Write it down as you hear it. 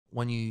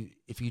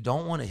if you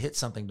don't want to hit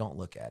something, don't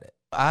look at it.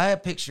 I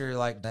picture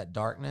like that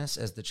darkness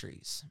as the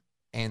trees,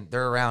 and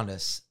they're around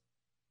us.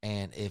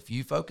 And if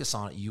you focus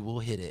on it, you will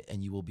hit it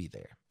and you will be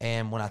there.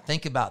 And when I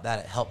think about that,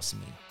 it helps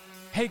me.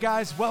 Hey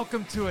guys,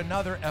 welcome to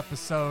another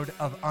episode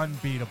of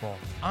Unbeatable.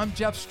 I'm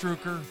Jeff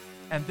Struker,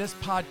 and this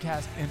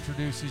podcast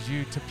introduces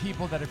you to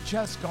people that have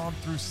just gone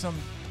through some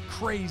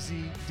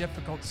crazy,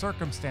 difficult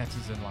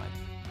circumstances in life.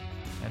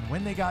 And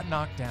when they got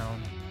knocked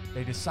down,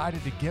 they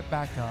decided to get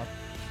back up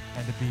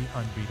and to be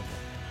unbeatable.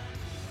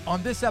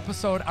 On this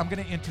episode, I'm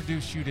going to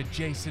introduce you to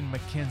Jason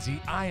McKenzie.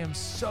 I am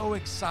so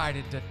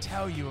excited to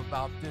tell you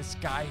about this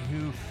guy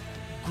who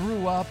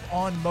grew up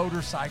on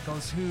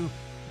motorcycles, who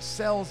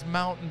sells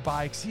mountain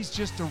bikes. He's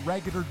just a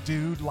regular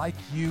dude like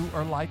you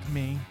or like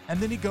me.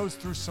 And then he goes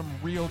through some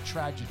real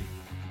tragedy.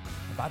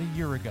 About a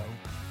year ago,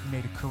 he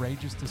made a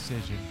courageous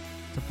decision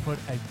to put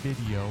a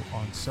video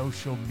on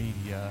social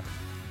media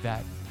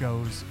that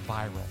goes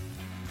viral.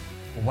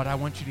 What I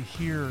want you to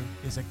hear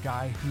is a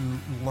guy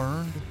who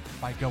learned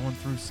by going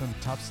through some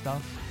tough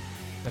stuff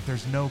that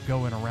there's no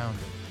going around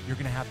it. You're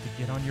going to have to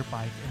get on your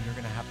bike and you're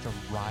going to have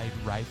to ride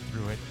right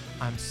through it.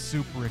 I'm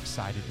super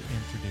excited to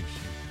introduce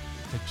you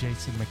to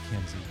Jason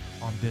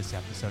McKenzie on this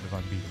episode of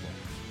Unbeatable.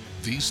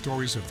 These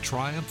stories of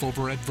triumph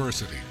over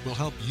adversity will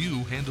help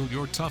you handle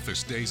your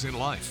toughest days in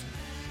life.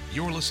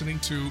 You're listening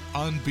to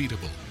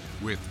Unbeatable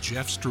with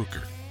Jeff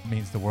Struker. It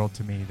means the world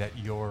to me that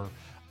you're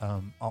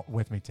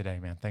with me today,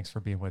 man. Thanks for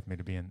being with me,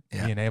 being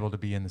able to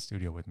be in the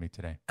studio with me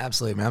today.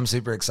 Absolutely, man. I'm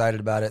super excited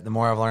about it. The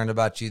more I've learned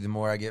about you, the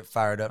more I get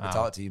fired up to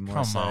talk to you more.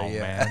 Come on,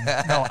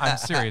 man. No, I'm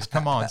serious.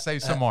 Come on, say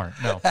some more.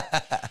 No.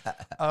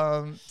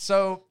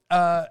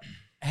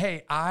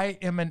 Hey, I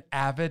am an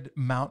avid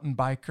mountain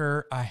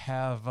biker.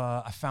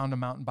 I found a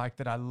mountain bike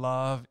that I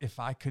love. If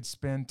I could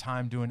spend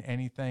time doing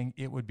anything,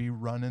 it would be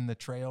running the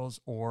trails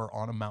or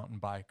on a mountain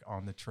bike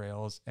on the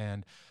trails.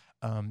 And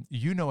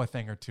you know a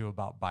thing or two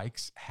about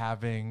bikes,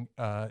 having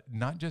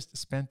not just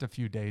spent a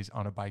few days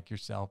on a bike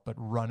yourself, but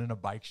running a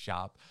bike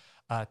shop.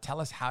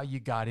 Tell us how you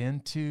got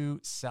into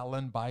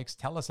selling bikes.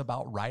 Tell us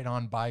about Ride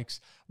On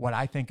Bikes, what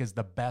I think is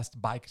the best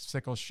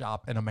bicycle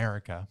shop in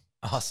America.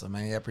 Awesome,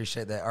 man. I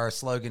appreciate that. Our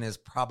slogan is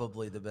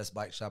probably the best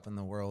bike shop in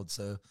the world.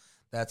 So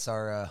that's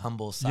our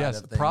humble side of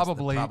things. Yes,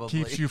 probably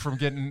keeps you from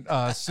getting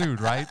sued,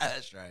 right?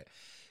 That's right.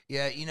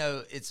 Yeah, you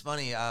know, it's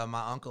funny.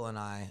 My uncle and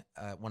I,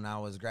 when I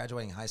was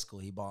graduating high school,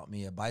 he bought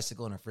me a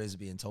bicycle and a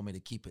Frisbee and told me to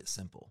keep it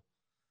simple.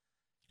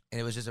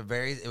 And it was just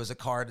it was a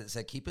card that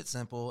said, keep it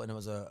simple. And it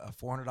was a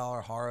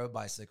 $400 Haro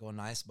bicycle, a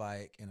nice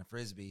bike, and a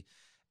Frisbee.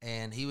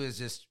 And he was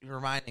just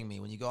reminding me,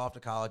 when you go off to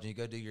college and you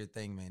go do your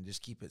thing, man,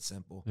 just keep it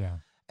simple. Yeah.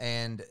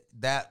 And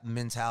that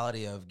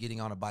mentality of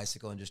getting on a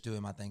bicycle and just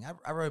doing my thing.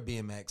 I rode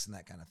BMX and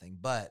that kind of thing.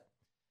 But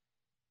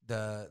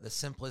the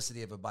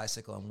simplicity of a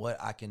bicycle and what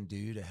I can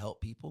do to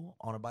help people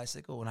on a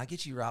bicycle, when I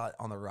get you right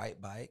on the right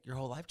bike, your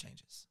whole life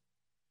changes,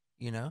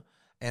 you know?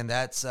 And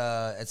that's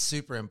it's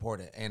super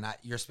important. And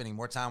you're spending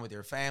more time with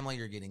your family.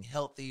 You're getting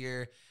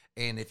healthier.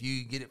 And if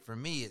you get it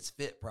from me, it's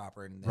fit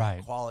proper and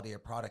the quality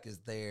of product is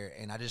there.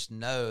 And I just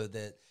know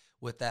that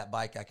with that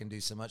bike, I can do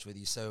so much with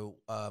you. So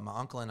my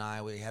uncle and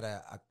I, we had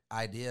a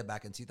idea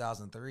back in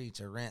 2003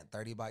 to rent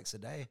 30 bikes a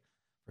day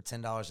for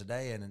 $10 a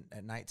day. And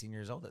at 19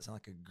 years old, that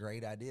sounded like a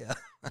great idea.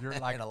 You're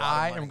like,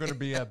 I am going to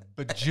be a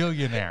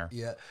bajillionaire.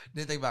 Yeah.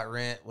 Didn't think about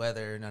rent,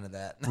 weather, none of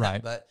that.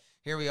 Right. But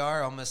here we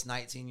are almost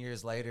 19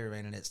 years later,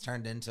 man, and it's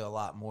turned into a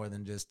lot more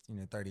than just,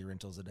 30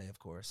 rentals a day, of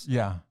course.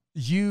 Yeah.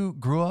 You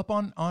grew up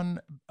on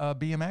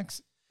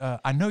BMX?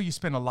 I know you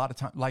spend a lot of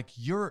time, like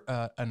you're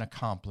an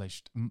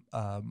accomplished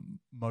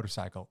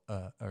motorcycle,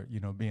 or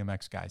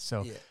BMX guy.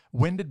 So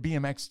when did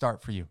BMX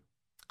start for you?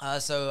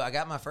 So I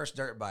got my first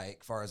dirt bike,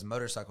 as far as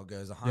motorcycle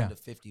goes, a Honda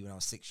 50 when I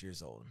was 6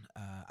 years old.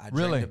 I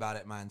dreamed about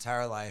it my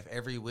entire life.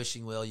 Every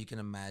wishing well you can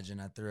imagine,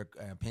 I threw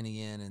a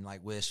penny in and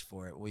wished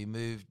for it. We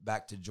moved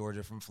back to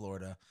Georgia from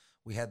Florida.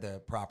 We had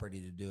the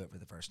property to do it for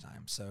the first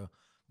time. So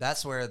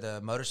that's where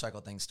the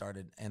motorcycle thing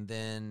started. And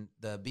then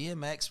the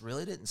BMX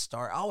really didn't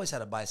start. I always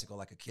had a bicycle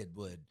like a kid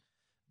would,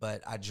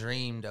 but I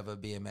dreamed of a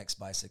BMX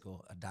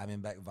bicycle, a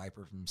Diamondback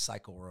Viper from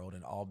Cycle World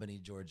in Albany,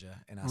 Georgia.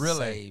 And I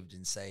saved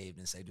and saved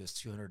and saved. It was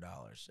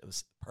 $200. It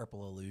was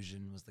Purple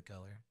Illusion was the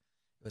color.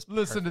 It was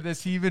Listen to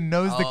this. He even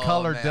knows the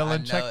color, man,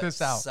 Dylan. Check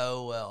this out.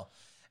 So well.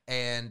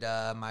 And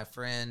I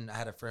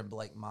had a friend,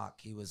 Blake Mock.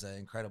 He was an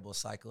incredible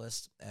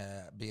cyclist,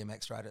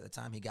 BMX rider at the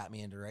time. He got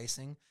me into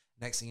racing.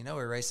 Next thing you know,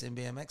 we're racing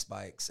BMX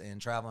bikes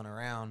and traveling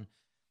around.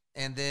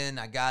 And then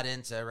I got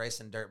into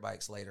racing dirt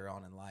bikes later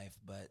on in life,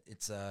 but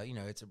it's a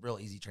real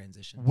easy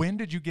transition. When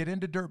did you get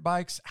into dirt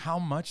bikes? How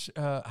much,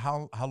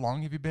 how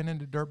long have you been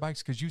into dirt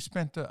bikes? Cause you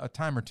spent a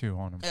time or two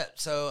on them. Yeah.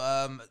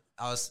 So,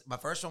 my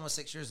first one was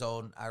 6 years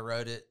old. I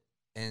rode it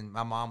and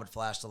my mom would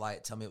flash the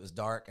light, tell me it was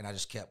dark. And I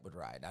just would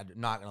ride. I'm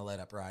not going to let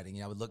up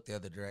riding. I would look the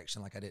other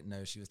direction. Like I didn't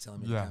know she was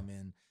telling me to come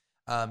in.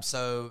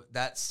 So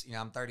that's,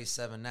 I'm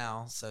 37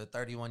 now. So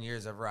 31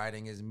 years of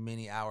riding as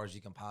many hours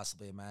you can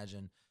possibly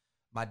imagine.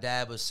 My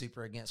dad was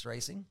super against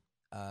racing.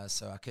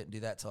 So I couldn't do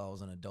that till I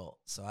was an adult.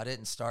 So I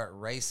didn't start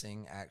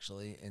racing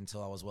actually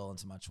until I was well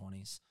into my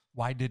 20s.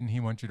 Why didn't he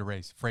want you to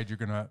race? Afraid you're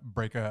going to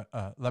break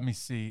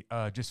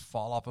just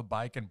fall off a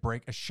bike and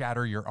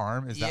shatter your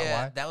arm? Is that why?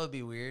 Yeah, that would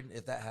be weird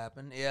if that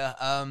happened. Yeah.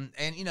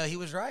 And he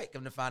was right,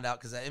 come to find out,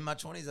 because in my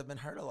 20s, I've been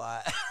hurt a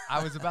lot.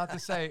 I was about to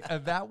say,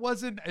 that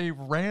wasn't a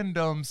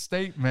random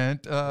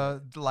statement,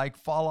 like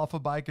fall off a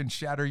bike and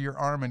shatter your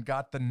arm and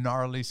got the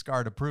gnarly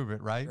scar to prove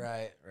it, right?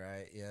 Right.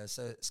 Yeah.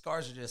 So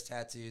scars are just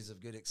tattoos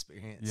of good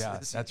experiences. Yeah,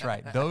 that's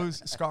right.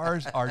 Those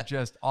scars are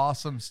just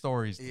awesome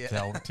stories to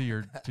tell to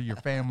your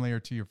family or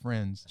to your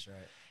friends. That's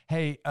right.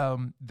 Hey,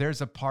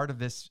 there's a part of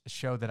this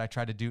show that I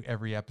try to do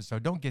every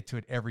episode. Don't get to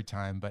it every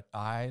time, but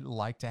I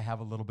like to have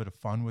a little bit of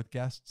fun with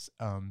guests.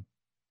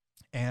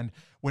 And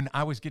when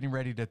I was getting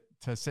ready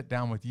to sit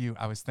down with you,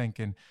 I was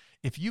thinking,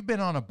 if you've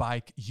been on a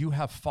bike, you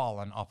have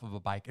fallen off of a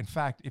bike. In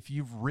fact, if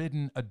you've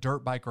ridden a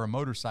dirt bike or a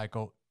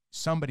motorcycle,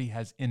 somebody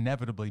has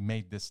inevitably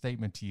made this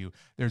statement to you.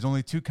 There's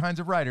only two kinds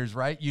of riders,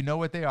 right? You know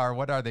what they are.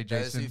 What are they,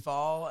 Jason? Those who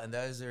fall and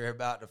those who are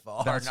about to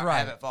fall. That's or right.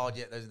 Haven't fallen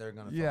yet. Those that are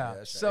going to fall. Yeah.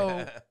 That's So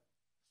right.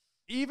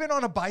 even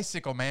on a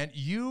bicycle, man,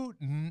 you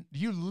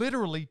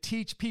literally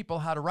teach people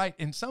how to ride.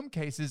 In some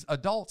cases,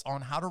 adults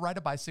on how to ride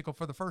a bicycle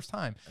for the first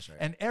time. That's right.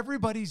 And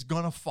everybody's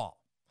going to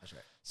fall. That's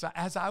right. So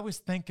as I was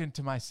thinking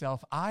to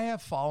myself, I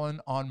have fallen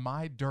on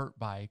my dirt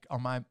bike,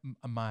 on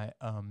my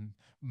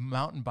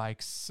mountain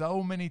bike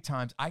so many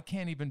times, I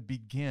can't even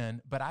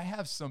begin, but I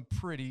have some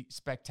pretty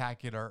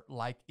spectacular,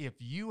 like if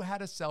you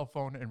had a cell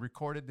phone and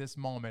recorded this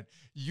moment,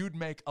 you'd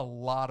make a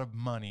lot of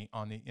money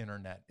on the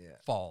internet.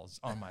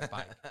 Falls on my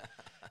bike.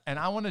 And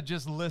I want to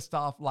just list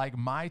off like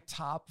my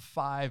top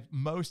 5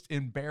 most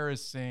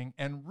embarrassing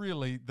and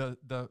really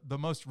the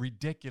most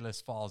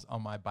ridiculous falls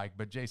on my bike.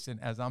 But Jason,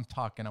 as I'm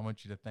talking, I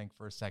want you to think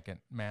for a second,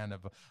 man,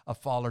 of a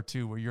fall or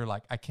two where you're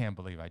like, I can't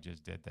believe I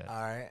just did that. All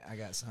right. I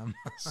got some.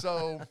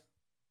 So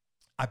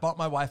I bought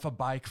my wife a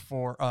bike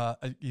for,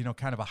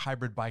 kind of a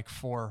hybrid bike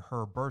for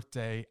her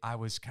birthday.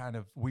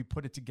 We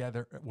put it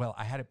together. Well,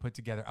 I had it put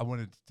together. I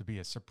wanted it to be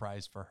a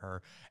surprise for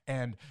her.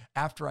 And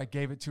after I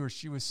gave it to her,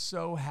 she was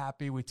so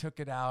happy. We took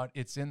it out.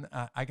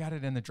 I got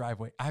it in the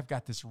driveway. I've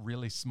got this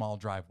really small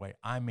driveway.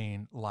 I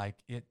mean, like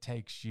it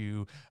takes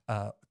you,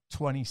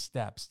 20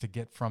 steps to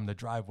get from the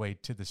driveway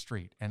to the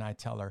street. And I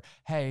tell her,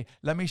 hey,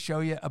 let me show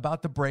you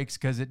about the brakes,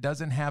 because it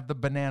doesn't have the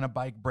banana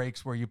bike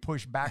brakes where you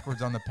push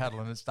backwards on the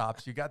pedal and it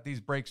stops. You got these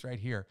brakes right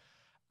here.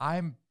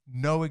 I'm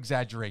no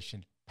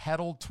exaggeration.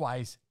 Pedal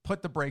twice,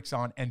 put the brakes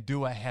on, and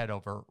do a head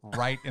over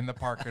right in the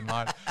parking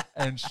lot.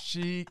 And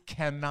she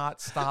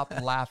cannot stop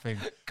laughing.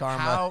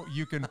 Karma. How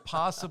you can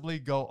possibly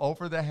go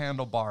over the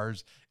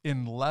handlebars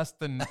in less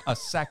than a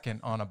second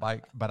on a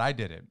bike. But I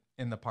did it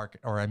in the park,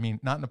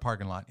 not in the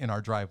parking lot, in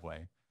our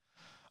driveway.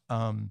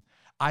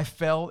 I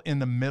fell in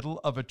the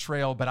middle of a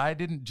trail, but I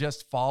didn't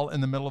just fall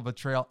in the middle of a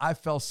trail. I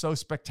fell so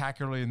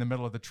spectacularly in the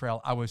middle of the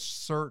trail, I was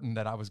certain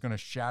that I was going to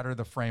shatter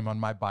the frame on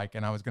my bike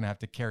and I was going to have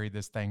to carry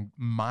this thing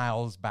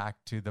miles back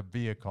to the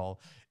vehicle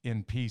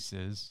in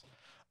pieces.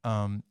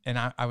 And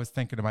I was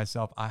thinking to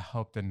myself, I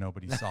hope that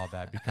nobody saw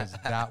that, because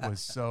that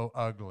was so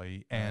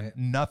ugly and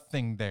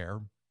nothing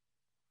there.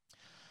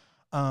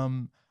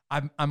 I'm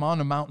on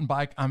a mountain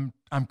bike.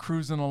 I'm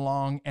cruising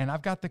along, and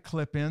I've got the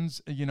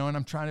clip-ins, and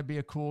I'm trying to be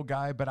a cool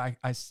guy, but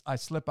I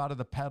slip out of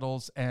the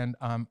pedals, and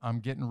I'm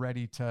getting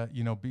ready to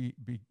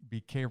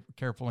be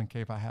careful in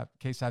case I have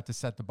to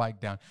set the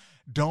bike down.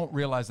 Don't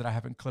realize that I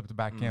haven't clipped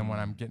back in when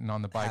I'm getting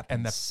on the bike,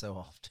 and so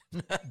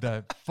often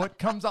the foot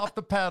comes off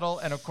the pedal,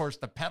 and of course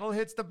the pedal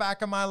hits the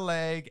back of my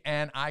leg,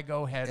 and I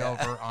go head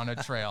over on a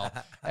trail.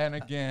 And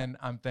again,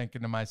 I'm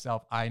thinking to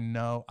myself, I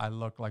know I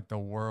look like the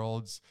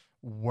world's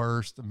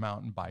worst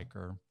mountain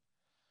biker.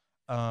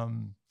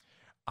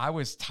 I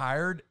was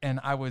tired, and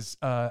I was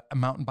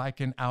mountain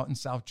biking out in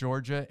South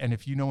Georgia. And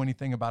if you know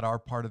anything about our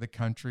part of the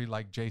country,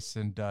 like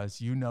Jason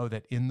does, you know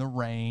that in the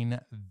rain,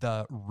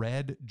 the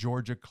red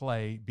Georgia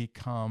clay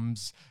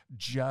becomes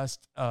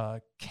just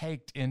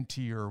caked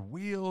into your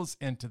wheels,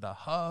 into the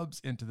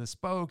hubs, into the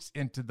spokes,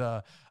 into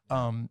the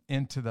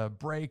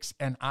brakes.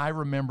 And I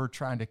remember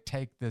trying to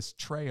take this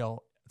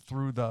trail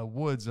through the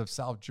woods of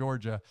South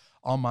Georgia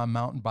on my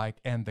mountain bike,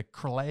 and the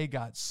clay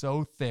got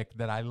so thick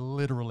that I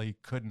literally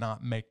could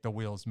not make the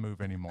wheels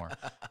move anymore.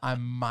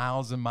 I'm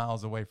miles and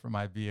miles away from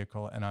my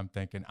vehicle, and I'm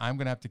thinking, I'm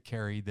going to have to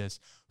carry this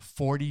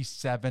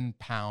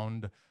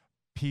 47-pound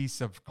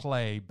piece of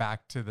clay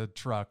back to the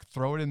truck,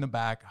 throw it in the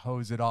back,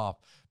 hose it off.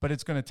 But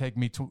it's going to take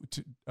me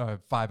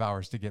 5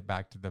 hours to get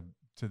back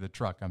to the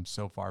truck. I'm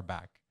so far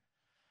back.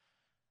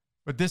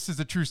 But this is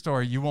a true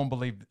story. You won't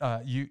believe.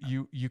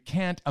 You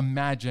can't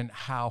imagine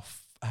how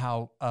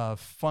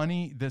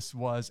funny this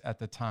was at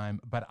the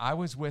time. But I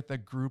was with a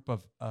group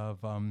of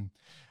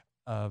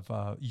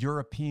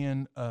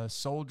European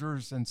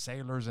soldiers and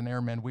sailors and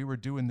airmen. We were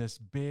doing this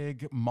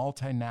big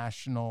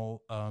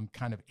multinational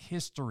kind of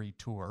history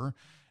tour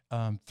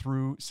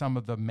through some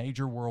of the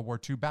major World War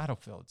II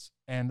battlefields,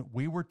 and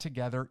we were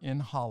together in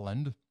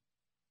Holland.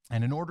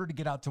 And in order to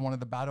get out to one of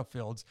the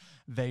battlefields,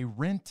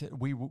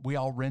 we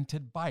all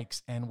rented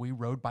bikes and we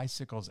rode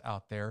bicycles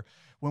out there.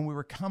 When we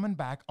were coming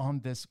back on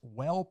this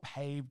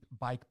well-paved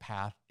bike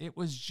path, it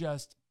was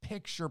just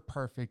picture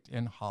perfect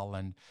in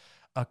Holland.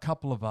 A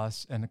couple of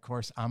us, and of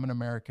course, I'm an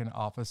American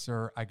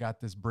officer. I got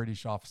this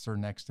British officer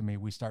next to me.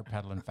 We start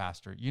pedaling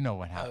faster. You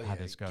know how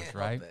this goes,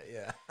 right?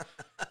 Yeah.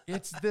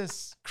 It's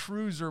this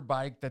cruiser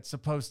bike that's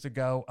supposed to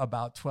go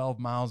about 12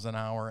 miles an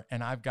hour,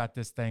 and I've got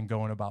this thing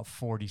going about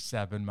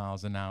 47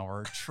 miles an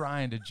hour,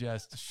 trying to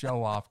just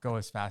show off, go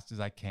as fast as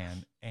I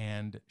can.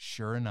 And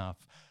sure enough,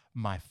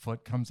 my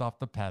foot comes off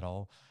the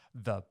pedal.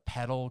 The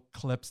pedal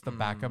clips the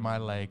back of my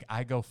leg.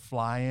 I go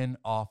flying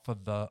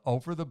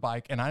over the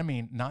bike. And I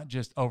mean, not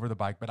just over the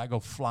bike, but I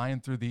go flying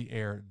through the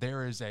air.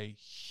 There is a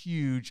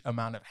huge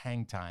amount of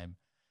hang time.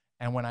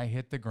 And when I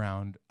hit the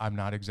ground, I'm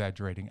not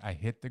exaggerating. I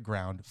hit the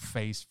ground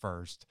face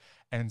first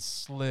and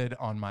slid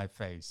on my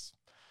face.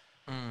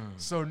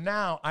 So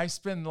now I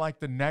spend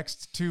like the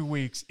next 2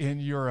 weeks in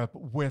Europe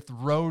with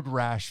road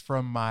rash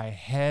from my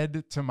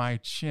head to my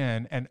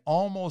chin, and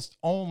almost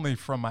only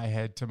from my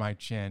head to my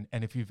chin.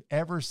 And if you've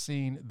ever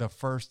seen the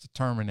first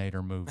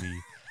Terminator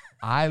movie,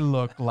 I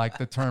look like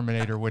the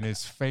Terminator when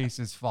his face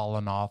is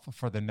falling off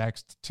for the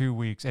next 2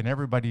 weeks. And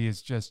everybody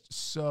is just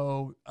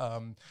so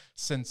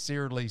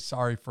sincerely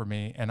sorry for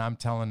me. And I'm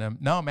telling them,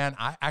 no, man,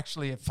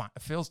 it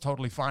feels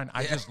totally fine.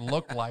 I just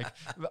look like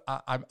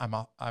I'm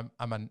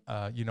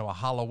a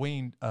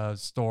Halloween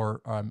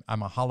store.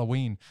 I'm a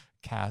Halloween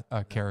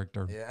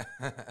character.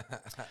 Yeah.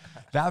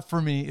 That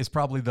for me is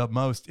probably the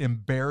most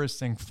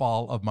embarrassing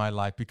fall of my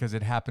life, because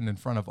it happened in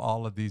front of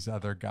all of these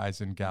other guys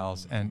and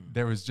gals, and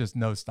there was just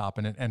no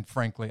stopping it. And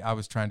frankly, I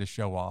was trying to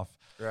show off,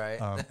 Right.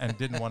 And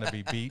didn't want to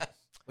be beat.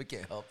 We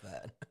can't help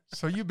that.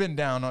 So you've been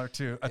down a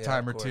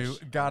time or two,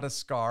 got a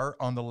scar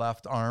on the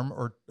left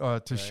arm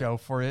to show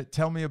for it.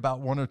 Tell me about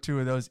one or two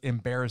of those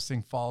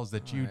embarrassing falls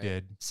that you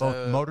did,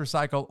 both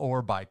motorcycle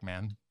or bike,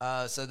 man.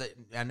 So that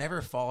I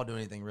never fall do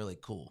anything really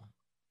cool.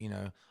 You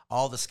know,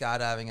 all the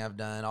skydiving I've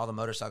done, all the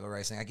motorcycle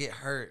racing, I get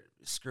hurt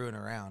screwing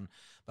around.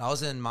 But I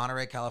was in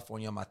Monterey,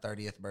 California on my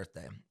 30th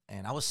birthday.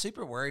 And I was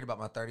super worried about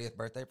my 30th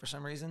birthday for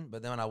some reason.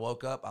 But then when I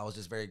woke up, I was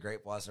just very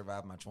grateful I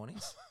survived my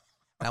 20s.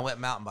 And I went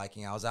mountain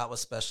biking. I was out with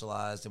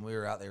Specialized, and we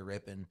were out there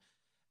ripping.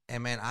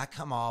 And, man, I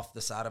come off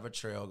the side of a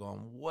trail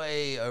going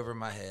way over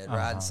my head,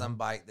 riding some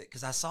bike.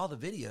 Because I saw the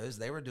videos.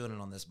 They were doing it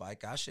on this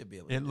bike. I should be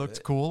able to do it. It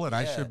looked cool, and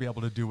I should be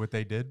able to do what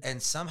they did.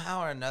 And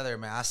somehow or another,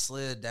 man, I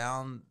slid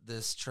down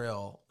this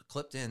trail,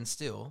 clipped in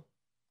still,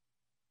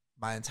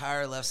 my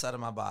entire left side of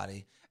my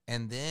body.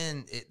 And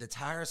then the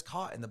tires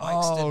caught, and the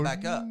bike stood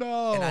back up.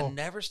 No. And I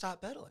never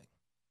stopped pedaling.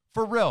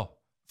 For real.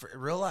 For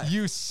real life.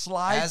 You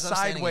slide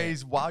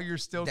sideways while you're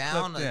still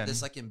down clipped in.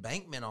 This like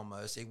embankment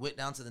almost. It went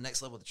down to the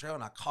next level of the trail,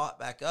 and I caught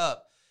back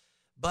up.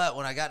 But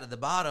when I got to the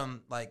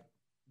bottom, like,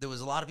 there was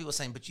a lot of people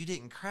saying, but you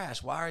didn't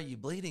crash. Why are you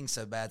bleeding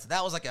so bad? So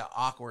that was like an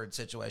awkward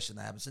situation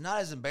that happened. So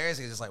not as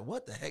embarrassing. It's just like,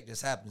 what the heck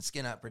just happened?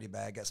 Skin out pretty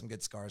bad. Got some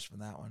good scars from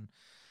that one.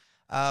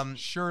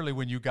 Surely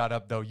when you got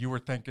up, though, you were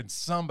thinking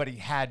somebody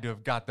had to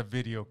have got the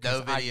video.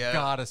 No video. I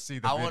got to see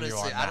the video. I want to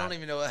see. I don't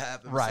even know what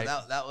happened. Right.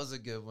 So that was a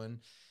good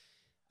one.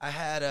 I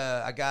had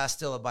a guy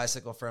steal a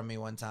bicycle from me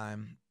one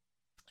time,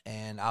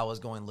 and I was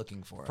going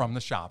looking for him. From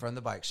the shop. From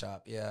the bike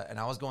shop, yeah. And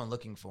I was going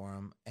looking for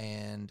him,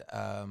 and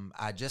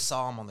I just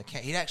saw him on the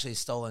he'd actually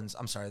stolen,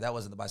 I'm sorry, that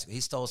wasn't the bicycle.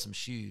 He stole some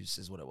shoes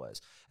is what it was.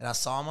 And I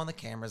saw him on the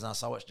cameras, and I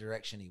saw which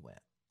direction he went.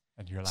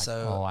 And you're like,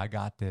 oh, I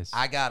got this.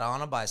 I got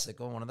on a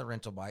bicycle, one of the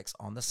rental bikes,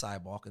 on the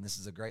sidewalk, and this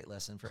is a great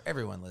lesson for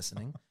everyone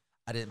listening.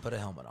 I didn't put a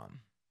helmet on.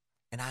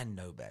 And I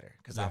know better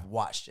because I've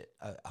watched it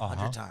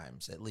 100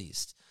 times at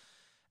least.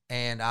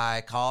 And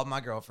I called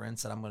my girlfriend,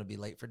 said, I'm going to be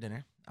late for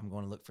dinner. I'm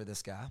going to look for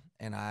this guy.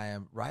 And I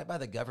am right by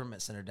the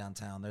government center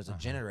downtown. There's a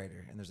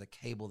generator, and there's a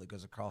cable that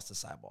goes across the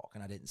sidewalk,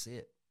 and I didn't see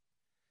it.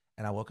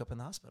 And I woke up in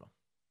the hospital.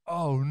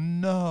 Oh,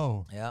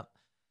 no. Yep.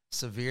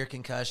 Severe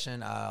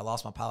concussion. I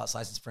lost my pilot's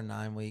license for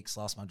 9 weeks,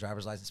 lost my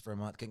driver's license for a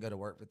month, couldn't go to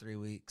work for 3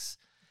 weeks.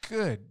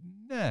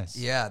 Goodness.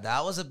 Yeah,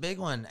 that was a big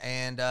one.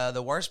 And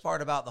the worst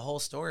part about the whole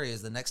story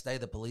is the next day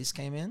the police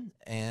came in,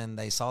 and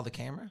they saw the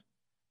camera.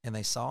 And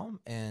they saw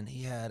him, and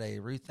he had a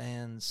Ruth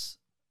Ann's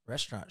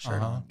restaurant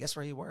shirt on. Guess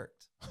where he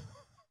worked?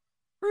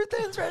 Ruth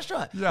Ann's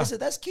restaurant. Yeah. They said,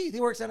 that's Keith. He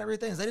works down at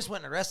Ruth Ann's. They just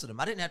went and arrested him.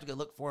 I didn't have to go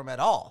look for him at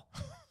all.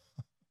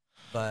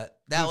 But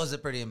that was a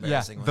pretty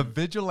embarrassing one. The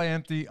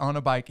vigilante on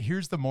a bike.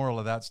 Here's the moral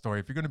of that story.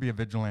 If you're going to be a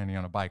vigilante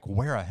on a bike,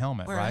 wear a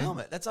helmet, Wear right? a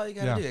helmet. That's all you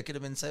got to do. It could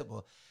have been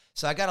simple.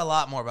 So I got a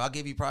lot more, but I'll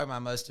give you probably my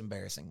most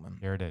embarrassing one.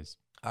 Here it is.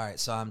 All right.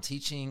 So I'm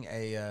teaching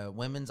a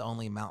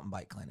women's-only mountain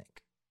bike clinic.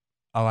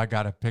 Oh, I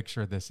got a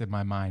picture of this in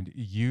my mind.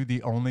 You,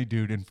 the only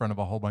dude in front of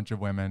a whole bunch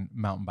of women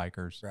mountain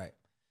bikers. Right.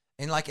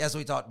 And like, as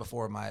we talked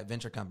before, my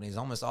adventure company is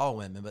almost all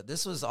women, but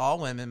this was all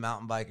women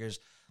mountain bikers.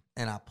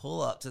 And I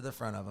pull up to the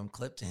front of them,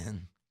 clipped in.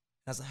 And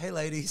I was like, hey,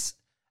 ladies.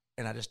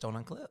 And I just don't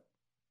unclip.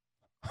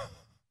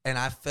 and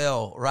I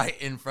fell right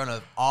in front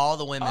of all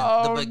the women,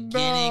 Oh, the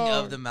beginning no.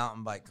 of the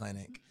mountain bike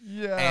clinic.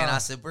 Yeah. And I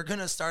said, we're going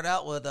to start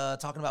out with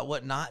talking about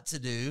what not to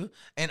do.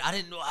 And I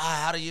didn't know,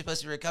 how are you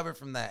supposed to recover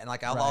from that? And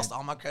like, I lost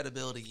all my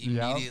credibility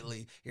immediately.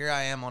 Yep. Here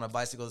I am on a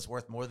bicycle that's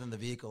worth more than the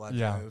vehicle I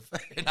drove.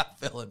 And I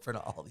fell in front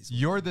of all these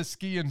women. You're the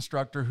ski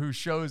instructor who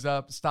shows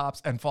up,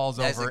 stops, and falls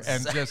over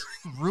and just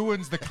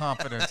ruins the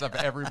confidence of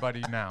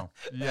everybody now.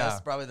 Yeah.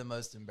 That's probably the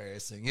most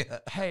embarrassing. Yeah.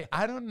 Hey,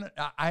 I don't know.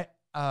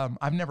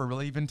 I've never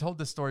really even told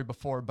this story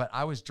before, but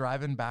I was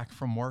driving back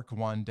from work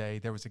one day.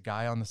 There was a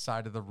guy on the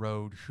side of the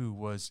road who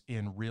was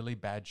in really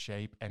bad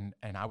shape, and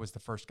I was the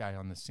first guy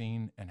on the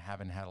scene, and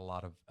having had a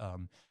lot of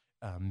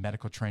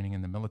medical training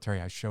in the military,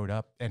 I showed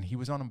up, and he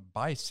was on a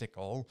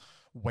bicycle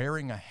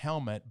wearing a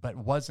helmet, but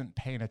wasn't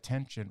paying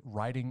attention,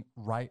 riding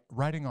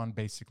on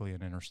basically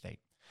an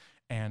interstate,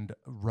 and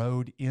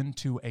rode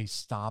into a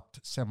stopped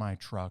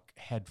semi-truck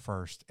head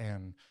first.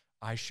 And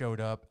I showed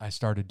up, I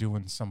started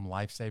doing some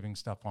life-saving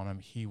stuff on him.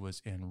 He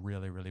was in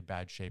really, really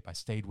bad shape. I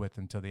stayed with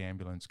him until the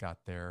ambulance got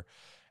there.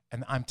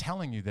 And I'm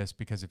telling you this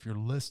because if you're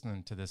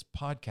listening to this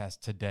podcast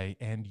today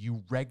and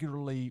you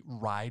regularly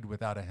ride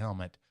without a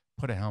helmet,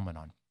 put a helmet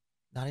on.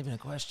 Not even a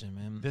question,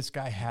 man. This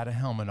guy had a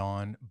helmet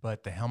on,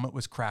 but the helmet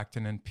was cracked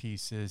and in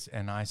pieces,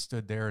 and I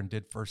stood there and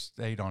did first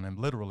aid on him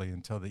literally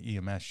until the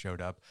EMS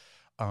showed up.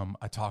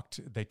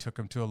 They took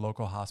him to a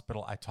local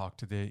hospital. I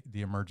talked to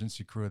the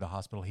emergency crew of the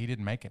hospital. He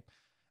didn't make it.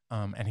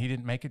 And he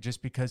didn't make it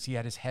just because he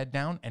had his head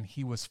down and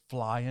he was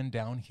flying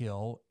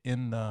downhill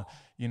in the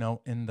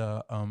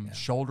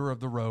shoulder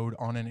of the road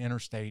on an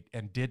interstate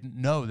and didn't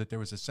know that there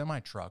was a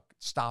semi-truck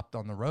stopped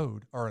on the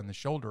road or in the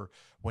shoulder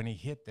when he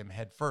hit them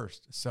head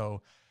first.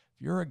 So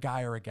if you're a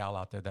guy or a gal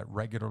out there that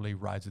regularly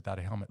rides without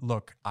a helmet,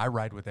 look, I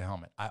ride with a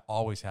helmet. I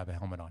always have a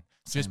helmet on.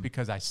 Same. Just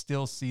because I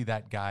still see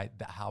that guy,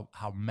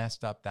 how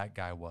messed up that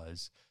guy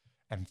was,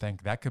 and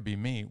think that could be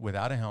me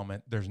without a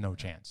helmet. There's no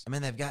chance. I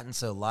mean, they've gotten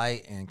so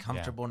light and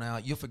comfortable now.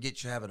 You'll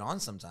forget you have it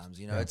on sometimes.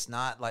 You know, it's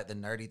not like the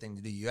nerdy thing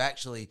to do. You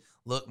actually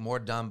look more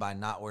dumb by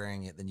not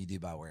wearing it than you do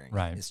by wearing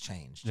it. It's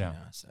changed. Yeah, you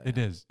know, so, it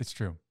is. It's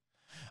true.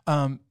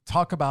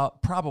 Talk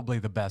about probably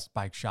the best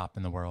bike shop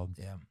in the world.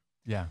 Yeah.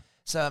 Yeah.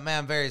 So,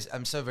 man,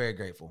 I'm so very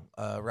grateful.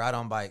 Ride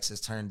on Bikes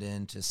has turned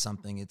into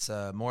something. It's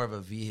more of a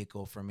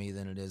vehicle for me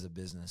than it is a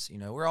business. You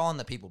know, we're all in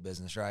the people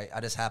business, right? I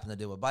just happen to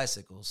deal with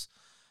bicycles.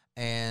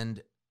 And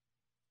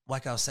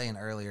like I was saying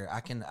earlier,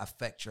 I can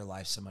affect your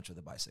life so much with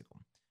a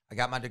bicycle. I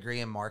got my degree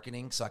in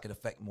marketing so I could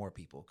affect more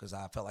people because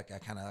I felt like I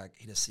kind of like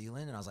hit a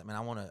ceiling, and I was like, man,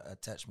 I want to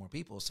touch more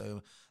people.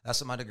 So that's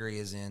what my degree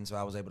is in. So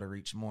I was able to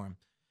reach more.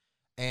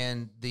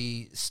 And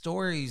the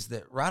stories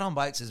that Ride on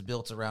Bikes is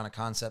built around a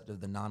concept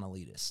of the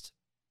non-elitist.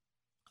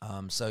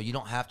 So you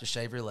don't have to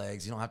shave your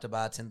legs. You don't have to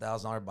buy a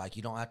 $10,000 bike.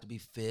 You don't have to be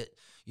fit.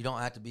 You don't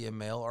have to be a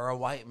male or a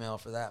white male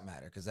for that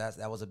matter, because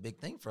that was a big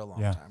thing for a long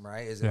time,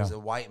 right? It was a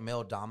white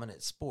male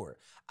dominant sport.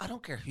 I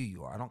don't care who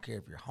you are. I don't care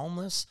if you're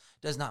homeless.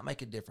 It does not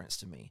make a difference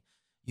to me.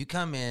 You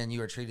come in,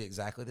 you are treated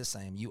exactly the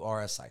same. You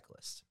are a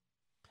cyclist.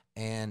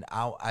 And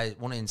I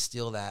want to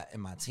instill that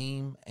in my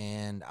team,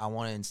 and I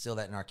want to instill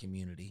that in our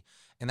community.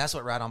 And that's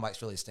what Ride on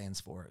Bikes really stands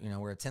for. You know,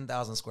 we're a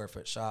 10,000 square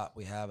foot shop.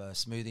 We have a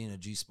smoothie and a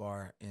juice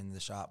bar in the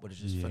shop, which is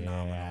just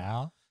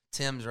phenomenal.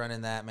 Tim's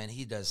running that, man.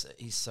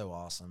 He's so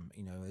awesome.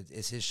 You know,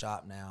 it's his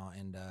shop now.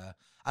 And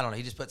I don't know,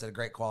 he just puts out a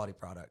great quality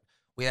product.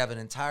 We have an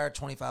entire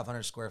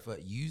 2,500 square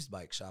foot used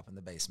bike shop in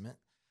the basement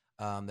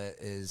that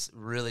is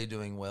really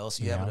doing well.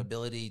 So you have an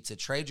ability to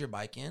trade your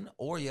bike in,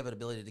 or you have an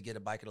ability to get a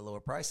bike at a lower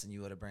price than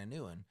you would a brand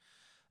new one.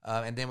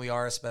 And then we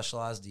are a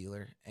Specialized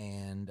dealer,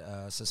 and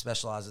so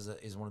Specialized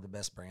is one of the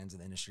best brands in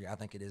the industry. I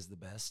think it is the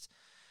best.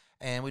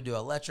 And we do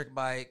electric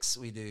bikes,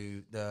 we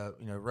do the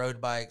road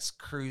bikes,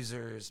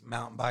 cruisers,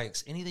 mountain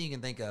bikes, anything you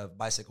can think of.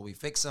 Bicycle, we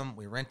fix them,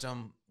 we rent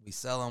them, we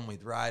sell them, we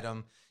ride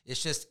them.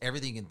 It's just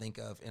everything you can think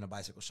of in a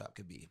bicycle shop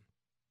could be.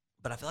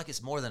 But I feel like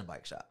it's more than a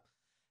bike shop.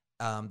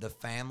 The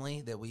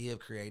family that we have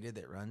created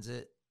that runs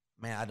it,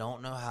 man, I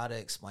don't know how to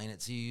explain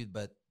it to you,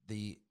 but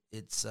I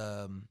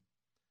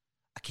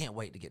can't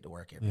wait to get to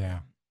work every day.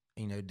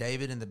 You know,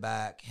 David in the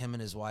back, him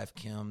and his wife,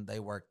 Kim, they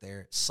work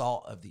there.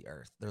 Salt of the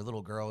earth. Their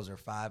little girls are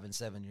 5 and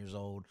 7 years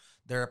old.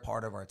 They're a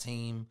part of our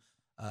team.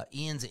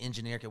 Ian's an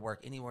engineer, could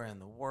work anywhere in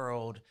the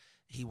world.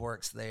 He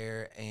works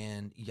there.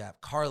 And you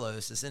got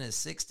Carlos, that's in his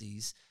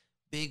 60s,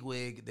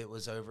 bigwig that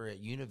was over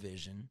at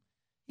Univision.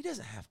 He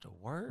doesn't have to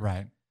work.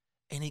 Right.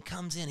 And he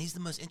comes in. He's the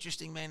most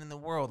interesting man in the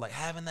world. Like,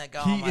 having that guy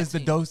on my team. He is the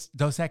Dos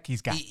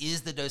Equis guy. He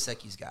is the Dos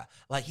Equis guy.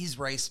 Like, he's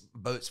raced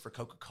boats for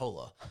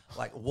Coca-Cola.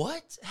 Like,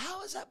 what?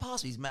 How is that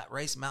possible? He's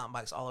raced mountain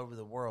bikes all over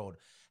the world.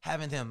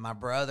 Having him, my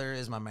brother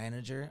is my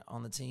manager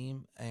on the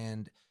team,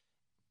 and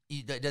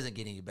it doesn't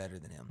get any better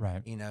than him.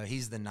 Right. You know,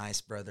 he's the nice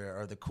brother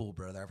or the cool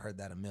brother. I've heard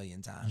that a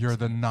million times. You're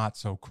the not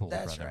so cool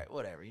brother. That's right.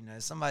 Whatever. You know,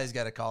 somebody's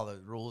got to call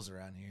the rules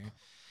around here.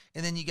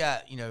 And then you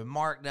got,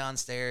 Mark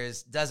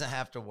downstairs, doesn't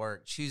have to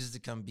work, chooses to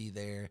come be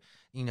there.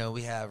 You know,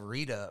 we have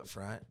Rita up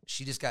front.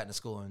 She just got into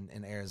school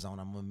in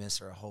Arizona. I'm going to miss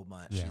her a whole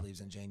bunch. Yeah. She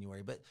leaves in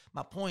January. But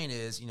my point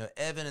is,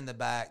 Evan in the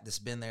back that's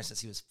been there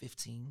since he was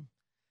 15.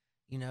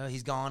 You know,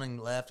 he's gone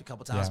and left a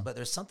couple times, Yeah. but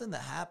there's something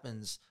that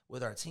happens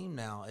with our team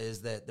now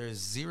is that there's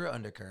zero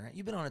undercurrent.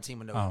 You've been on a team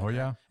with no Oh, undercurrent.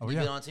 yeah. Oh, You've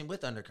yeah. been on a team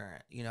with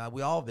undercurrent. You know,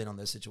 we all have been on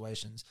those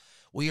situations.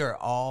 We are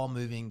all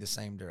moving the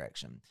same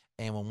direction.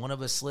 And when one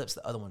of us slips,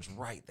 the other one's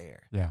right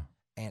there. Yeah.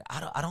 And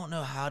I don't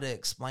know how to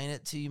explain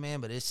it to you,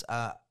 man, but it's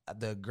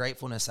the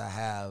gratefulness I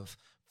have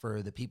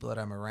for the people that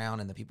I'm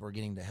around and the people we're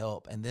getting to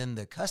help. And then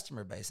the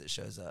customer base that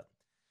shows up.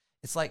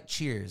 It's like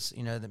Cheers,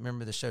 you know,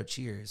 remember the show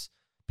Cheers?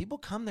 People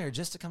come there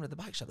just to come to the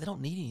bike shop. They don't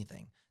need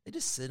anything. They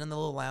just sit in the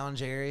little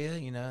lounge area,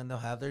 you know, and they'll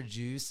have their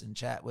juice and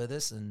chat with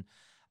us. And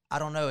I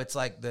don't know, it's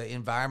like the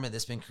environment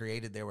that's been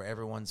created there where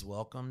everyone's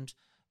welcomed.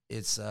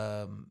 It's,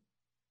 I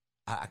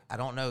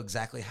don't know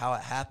exactly how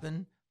it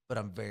happened, but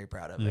I'm very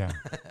proud of it. Yeah.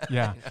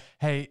 Yeah.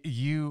 Hey,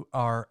 you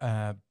are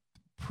a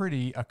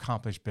pretty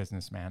accomplished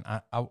businessman.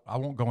 I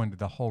won't go into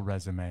the whole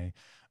resume.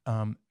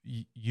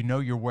 You know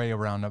your way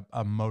around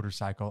a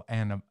motorcycle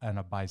and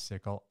a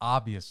bicycle,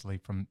 obviously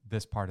from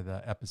this part of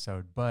the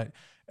episode, but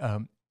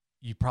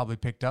you probably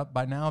picked up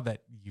by now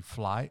that you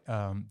fly,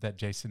 that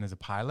Jason is a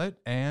pilot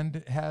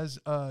and has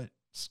a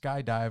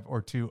skydive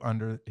or two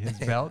under his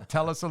belt.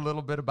 Tell us a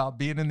little bit about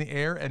being in the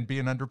air and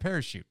being under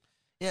parachute.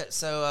 Yeah,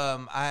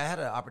 so I had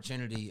an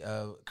opportunity.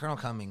 Colonel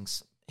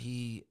Cummings,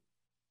 he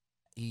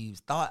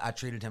thought I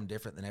treated him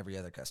different than every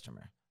other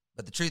customer.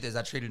 But the truth is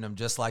I treated him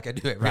just like I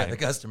do every other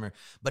customer.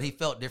 But he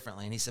felt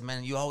differently. And he said,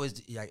 man, you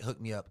always like,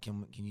 hook me up.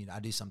 Can I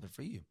do something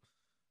for you?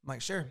 I'm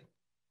like, sure.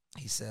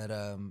 He said,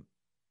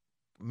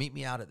 meet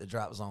me out at the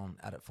drop zone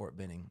out at Fort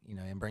Benning, you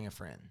know, and bring a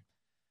friend.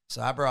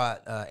 So I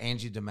brought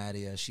Angie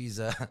DeMattia. She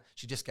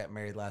just got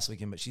married last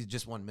weekend, but she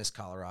just won Miss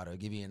Colorado.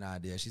 Give you an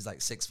idea. She's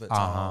like 6 foot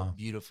tall,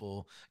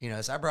 beautiful. You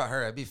know, so I brought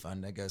her. It'd be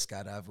fun to go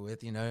skydive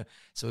with, you know.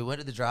 So we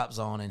went to the drop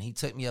zone, and he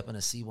took me up in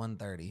a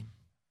C-130.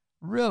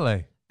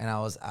 Really? And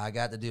I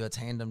got to do a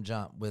tandem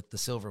jump with the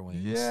Silver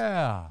Wings.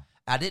 Yeah.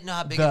 I didn't know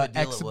how big of a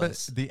deal it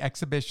was. The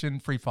exhibition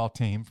free fall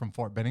team from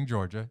Fort Benning,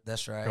 Georgia.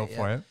 That's right. Go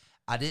for it.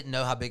 I didn't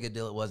know how big a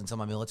deal it was until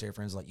my military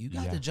friends were like, you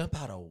got to jump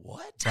out of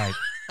what? Right.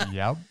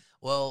 Yep.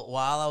 Well,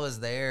 while I was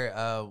there,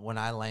 when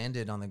I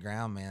landed on the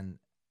ground, man,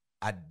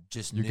 I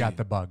just knew. You got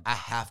the bug. I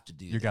have to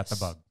do this. You got the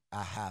bug.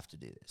 I have to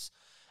do this.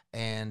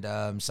 And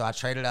so I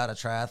traded out a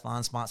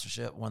triathlon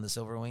sponsorship, one of the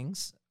Silver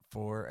Wings,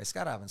 for a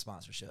skydiving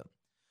sponsorship.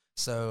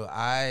 So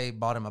I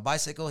bought him a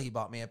bicycle. He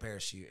bought me a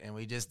parachute. And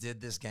we just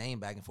did this game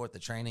back and forth, the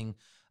training.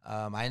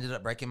 I ended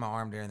up breaking my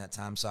arm during that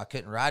time, so I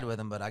couldn't ride with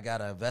him, but I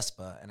got a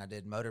Vespa, and I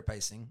did motor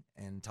pacing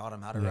and taught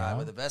him how to ride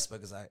with a Vespa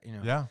because I,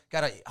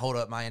 got to hold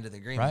up my end of the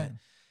agreement. Right.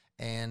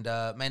 And,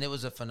 man, it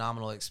was a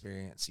phenomenal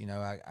experience. You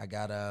know, I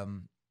got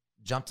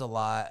jumped a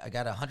lot. I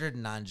got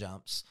 109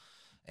 jumps.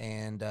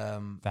 And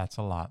that's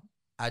a lot.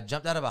 I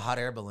jumped out of a hot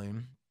air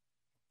balloon,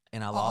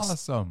 and I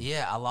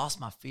lost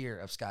my fear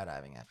of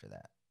skydiving after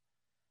that.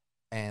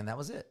 And that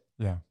was it.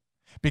 Yeah.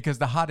 Because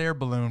the hot air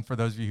balloon, for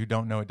those of you who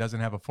don't know, it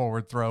doesn't have a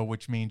forward throw,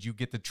 which means you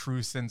get the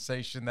true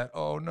sensation that,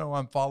 oh, no,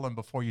 I'm falling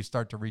before you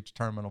start to reach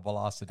terminal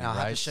velocity. I'll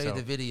have to show you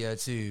the video,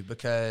 too,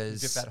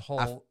 because you get that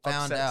whole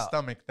found upset out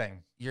stomach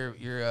thing.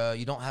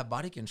 You don't have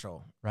body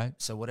control. Right.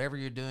 So whatever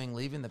you're doing,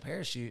 leaving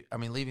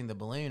the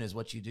balloon is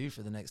what you do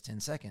for the next 10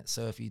 seconds.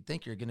 So if you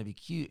think you're going to be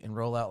cute and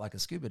roll out like a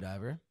scuba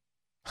diver.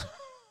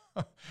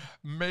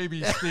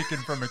 Maybe speaking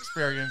from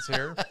experience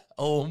here.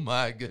 Oh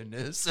my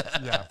goodness.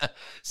 Yeah.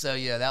 So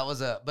yeah, that was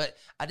but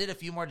I did a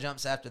few more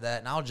jumps after that,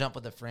 and I'll jump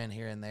with a friend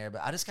here and there,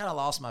 but I just kind of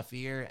lost my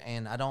fear,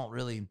 and I don't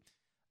really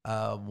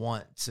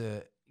want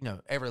to,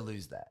 ever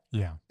lose that.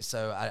 Yeah.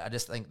 So I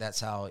just think that's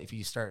how, if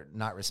you start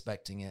not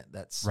respecting it,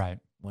 that's right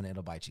when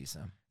it'll bite you. So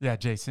yeah,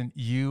 Jason,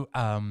 you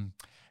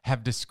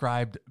have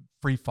described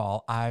free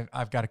fall.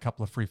 I've got a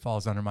couple of free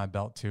falls under my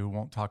belt too.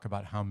 Won't talk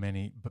about how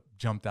many, but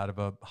jumped out of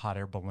a hot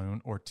air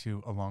balloon or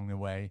two along the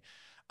way.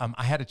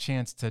 I had a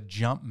chance to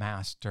jump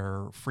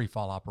master free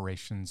fall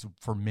operations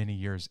for many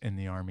years in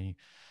the Army.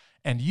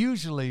 And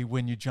usually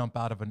when you jump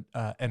out of an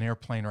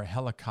airplane or a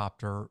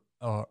helicopter,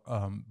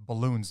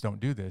 balloons don't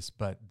do this,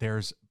 but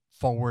there's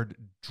forward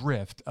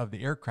drift of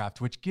the aircraft,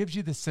 which gives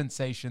you the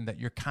sensation that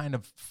you're kind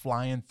of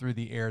flying through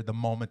the air the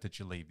moment that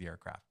you leave the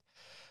aircraft,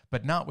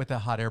 but not with a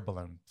hot air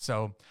balloon.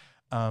 So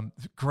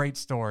great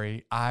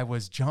story. I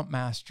was jump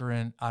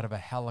mastering out of a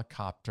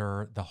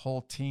helicopter. The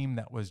whole team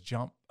that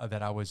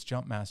I was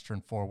jump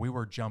mastering for, we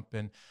were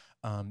jumping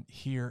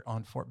here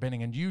on Fort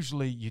Benning. And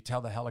usually you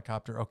tell the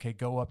helicopter, okay,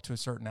 go up to a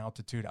certain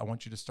altitude. I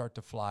want you to start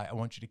to fly. I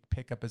want you to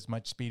pick up as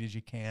much speed as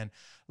you can,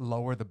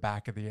 lower the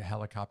back of the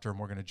helicopter, and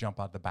we're going to jump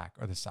out the back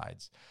or the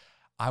sides.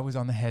 I was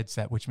on the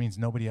headset, which means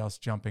nobody else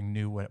jumping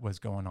knew what was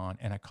going on.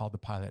 And I called the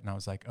pilot and I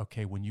was like,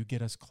 okay, when you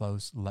get us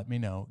close, let me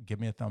know, give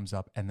me a thumbs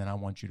up. And then I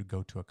want you to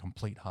go to a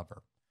complete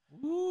hover.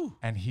 Ooh.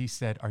 And he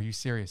said, are you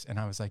serious? And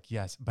I was like,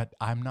 yes, but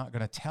I'm not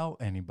going to tell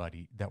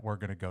anybody that we're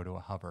going to go to a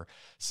hover.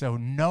 So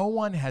no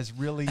one has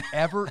really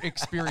ever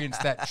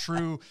experienced that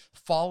true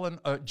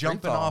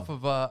jumping off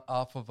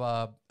of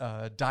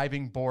a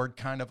diving board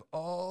kind of,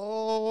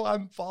 oh,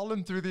 I'm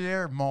falling through the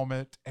air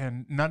moment.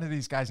 And none of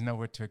these guys know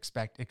what to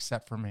expect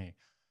except for me.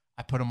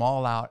 I put them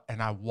all out and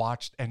I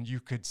watched, and you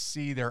could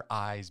see their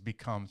eyes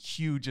become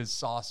huge as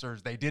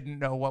saucers. They didn't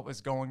know what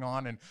was going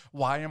on and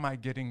why am I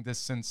getting this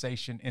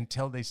sensation,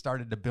 until they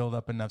started to build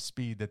up enough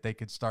speed that they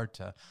could start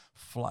to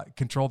fly,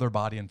 control their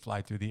body and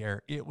fly through the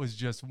air. It was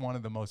just one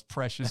of the most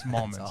precious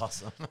moments. That's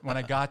awesome. When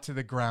I got to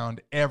the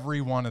ground, every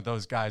one of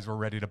those guys were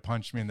ready to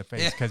punch me in the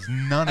face because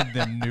none of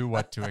them knew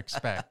what to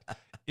expect.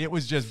 It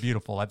was just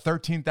beautiful. At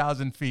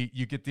 13,000 feet,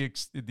 you get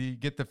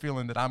the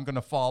feeling that I'm going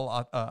to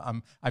fall.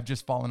 I've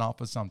just fallen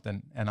off of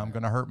something, and I'm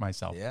going to hurt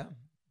myself. Yeah.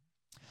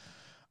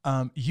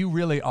 You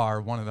really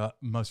are one of the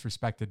most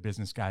respected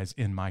business guys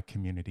in my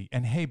community.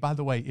 And hey, by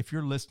the way, if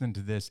you're listening to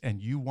this and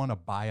you want to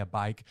buy a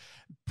bike,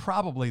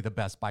 probably the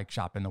best bike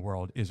shop in the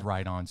world is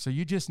Right On. So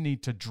you just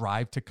need to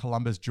drive to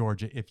Columbus,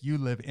 Georgia, if you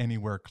live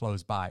anywhere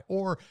close by,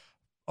 or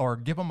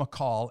give them a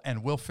call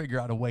and we'll figure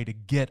out a way to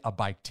get a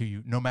bike to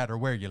you no matter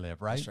where you live,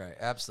 right? That's right.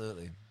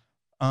 Absolutely.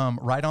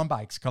 Right On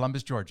Bikes,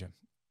 Columbus, Georgia.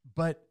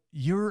 But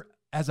you're,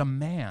 as a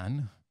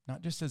man,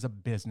 not just as a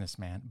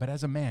businessman, but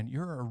as a man,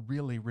 you're a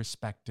really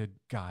respected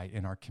guy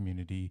in our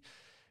community.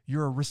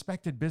 You're a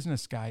respected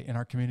business guy in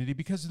our community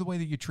because of the way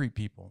that you treat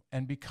people,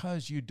 and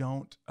because you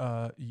don't,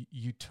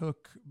 you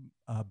took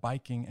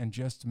biking and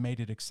just made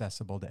it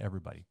accessible to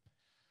everybody.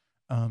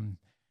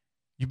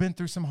 You've been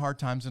through some hard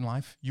times in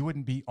life. You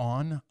wouldn't be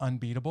on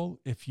Unbeatable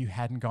if you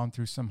hadn't gone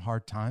through some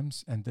hard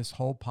times. And this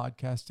whole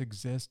podcast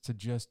exists to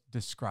just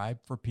describe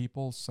for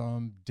people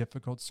some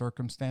difficult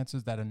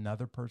circumstances that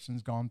another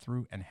person's gone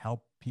through, and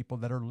help people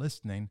that are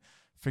listening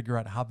figure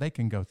out how they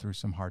can go through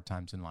some hard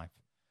times in life.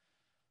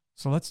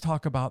 So let's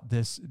talk about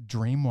this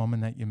dream woman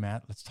that you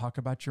met. Let's talk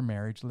about your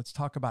marriage. Let's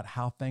talk about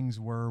how things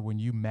were when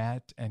you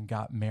met and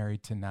got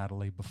married to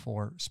Natalie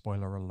before,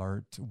 spoiler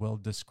alert, we'll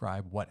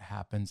describe what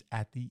happens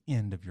at the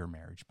end of your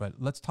marriage. But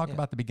let's talk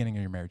about the beginning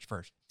of your marriage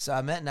first. So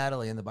I met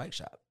Natalie in the bike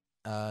shop.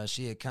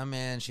 She had come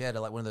in. She had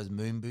like one of those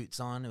moon boots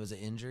on. It was an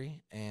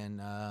injury.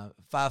 And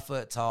 5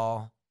 foot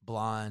tall,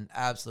 blonde,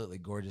 absolutely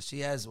gorgeous. She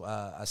has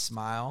a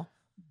smile.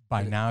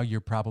 By now,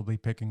 you're probably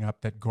picking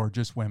up that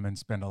gorgeous women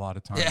spend a lot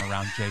of time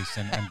around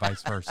Jason and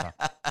vice versa.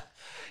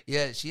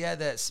 Yeah, she had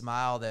that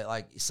smile that,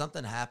 like,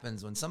 something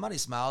happens when somebody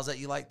smiles at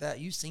you like that.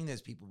 You've seen those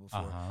people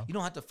before. You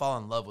don't have to fall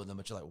in love with them,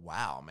 but you're like,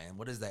 wow, man,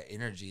 what is that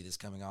energy that's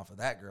coming off of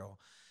that girl?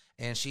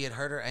 And she had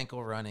hurt her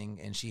ankle running,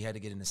 and she had to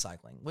get into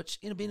cycling, which,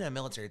 being in a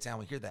military town,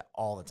 we hear that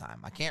all the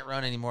time. I can't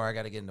run anymore. I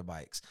got to get into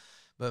bikes.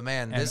 But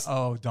man,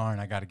 oh darn,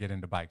 I got to get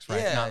into bikes,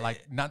 right? Yeah,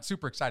 not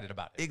super excited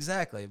about it.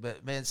 Exactly.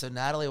 But man, so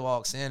Natalie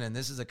walks in, and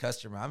this is a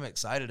customer I'm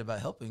excited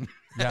about helping.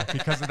 Yeah,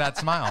 because of that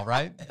smile,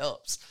 right? It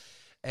helps.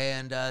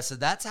 And so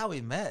that's how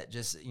we met,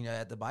 just,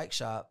 at the bike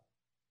shop,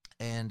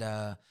 and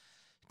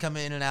come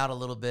in and out a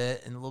little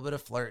bit, and a little bit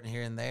of flirting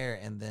here and there.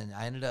 And then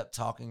I ended up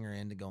talking her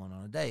into going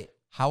on a date.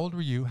 How old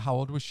were you? How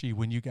old was she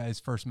when you guys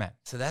first met?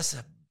 So that's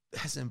an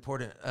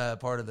important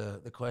part of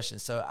the question.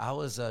 So I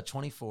was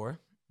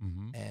 24.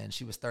 And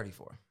she was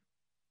 34.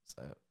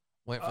 So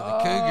went for the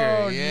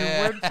cougar.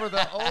 Yeah. You went for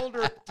the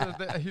older.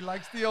 He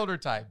likes the older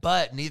type.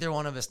 But neither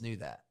one of us knew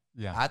that.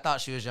 Yeah. I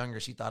thought she was younger.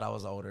 She thought I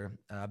was older.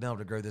 I've been able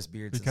to grow this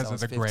beard because since I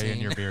was of the 15. gray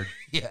in your beard.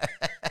 Yeah.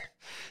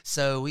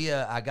 So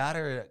I got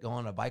her to go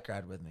on a bike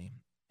ride with me.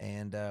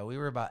 And we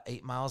were about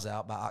 8 miles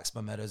out by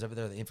Oxbow Meadows, over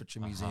there the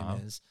Infantry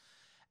Museum is.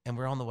 And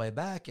we're on the way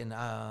back, and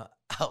I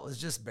was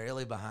just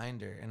barely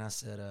behind her. And I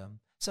said,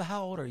 so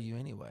how old are you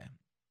anyway?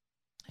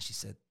 And she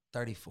said,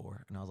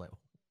 34. And I was like,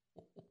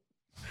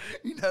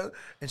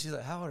 and she's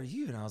like, how old are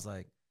you? And I was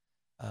like,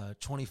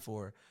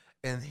 24.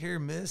 And here,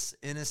 Miss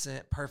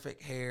Innocent,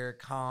 perfect hair,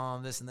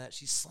 calm, this and that.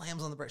 She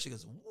slams on the brakes. She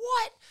goes,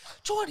 what?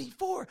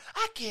 24?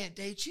 I can't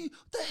date you.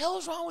 What the hell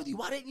is wrong with you?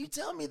 Why didn't you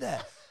tell me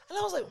that? And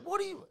I was like,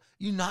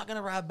 you not going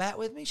to ride back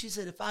with me? She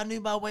said, if I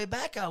knew my way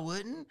back, I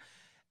wouldn't.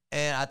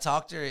 And I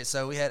talked to her.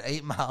 So we had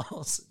 8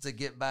 miles to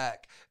get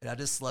back. And I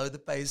just slowed the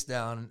pace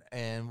down,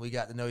 and we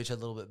got to know each other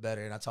a little bit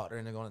better. And I talked her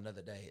into going on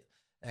another date.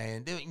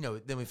 And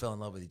then, then we fell in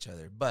love with each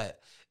other.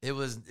 But it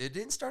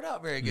didn't start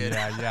out very good.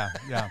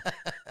 Yeah.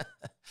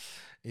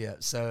 Yeah.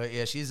 So,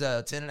 yeah, she's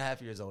 10 and a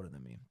half years older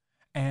than me.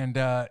 And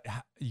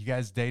you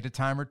guys date a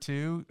time or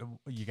two?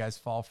 You guys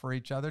fall for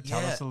each other?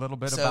 Tell us a little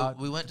bit about.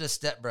 So we went to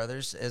Step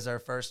Brothers as our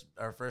first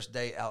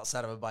date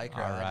outside of a bike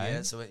ride. Right.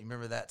 Yeah, so you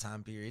remember that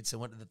time period. So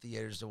went to the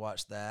theaters to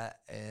watch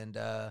that. And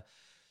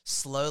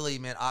slowly,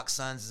 man,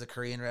 Oxsun's is a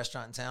Korean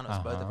restaurant in town. It was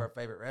both of our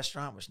favorite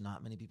restaurant, which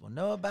not many people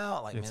know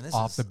about. Like, it's man, this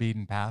off is the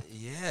beaten path.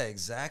 Yeah,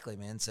 exactly,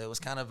 man. So it was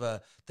kind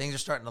of things are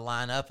starting to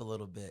line up a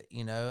little bit,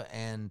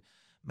 and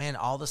man,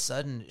 all of a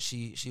sudden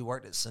she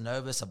worked at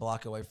Synovus, a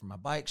block away from my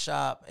bike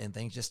shop, and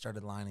things just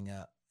started lining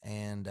up.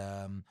 And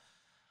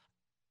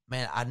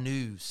man, I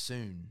knew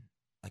soon,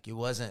 like it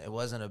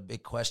wasn't a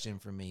big question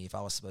for me if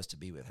I was supposed to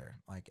be with her.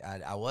 Like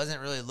I wasn't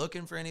really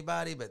looking for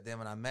anybody, but then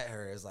when I met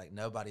her, it was like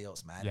nobody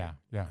else mattered.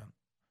 Yeah.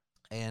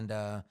 And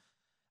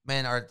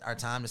man, our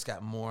time just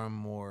got more and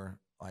more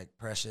like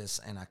precious,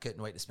 and I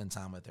couldn't wait to spend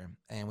time with her.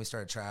 And we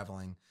started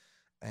traveling,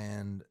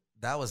 and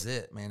that was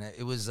it, man.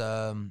 It was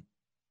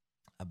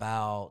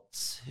about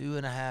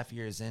 2.5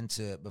 years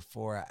into it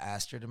before I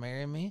asked her to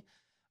marry me.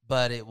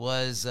 But it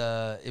was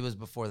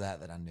before that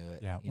I knew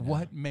it. Yeah. You know?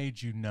 What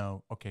made you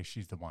know, okay,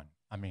 she's the one?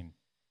 I mean,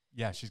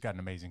 yeah, she's got an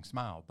amazing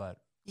smile, but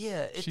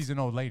yeah, she's an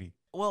old lady.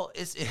 Well,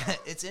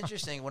 it's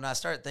interesting when I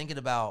start thinking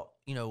about,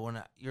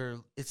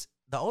 it's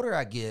the older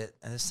I get,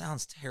 and this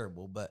sounds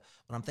terrible, but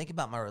when I'm thinking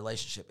about my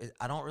relationship,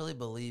 I don't really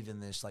believe in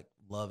this like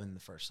love in the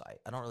first sight.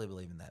 I don't really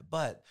believe in that.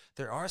 But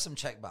there are some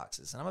check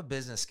boxes, and I'm a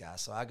business guy,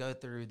 so I go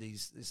through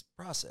this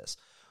process.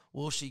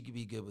 Will she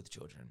be good with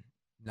children?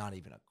 Not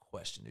even a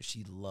question.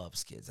 She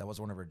loves kids. That was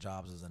one of her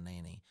jobs as a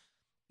nanny.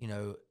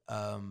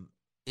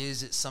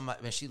 Is it somebody?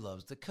 I mean, she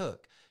loves to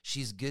cook.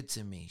 She's good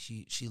to me.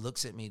 She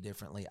looks at me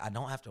differently. I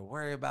don't have to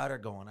worry about her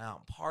going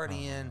out and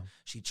partying.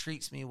 She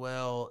treats me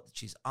well.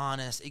 She's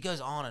honest. It goes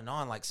on and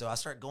on. Like, so I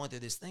start going through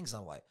these things.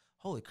 And I'm like,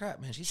 holy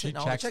crap, man! She's hitting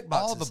all the check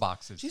boxes. All the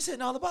boxes. She's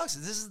hitting all the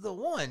boxes. This is the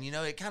one.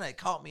 It kind of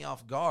caught me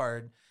off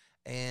guard,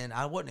 and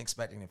I wasn't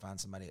expecting to find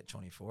somebody at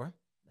 24.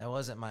 That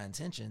wasn't my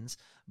intentions.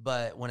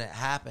 But when it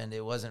happened,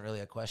 it wasn't really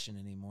a question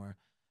anymore.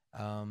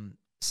 I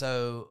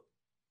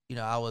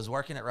was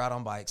working at Ride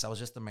on Bikes. I was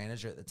just the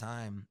manager at the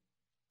time.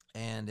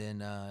 And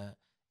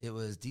it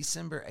was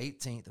December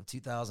 18th of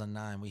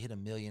 2009. We hit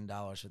 $1 million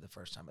for the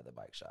first time at the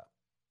bike shop.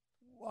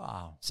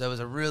 Wow. So it was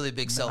a really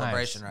big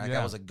celebration, right? Yeah.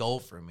 That was a goal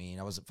for me.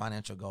 That was a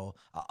financial goal.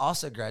 I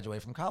also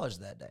graduated from college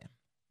that day.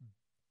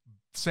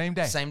 Same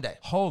day.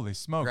 Holy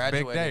smokes.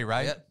 Big day,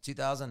 right? Yep,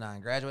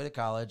 2009. Graduated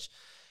college.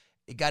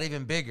 It got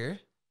even bigger.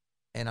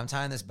 And I'm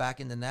tying this back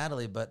into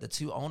Natalie, but the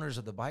two owners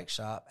of the bike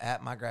shop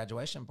at my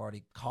graduation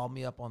party called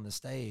me up on the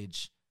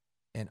stage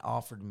and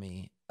offered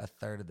me a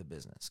third of the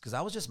business because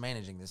I was just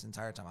managing this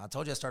entire time. I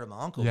told you I started with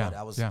my uncle, but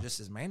I was just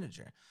his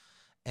manager.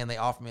 And they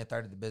offered me a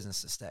third of the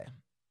business to stay.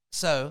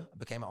 So I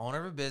became an owner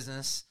of a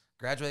business,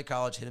 graduated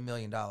college, hit $1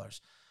 million.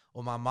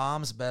 Well, my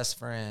mom's best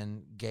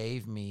friend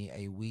gave me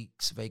a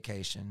week's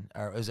vacation,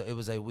 or it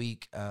was a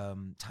week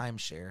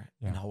timeshare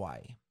in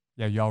Hawaii.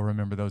 Yeah, y'all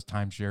remember those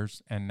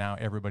timeshares, and now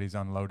everybody's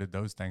unloaded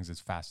those things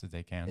as fast as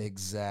they can.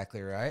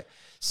 Exactly right.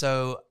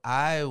 So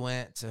I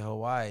went to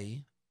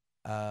Hawaii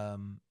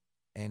and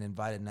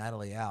invited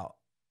Natalie out,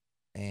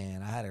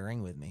 and I had a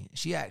ring with me.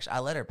 I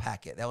let her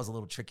pack it. That was a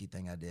little tricky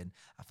thing I did.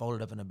 I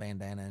folded up in a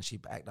bandana, and she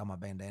packed all my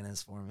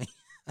bandanas for me.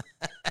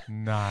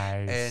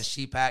 Nice. And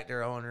she packed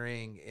her own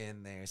ring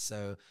in there.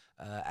 So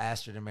I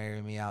asked her to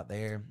marry me out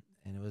there,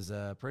 and it was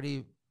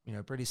pretty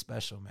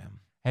special, man.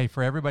 Hey,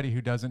 for everybody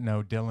who doesn't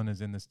know, Dylan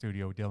is in the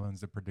studio.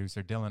 Dylan's the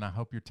producer. Dylan, I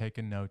hope you're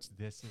taking notes.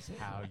 This is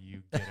how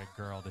you get a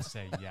girl to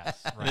say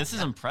yes. Right? This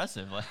is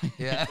impressive.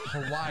 Yeah.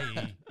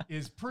 Hawaii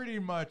is pretty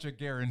much a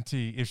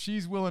guarantee. If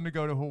she's willing to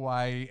go to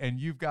Hawaii and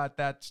you've got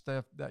that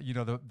stuff,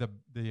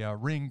 the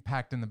ring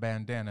packed in the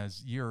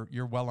bandanas, you're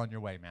well on your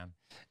way, man.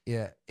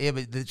 Yeah.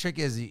 But the trick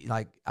is,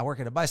 like, I work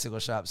at a bicycle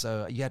shop,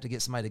 so you have to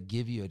get somebody to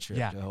give you a trip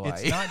to Hawaii.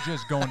 It's not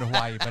just going to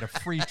Hawaii, but a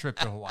free trip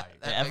to Hawaii.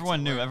 Yeah,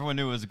 everyone knew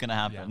it was going to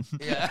happen.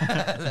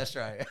 Yeah, that's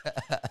right.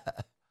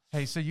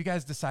 Hey, so you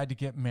guys decide to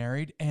get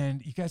married,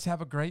 and you guys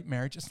have a great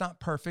marriage. It's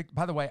not perfect.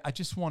 By the way, I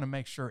just want to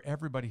make sure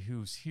everybody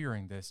who's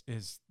hearing this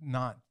is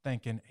not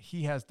thinking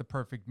he has the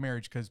perfect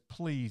marriage, because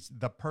please,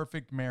 the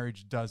perfect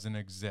marriage doesn't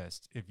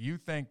exist. If you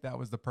think that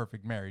was the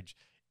perfect marriage,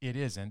 it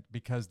isn't,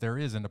 because there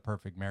isn't a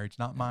perfect marriage.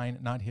 Not mine,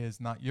 not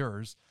his, not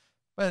yours.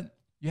 But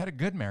you had a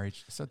good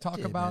marriage. So talk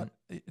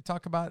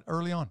about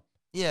early on.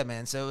 Yeah,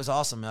 man. So it was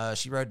awesome.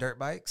 She rode dirt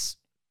bikes.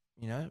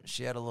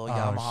 She had a little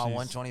Yamaha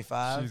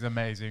 125. She's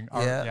amazing.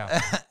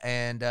 Yeah.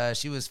 And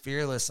she was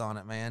fearless on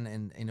it, man.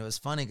 And it was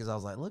funny because I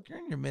was like, look, you're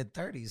in your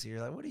mid-30s here.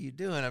 Like, what are you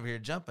doing over here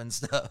jumping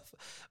stuff?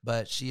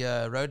 But she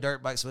rode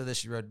dirt bikes with us.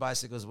 She rode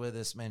bicycles with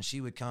us. Man,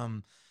 she would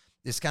come.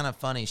 It's kind of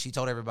funny. She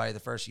told everybody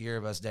the first year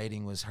of us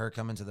dating was her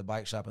coming to the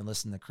bike shop and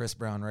listening to Chris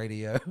Brown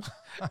radio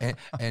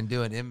and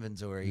doing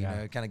inventory,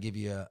 kind of give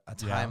you a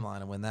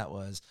timeline of when that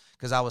was.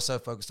 Because I was so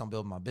focused on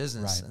building my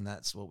business, and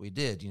that's what we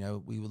did.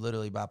 We would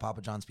literally buy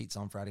Papa John's pizza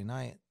on Friday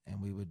night,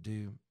 and we would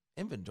do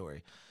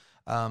inventory.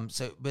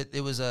 But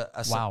it was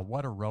wow,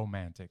 what a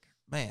romantic.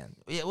 Man,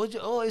 yeah,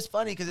 it's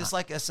funny because it's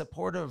like a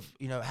supportive,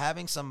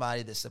 having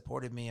somebody that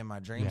supported me in my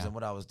dreams and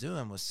what I was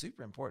doing was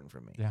super important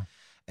for me. Yeah.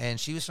 And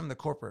she was from the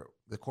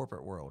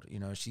corporate world.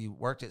 She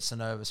worked at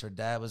Synovus. Her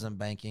dad was in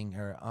banking.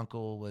 Her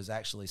uncle was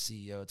actually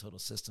CEO of Total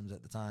Systems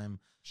at the time.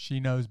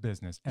 She knows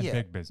business and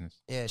big business.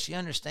 Yeah, she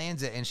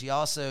understands it. And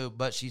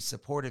she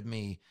supported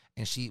me.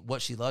 And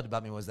what she loved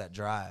about me was that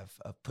drive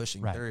of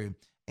pushing through.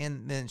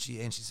 And then she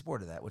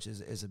supported that, which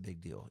is a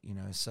big deal,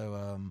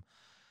 So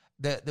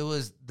there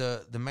was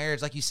the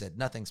marriage, like you said,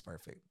 nothing's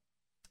perfect.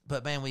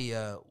 But man,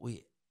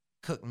 we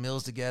cooked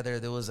meals together.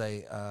 There was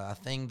a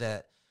thing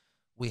that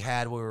we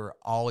were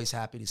always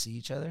happy to see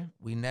each other.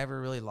 We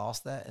never really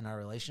lost that in our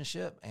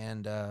relationship.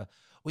 And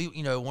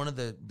one of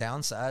the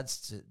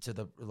downsides to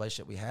the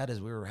relationship we had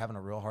is we were having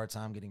a real hard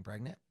time getting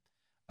pregnant.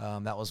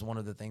 That was one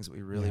of the things that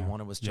we really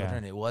wanted was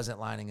children. It wasn't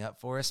lining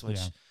up for us, which,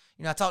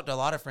 I talk to a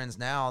lot of friends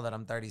now that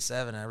I'm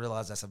 37, and I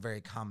realize that's a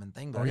very common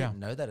thing, but I didn't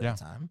know that at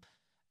the time.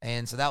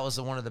 And so that was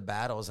one of the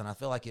battles, and I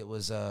feel like it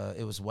was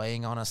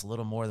weighing on us a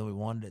little more than we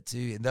wanted it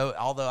to. And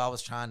although I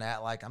was trying to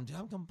act like I'm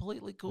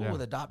completely cool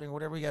with adopting or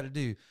whatever we got to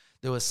do,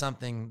 there was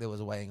something that was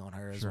weighing on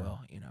her as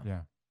well.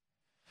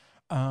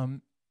 Yeah.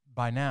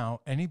 By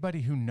now,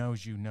 anybody who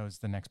knows you knows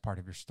the next part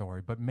of your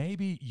story, but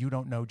maybe you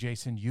don't know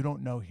Jason, you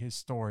don't know his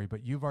story,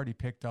 but you've already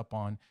picked up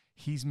on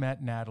he's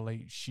met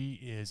Natalie. She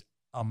is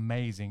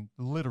amazing,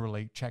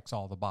 literally checks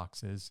all the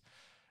boxes.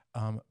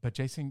 But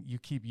Jason, you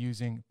keep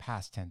using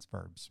past tense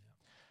verbs.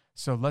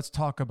 So let's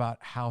talk about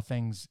how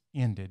things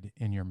ended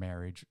in your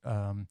marriage.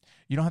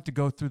 You don't have to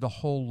go through the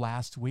whole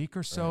last week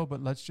or so,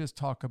 but let's just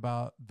talk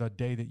about the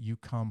day that you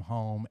come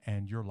home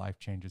and your life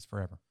changes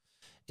forever.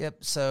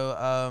 Yep.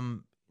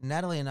 So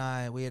Natalie and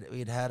I,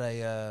 we'd had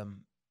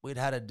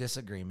a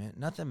disagreement,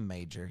 nothing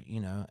major,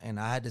 and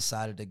I had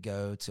decided to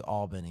go to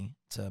Albany,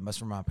 that's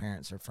where my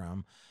parents are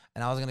from,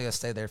 and I was going to go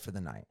stay there for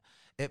the night.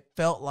 It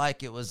felt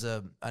like it was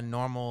a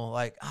normal,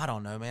 like, I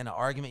don't know, man, an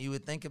argument you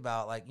would think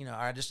about, like,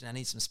 I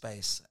need some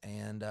space.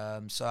 And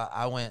so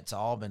I went to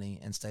Albany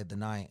and stayed the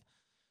night.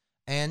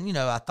 And,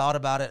 I thought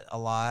about it a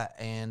lot,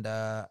 and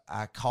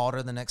I called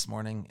her the next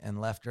morning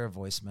and left her a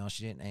voicemail.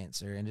 She didn't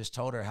answer, and just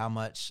told her how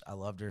much I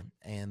loved her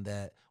and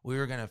that we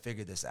were going to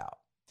figure this out.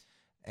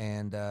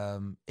 And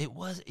it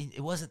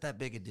wasn't that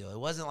big a deal. It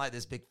wasn't like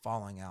this big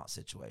falling out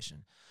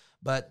situation,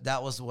 but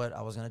that was what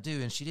I was going to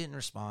do. And she didn't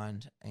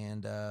respond.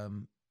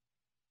 And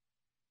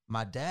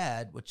my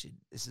dad,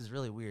 this is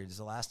really weird. This is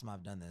the last time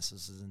I've done this.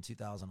 This is in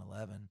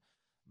 2011.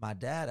 My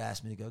dad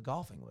asked me to go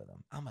golfing with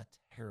him. I'm a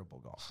terrible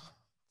golfer.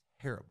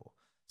 Terrible.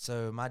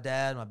 So my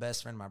dad, my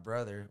best friend, my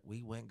brother,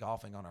 we went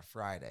golfing on a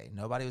Friday.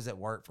 Nobody was at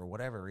work for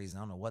whatever reason.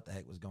 I don't know what the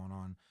heck was going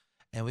on.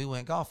 And we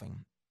went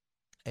golfing.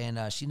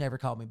 And she never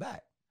called me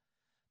back.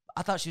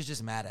 I thought she was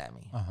just mad at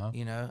me,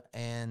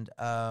 And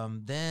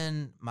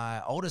then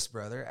my oldest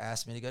brother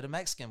asked me to go to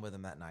Mexican with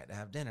him that night to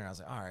have dinner. I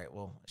was like, all right,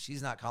 well,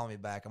 she's not calling me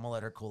back. I'm going to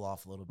let her cool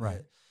off a little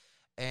bit.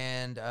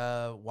 And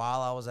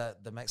while I was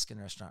at the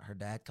Mexican restaurant, her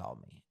dad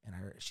called me. And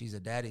she's a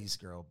daddy's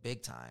girl,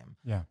 big time.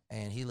 Yeah.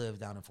 And he lived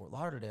down in Fort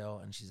Lauderdale.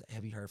 And she's like,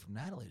 have you heard from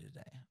Natalie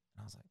today? And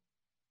I was like,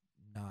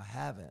 no, I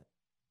haven't.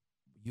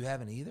 You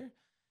haven't either?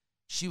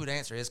 She would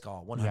answer his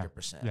call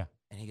 100%. Yeah.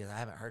 And he goes, I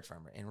haven't heard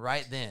from her. And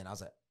right then, I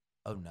was like,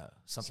 oh no,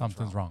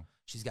 something's wrong.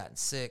 She's gotten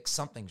sick.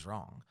 Something's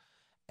wrong.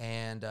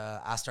 And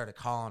I started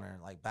calling her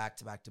like back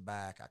to back to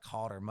back. I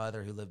called her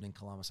mother who lived in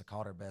Columbus. I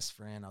called her best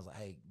friend. I was like,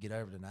 hey, get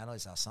over to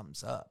Natalie's house.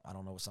 Something's up. I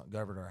don't know what's up. Go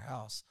over to her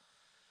house.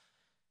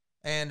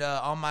 And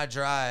on my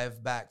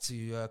drive back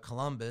to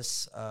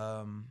Columbus,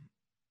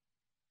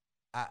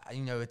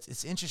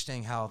 it's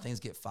interesting how things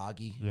get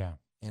foggy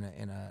in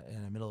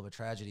the middle of a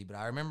tragedy. But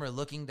I remember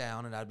looking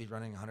down and I'd be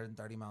running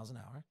 130 miles an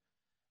hour.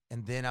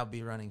 And then I'll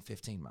be running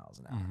 15 miles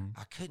an hour. Mm-hmm.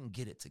 I couldn't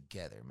get it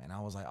together, man. I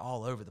was like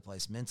all over the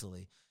place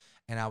mentally.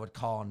 And I would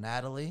call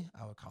Natalie.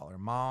 I would call her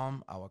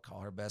mom. I would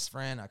call her best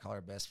friend. I call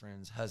her best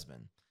friend's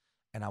husband.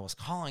 And I was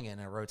calling in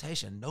a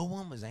rotation. No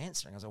one was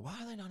answering. I was like, why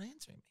are they not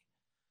answering me?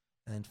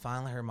 And then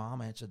finally her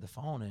mom answered the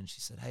phone and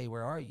she said, hey,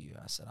 where are you?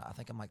 I said, I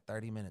think I'm like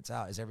 30 minutes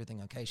out. Is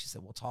everything okay? She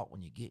said, we'll talk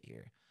when you get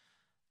here.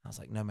 I was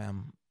like, no,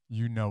 ma'am.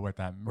 You know what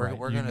that means.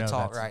 We're going to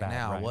talk right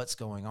now. Right. What's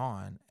going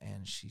on?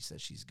 And she said,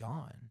 she's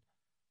gone.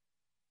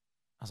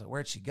 I was like,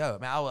 where'd she go?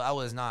 I mean, I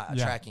was not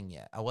tracking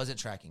yet. I wasn't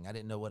tracking. I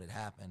didn't know what had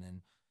happened.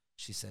 And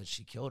she said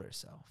she killed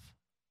herself.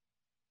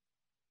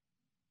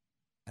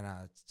 And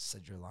I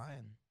said, you're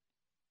lying.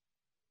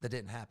 That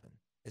didn't happen.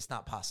 It's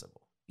not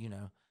possible,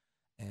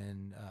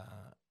 And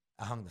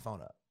I hung the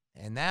phone up.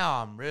 And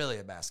now I'm really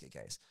a basket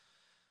case.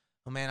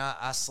 Well, man,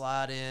 I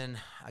slide in.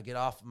 I get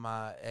off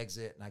my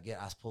exit, and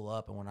I pull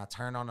up. And when I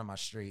turn onto my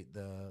street,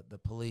 the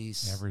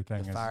police,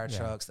 everything, the fire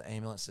trucks, the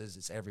ambulances,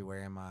 it's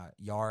everywhere. And my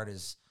yard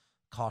is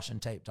caution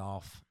taped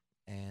off,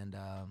 and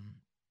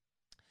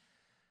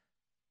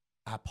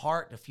I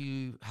parked a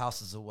few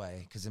houses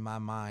away because in my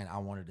mind I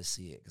wanted to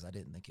see it because I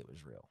didn't think it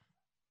was real.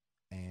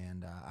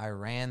 And I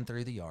ran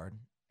through the yard,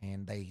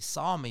 and they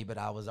saw me, but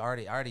I was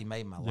already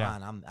made my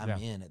line. I'm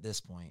in at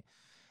this point.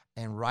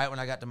 And right when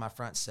I got to my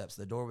front steps,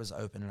 the door was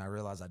open, and I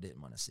realized I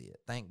didn't want to see it.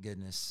 Thank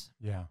goodness.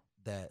 Yeah.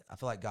 That I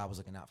feel like God was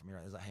looking out for me.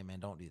 Right, He's like, hey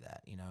man, don't do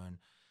that, And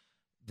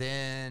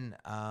then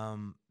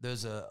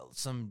there's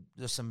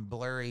some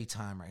blurry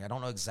time right. I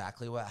don't know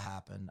exactly what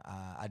happened.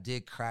 I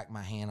did crack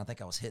my hand. I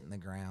think I was hitting the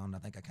ground. I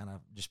think I kind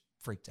of just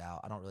freaked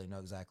out. I don't really know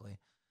exactly.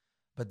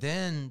 But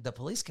then the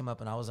police came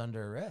up and I was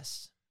under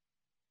arrest.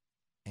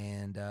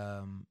 And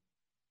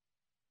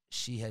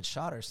she had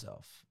shot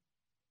herself.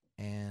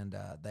 And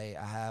I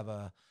have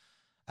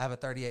a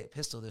 38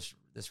 pistol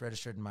that's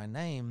registered in my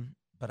name,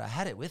 but I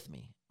had it with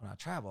me when I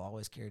travel. I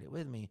always carried it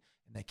with me.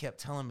 And they kept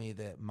telling me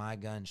that my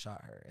gun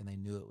shot her, and they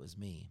knew it was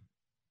me.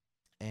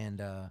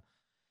 And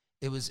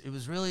it was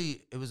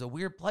a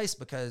weird place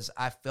because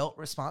I felt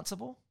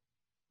responsible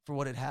for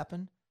what had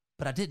happened,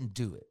 but I didn't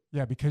do it.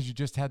 Yeah, because you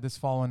just had this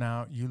falling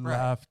out. You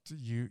left.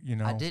 You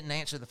know. I didn't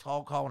answer the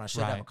phone call when I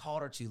should have. I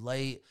called her too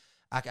late.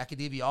 I could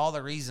give you all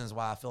the reasons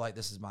why I feel like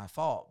this is my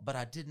fault, but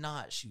I did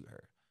not shoot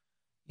her.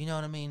 You know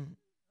what I mean?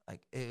 Like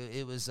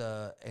it was,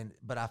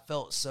 but I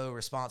felt so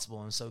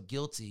responsible and so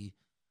guilty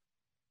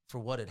for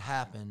what had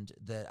happened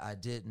that I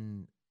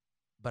didn't,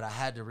 but I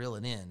had to reel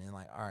it in and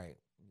like, all right,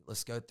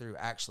 let's go through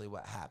actually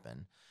what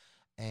happened.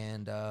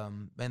 And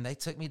they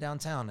took me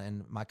downtown,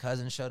 and my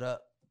cousin showed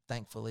up,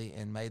 thankfully,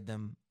 and made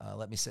them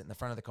let me sit in the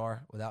front of the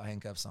car without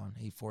handcuffs on.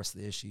 He forced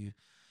the issue.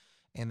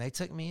 And they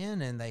took me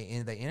in, and they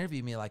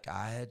interviewed me like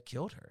I had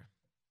killed her.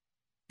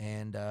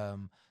 And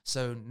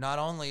so not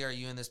only are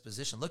you in this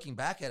position, looking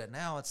back at it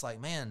now, it's like,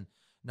 man,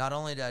 not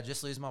only did I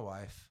just lose my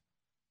wife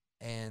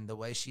and the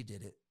way she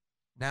did it,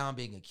 now I'm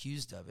being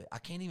accused of it. I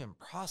can't even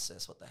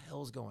process what the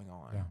hell's going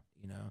on,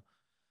 you know?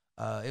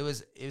 It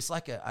was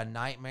like a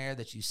nightmare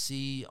that you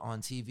see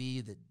on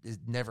TV that it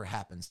never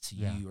happens to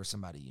you or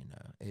somebody you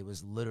know. It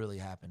was literally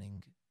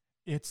happening.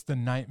 It's the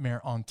nightmare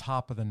on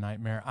top of the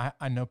nightmare.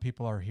 I know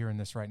people are hearing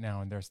this right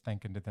now and they're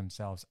thinking to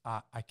themselves,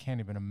 I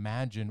can't even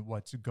imagine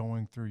what's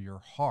going through your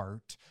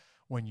heart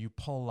when you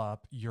pull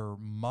up, your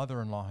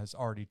mother-in-law has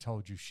already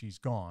told you she's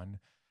gone,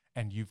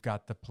 and you've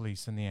got the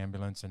police and the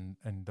ambulance and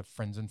the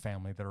friends and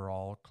family that are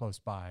all close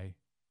by.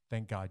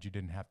 Thank God you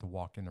didn't have to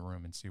walk in the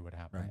room and see what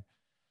happened.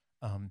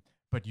 Right.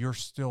 But you're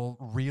still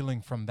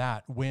reeling from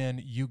that when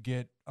you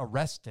get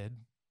arrested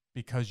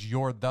because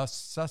you're the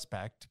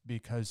suspect,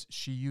 because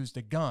she used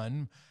a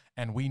gun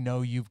and we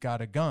know you've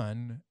got a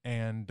gun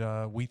and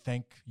we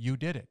think you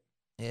did it.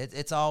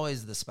 It's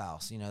always the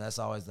spouse, you know, that's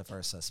always the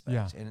first suspect.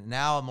 Yeah. And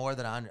now more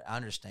that I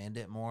understand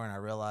it more and I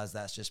realize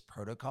that's just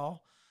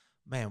protocol,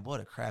 man, what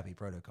a crappy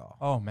protocol.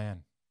 Oh,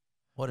 man.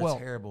 What a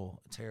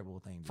terrible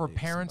thing to for do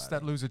parents to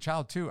somebody. that lose a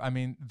child too. I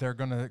mean, they're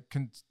gonna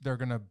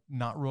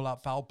not rule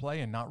out foul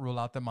play and not rule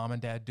out that mom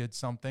and dad did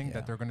something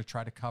that they're gonna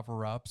try to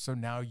cover up. So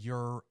now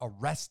you're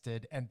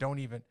arrested and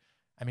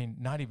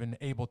not even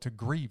able to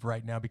grieve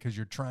right now because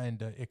you're trying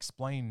to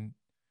explain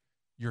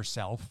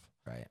yourself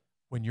right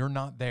when you're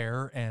not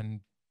there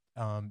and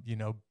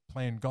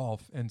playing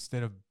golf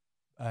instead of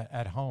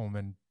at home,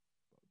 and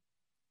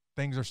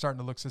things are starting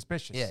to look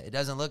suspicious. Yeah, it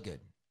doesn't look good.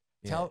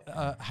 Tell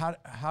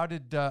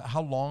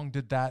how long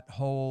did that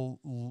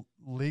whole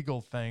legal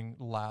thing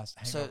last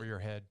hang over your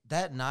head?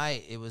 That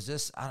night, it was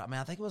just, I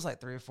think it was like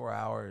 3 or 4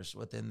 hours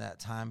within that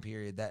time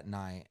period that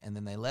night. And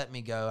then they let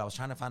me go. I was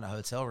trying to find a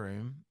hotel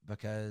room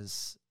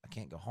because I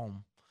can't go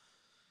home.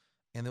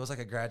 And there was like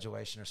a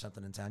graduation or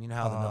something in town. You know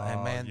how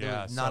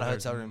there was not a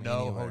hotel room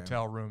anywhere.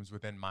 Hotel rooms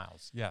within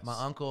miles. Yes.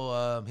 My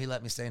uncle, he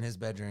let me stay in his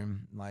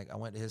bedroom. Like I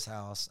went to his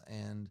house,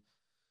 and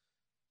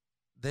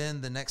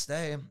then the next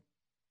day,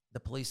 the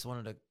police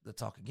wanted to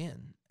talk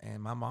again.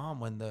 And my mom,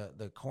 when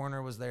the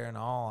coroner was there and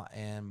all,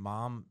 and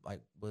mom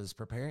like was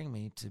preparing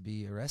me to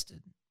be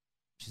arrested.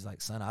 She's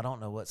like, son, I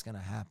don't know what's going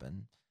to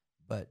happen,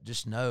 but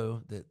just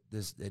know that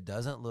it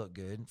doesn't look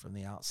good from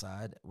the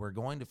outside. We're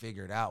going to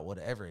figure it out,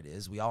 whatever it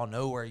is. We all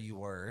know where you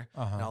were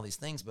and all these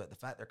things, but the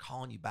fact they're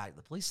calling you back to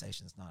the police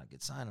station is not a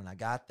good sign. And I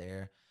got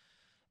there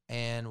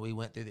and we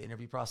went through the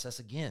interview process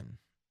again.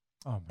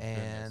 Oh my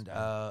goodness,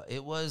 man.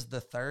 It was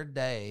the third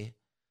day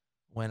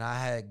when I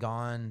had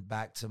gone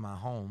back to my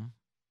home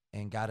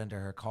and got into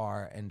her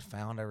car and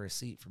found a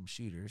receipt from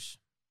Shooters,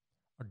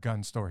 a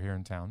gun store here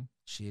in town.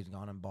 She had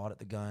gone and bought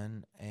the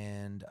gun,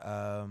 and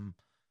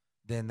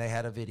then they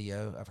had a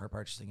video of her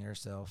purchasing it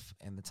herself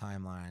and the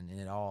timeline, and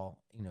it all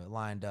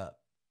lined up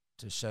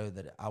to show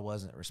that I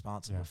wasn't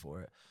responsible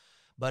for it.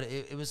 But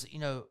it was,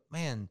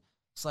 man,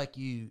 it's like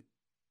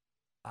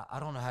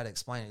I don't know how to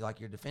explain it. Like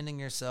you're defending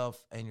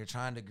yourself and you're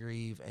trying to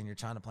grieve and you're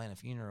trying to plan a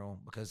funeral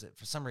because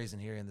for some reason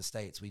here in the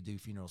States, we do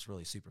funerals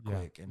really super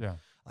quick. And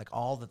like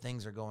all the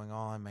things are going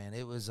on, man.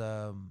 It was,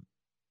 when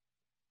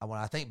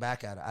I think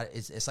back at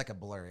it, it's like a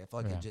blur. I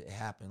feel like it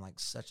happened like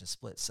such a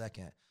split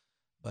second,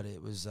 but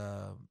it was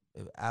an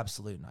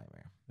absolute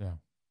nightmare. Yeah.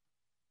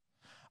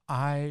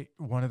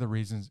 One of the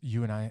reasons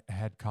you and I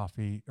had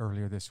coffee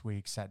earlier this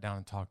week, sat down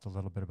and talked a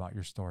little bit about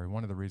your story.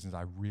 One of the reasons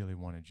I really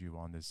wanted you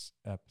on this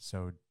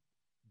episode,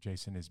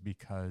 Jason, is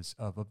because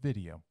of a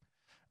video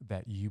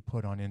that you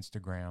put on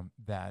Instagram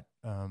that,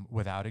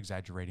 without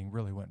exaggerating,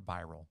 really went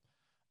viral.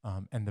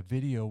 And the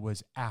video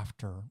was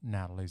after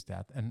Natalie's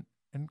death and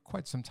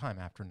quite some time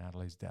after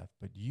Natalie's death,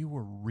 but you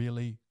were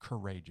really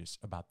courageous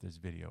about this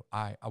video.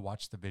 I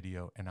watched the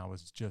video and I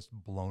was just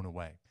blown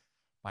away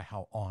by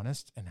how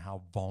honest and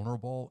how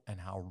vulnerable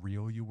and how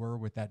real you were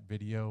with that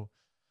video.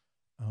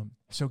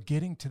 So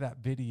getting to that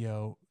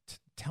video,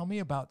 tell me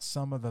about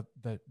some of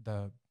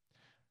the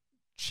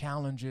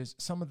challenges,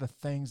 some of the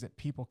things that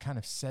people kind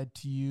of said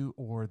to you,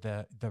 or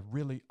the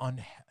really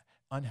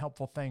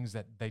unhelpful things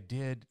that they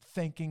did,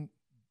 thinking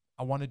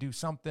I want to do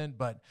something,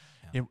 but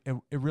it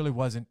really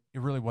wasn't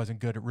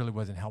good. It really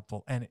wasn't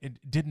helpful, and it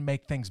didn't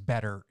make things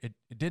better. It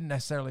didn't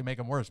necessarily make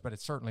them worse, but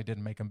it certainly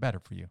didn't make them better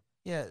for you.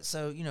 Yeah.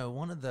 So,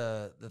 one of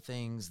the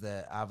things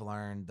that I've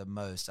learned the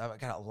most, I've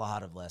got a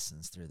lot of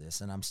lessons through this,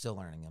 and I'm still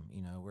learning them.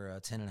 We're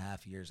 10 and a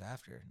half years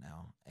after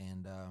now,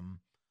 and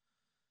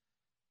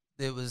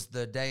it was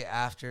the day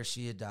after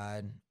she had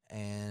died,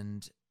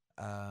 and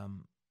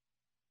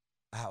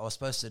I was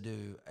supposed to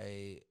do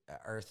a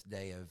Earth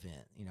Day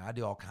event. You know, I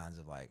do all kinds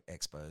of like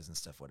expos and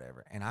stuff,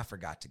 whatever. And I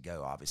forgot to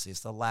go, obviously. It's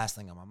the last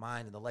thing on my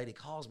mind. And the lady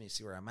calls me to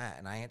see where I'm at.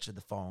 And I answered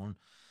the phone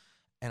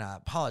and I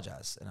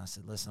apologized. And I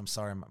said, listen, I'm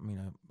sorry.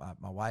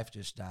 My wife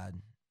just died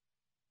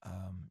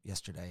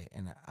yesterday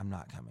and I'm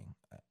not coming.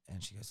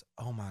 And she goes,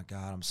 oh my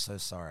God, I'm so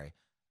sorry.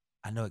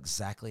 I know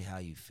exactly how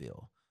you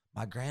feel.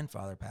 My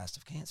grandfather passed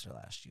of cancer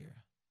last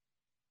year.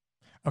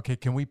 Okay,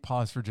 can we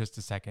pause for just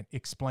a second?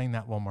 Explain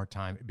that one more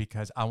time,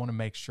 because I want to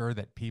make sure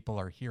that people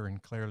are hearing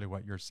clearly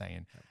what you're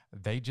saying.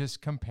 They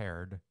just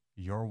compared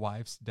your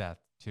wife's death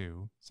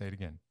to, say it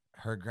again,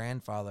 her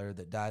grandfather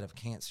that died of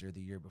cancer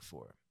the year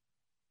before.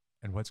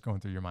 And what's going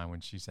through your mind when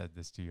she said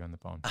this to you on the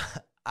phone?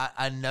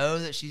 I know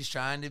that she's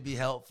trying to be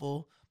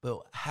helpful,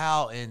 but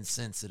how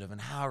insensitive and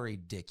how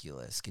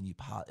ridiculous can you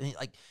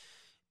like,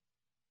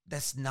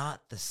 that's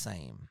not the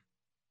same.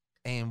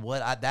 And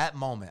that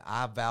moment,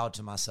 I vowed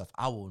to myself,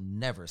 I will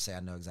never say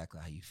I know exactly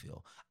how you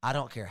feel. I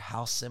don't care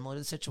how similar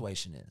the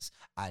situation is.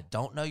 I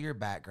don't know your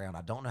background.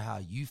 I don't know how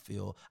you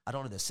feel. I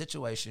don't know the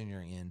situation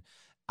you're in.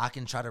 I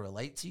can try to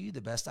relate to you the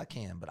best I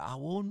can, but I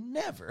will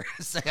never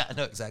say I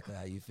know exactly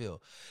how you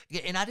feel.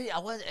 And I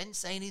didn't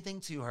say anything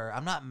to her.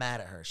 I'm not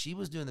mad at her. She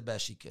was doing the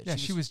best she could. Yeah,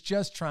 she was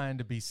just trying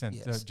to be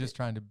sensitive, just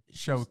trying to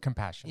show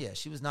compassion. Yeah,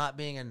 she was not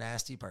being a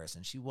nasty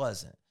person. She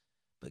wasn't.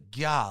 But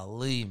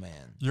golly,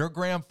 man. Your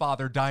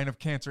grandfather dying of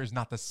cancer is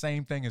not the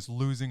same thing as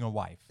losing a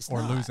wife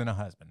or losing a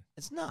husband.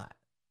 It's not.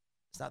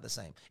 It's not the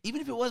same.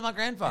 Even if it was my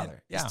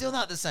grandfather, it's still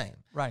not the same.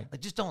 Right.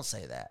 Like, just don't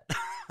say that.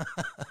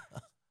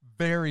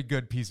 Very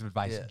good piece of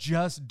advice. Yeah.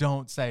 Just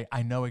don't say,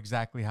 I know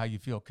exactly how you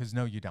feel, because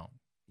no, you don't.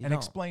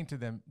 Explain to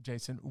them,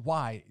 Jason,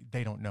 why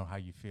they don't know how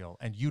you feel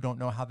and you don't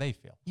know how they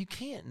feel. You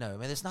can't know,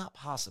 man. It's not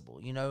possible.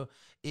 You know,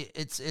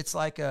 it's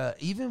like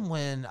even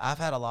when I've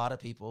had a lot of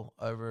people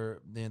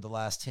over the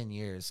last 10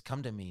 years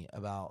come to me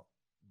about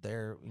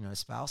their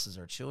spouses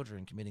or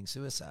children committing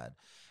suicide,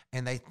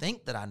 and they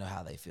think that I know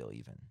how they feel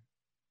even,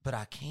 but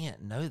I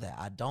can't know that.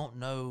 I don't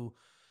know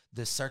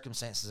the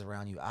circumstances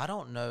around you. I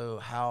don't know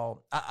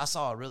how. I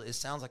saw it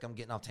sounds like I'm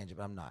getting off tangent,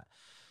 but I'm not.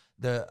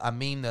 I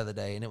meme the other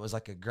day, and it was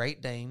like a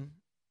Great Dane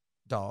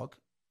dog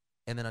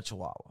and then a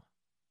Chihuahua,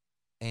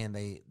 and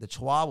the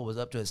Chihuahua was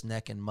up to its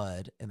neck in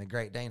mud and the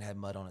Great Dane had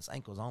mud on its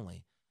ankles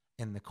only,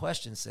 and the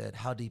question said,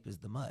 how deep is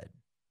the mud?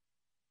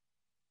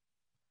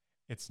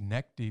 It's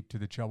neck deep to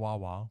the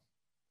Chihuahua,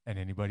 and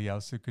anybody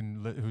else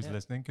who's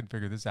listening can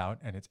figure this out,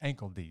 and it's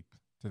ankle deep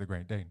to the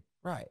Great Dane.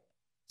 Right.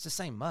 It's the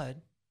same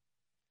mud,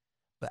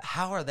 but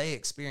how are they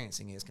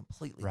experiencing it is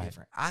completely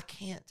different. I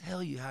can't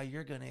tell you how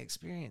you're going to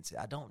experience it.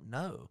 I don't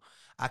know.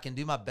 I can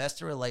do my best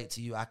to relate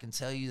to you. I can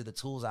tell you the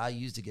tools I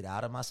use to get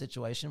out of my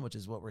situation, which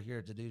is what we're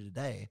here to do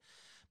today.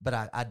 But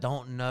I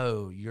don't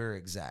know your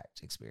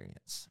exact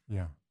experience.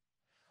 Yeah.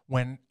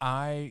 When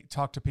I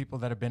talk to people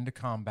that have been to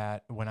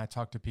combat, when I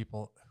talk to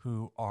people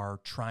who are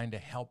trying to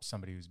help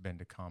somebody who's been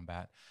to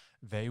combat,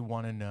 they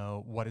want to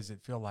know, what does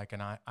it feel like?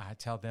 And I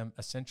tell them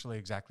essentially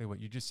exactly what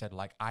you just said.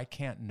 Like, I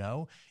can't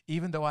know,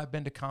 even though I've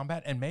been to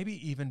combat and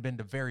maybe even been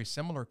to very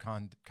similar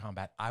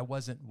combat. I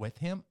wasn't with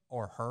him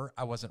or her.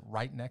 I wasn't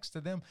right next to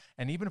them.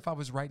 And even if I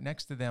was right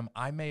next to them,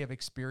 I may have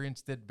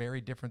experienced it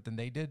very different than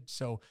they did.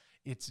 So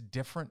it's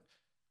different.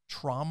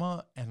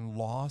 Trauma and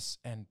loss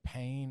and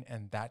pain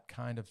and that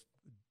kind of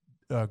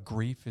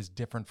grief is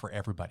different for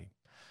everybody.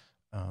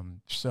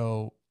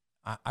 So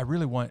I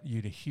really want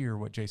you to hear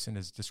what Jason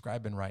is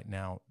describing right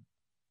now.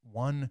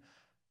 One,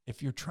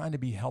 if you're trying to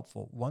be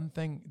helpful, one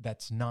thing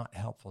that's not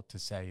helpful to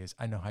say is,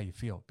 I know how you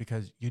feel,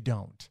 because you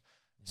don't.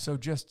 Yeah. So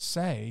just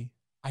say,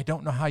 I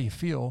don't know how you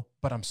feel,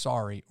 but I'm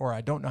sorry. Or I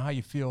don't know how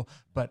you feel,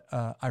 but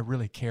I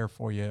really care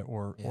for you,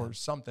 or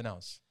something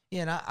else.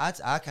 Yeah,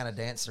 and I kind of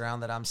dance around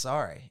that I'm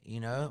sorry,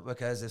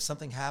 because if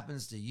something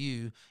happens to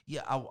you,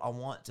 I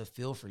want to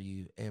feel for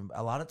you. And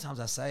a lot of times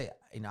I say,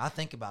 I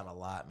think about it a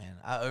lot, man.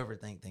 I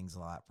overthink things a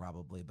lot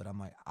probably, but I'm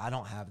like, I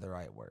don't have the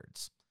right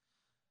words.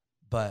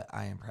 But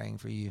I am praying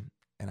for you,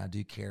 and I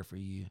do care for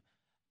you,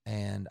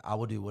 and I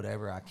will do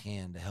whatever I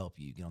can to help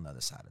you get on the other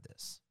side of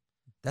this.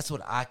 That's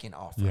what I can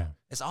offer. Yeah.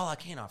 It's all I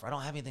can offer. I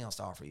don't have anything else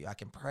to offer you. I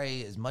can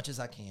pray as much as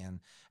I can,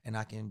 and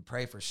I can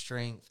pray for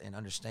strength and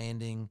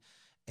understanding.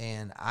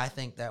 And I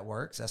think that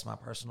works. That's my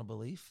personal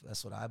belief.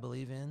 That's what I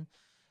believe in.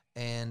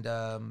 And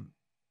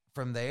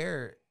from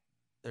there,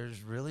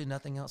 there's really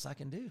nothing else I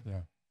can do.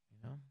 Yeah.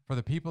 For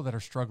the people that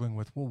are struggling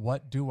with, well,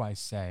 what do I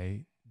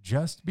say?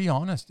 Just be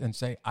honest and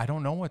say, I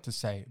don't know what to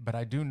say, but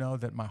I do know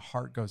that my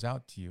heart goes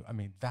out to you. I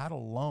mean, that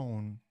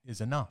alone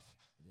is enough.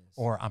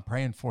 Or I'm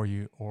praying for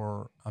you,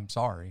 or I'm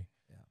sorry.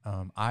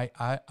 Yeah.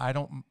 I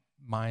don't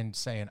mind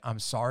saying, I'm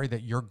sorry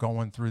that you're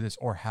going through this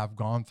or have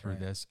gone through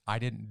this. I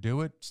didn't do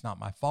it. It's not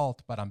my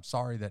fault, but I'm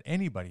sorry that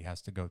anybody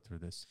has to go through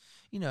this.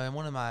 And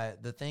one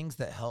of the things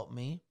that helped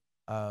me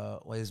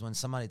was when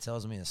somebody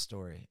tells me a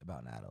story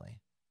about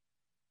Natalie.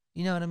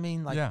 You know what I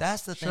mean? Like,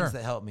 that's the things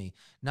that help me.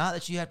 Not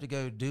that you have to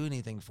go do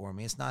anything for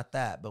me. It's not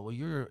that. But when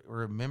you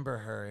remember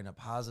her in a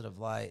positive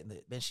light,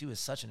 man, she was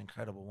such an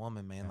incredible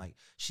woman, man. Yeah. Like,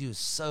 she was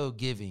so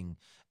giving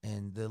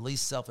and the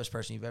least selfish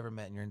person you've ever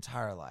met in your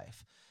entire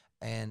life.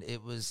 And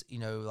it was,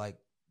 like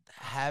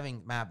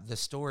having the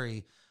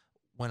story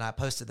when I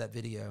posted that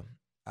video,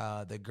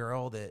 the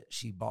girl that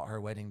she bought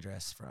her wedding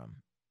dress from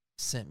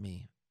sent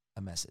me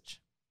a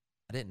message.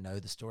 I didn't know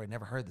the story,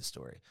 never heard the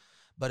story,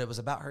 but it was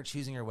about her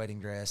choosing her wedding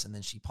dress, and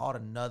then she bought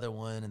another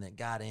one and it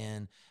got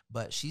in.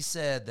 But she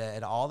said that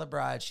at all the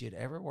brides she had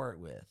ever worked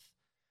with,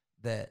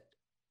 that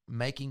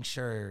making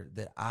sure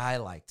that I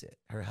liked it,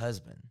 her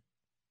husband,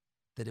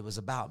 that it was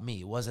about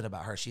me. It wasn't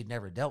about her. She'd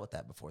never dealt with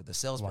that before, the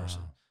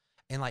salesperson. Wow.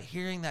 And like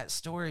hearing that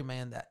story,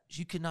 man, that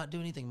you could not do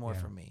anything more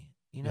for me,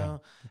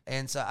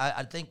 And so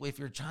I think if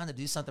you're trying to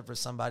do something for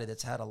somebody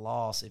that's had a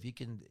loss, if you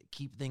can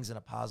keep things in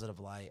a positive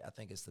light, I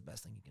think it's the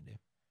best thing you can do.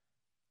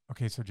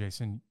 Okay, so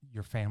Jason,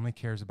 your family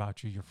cares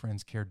about you. Your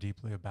friends care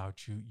deeply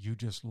about you. You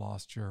just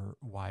lost your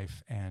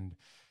wife, and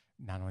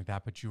not only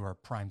that, but you are a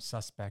prime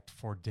suspect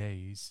for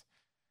days,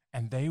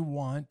 and they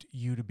want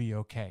you to be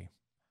okay,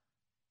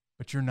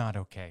 but you're not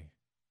okay.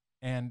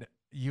 And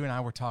you and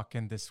I were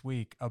talking this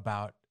week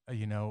about,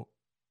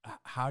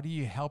 how do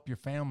you help your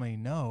family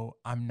know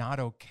I'm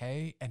not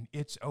okay, and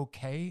it's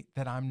okay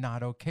that I'm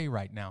not okay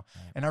right now?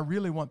 Right. And I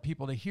really want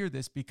people to hear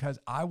this, because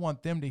I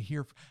want them to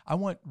hear.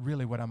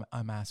 What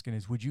I'm asking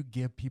is, would you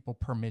give people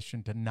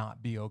permission to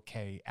not be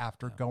okay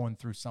after going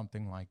through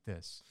something like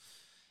this?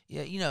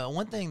 Yeah,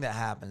 one thing that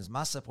happens,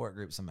 my support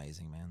group's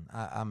amazing,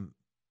 man.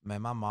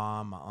 Man, my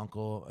mom, my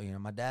uncle,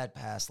 my dad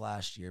passed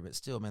last year, but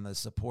still, man, the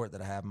support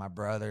that I have, my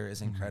brother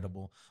is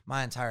incredible.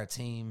 My entire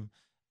team,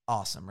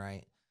 awesome,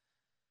 right?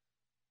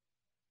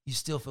 You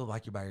still feel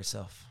like you're by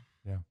yourself.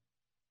 Yeah.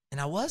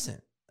 And I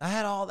wasn't. I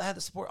had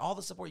the support, all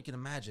the support you can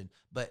imagine.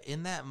 But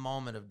in that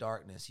moment of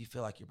darkness, you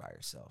feel like you're by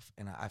yourself.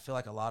 And I feel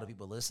like a lot of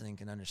people listening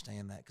can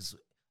understand that, because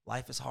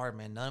life is hard,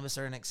 man. None of us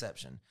are an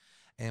exception.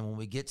 And when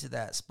we get to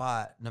that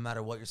spot, no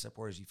matter what your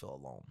support is, you feel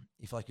alone.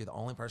 You feel like you're the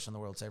only person in the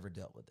world that's ever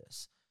dealt with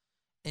this.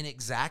 And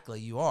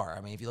exactly, you are.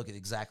 I mean, if you look at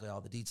exactly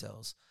all the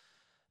details,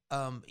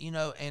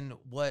 and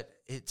what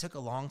it took a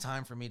long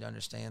time for me to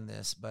understand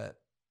this, but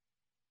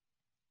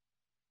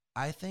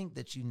I think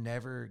that you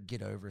never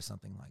get over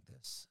something like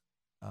this.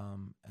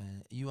 And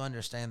you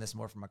understand this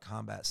more from a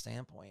combat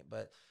standpoint,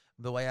 but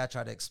the way I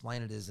try to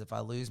explain it is, if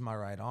I lose my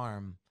right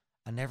arm,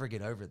 I never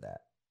get over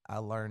that. I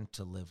learn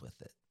to live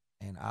with it.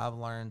 And I've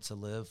learned to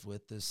live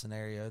with the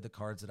scenario, the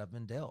cards that I've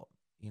been dealt,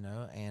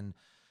 and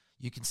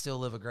you can still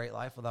live a great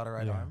life without a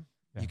right arm.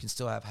 Yeah. You can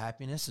still have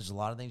happiness. There's a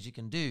lot of things you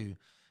can do,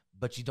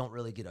 but you don't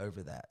really get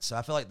over that. So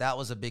I feel like that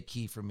was a big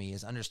key for me,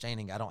 is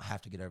understanding I don't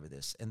have to get over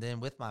this. And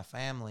then with my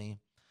family,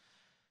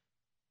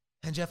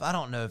 and Jeff, I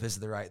don't know if this is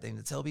the right thing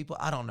to tell people.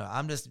 I don't know.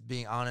 I'm just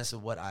being honest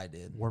with what I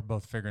did. We're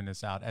both figuring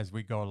this out as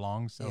we go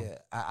along. So yeah,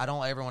 I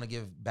don't ever want to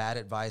give bad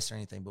advice or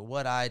anything, but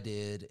what I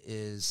did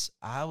is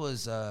I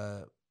was,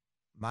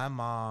 my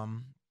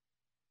mom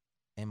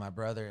and my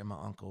brother and my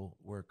uncle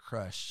were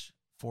crushed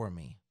for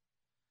me.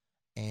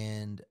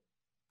 And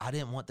I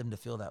didn't want them to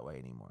feel that way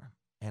anymore.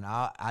 And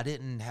I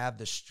didn't have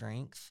the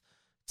strength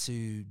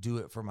to do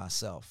it for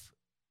myself,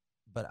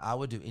 but I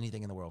would do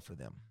anything in the world for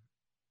them.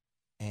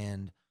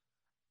 And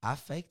I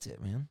faked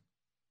it, man.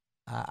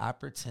 I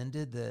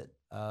pretended that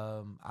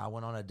I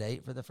went on a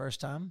date for the first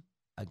time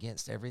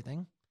against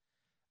everything.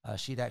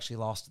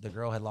 The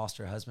girl had lost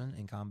her husband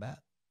in combat.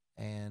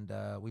 And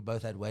we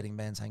both had wedding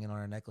bands hanging on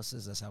our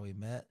necklaces. That's how we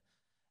met.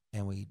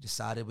 And we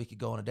decided we could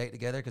go on a date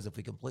together, because if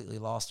we completely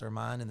lost our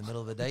mind in the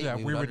middle of the date,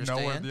 we would understand.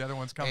 Know where the other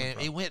one's coming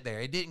from. It went there.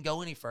 It didn't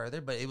go any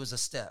further, but it was a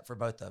step for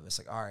both of us.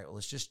 Like, all right, well,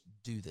 let's just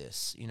do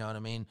this. You know what I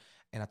mean?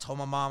 And I told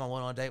my mom I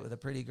went on a date with a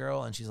pretty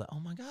girl, and she's like, oh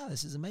my God,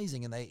 this is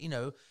amazing. And they,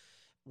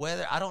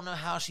 I don't know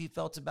how she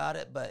felt about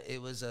it, but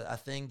it was a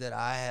thing that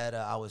I had.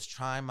 I was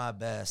trying my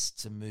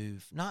best to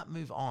not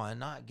move on,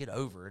 not get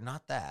over,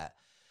 not that,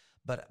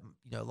 but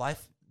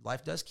life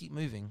does keep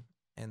moving.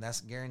 And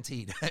that's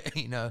guaranteed,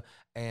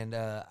 and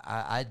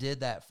I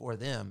did that for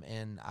them.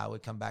 And I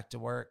would come back to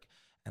work,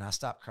 and I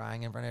stopped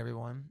crying in front of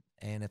everyone.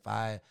 And if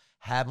I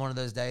had one of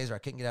those days where I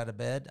couldn't get out of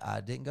bed, I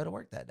didn't go to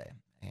work that day.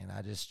 And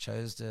I just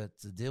chose to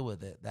deal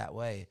with it that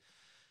way.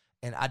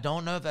 And I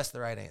don't know if that's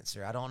the right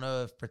answer. I don't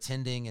know if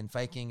pretending and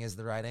faking is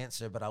the right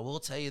answer, but I will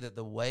tell you that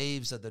the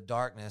waves of the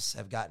darkness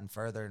have gotten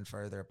further and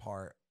further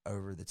apart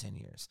over the 10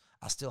 years.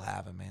 I still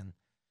have them, man.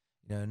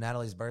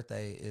 Natalie's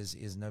birthday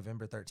is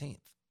November 13th.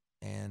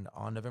 And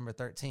on November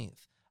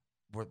 13th,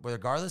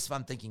 regardless if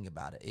I'm thinking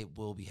about it, it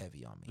will be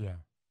heavy on me. Yeah.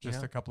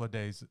 Just a couple of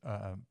days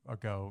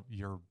ago,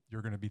 you're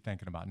going to be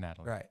thinking about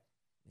Natalie. Right.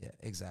 Yeah,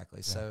 exactly.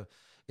 Yeah. So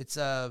it's,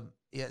 so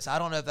I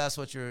don't know if that's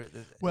what you're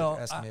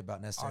asking me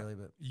about necessarily,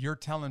 but you're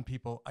telling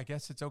people, I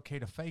guess it's okay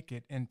to fake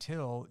it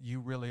until you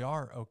really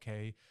are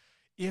okay.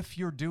 If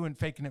you're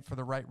faking it for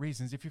the right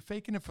reasons. If you're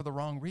faking it for the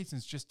wrong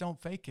reasons, just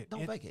don't fake it.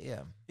 Don't fake it,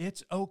 yeah.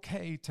 It's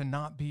okay to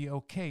not be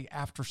okay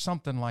after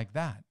something like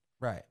that.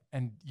 Right.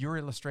 And your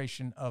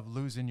illustration of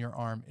losing your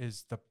arm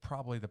is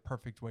probably the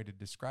perfect way to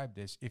describe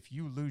this. If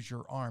you lose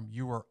your arm,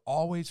 you are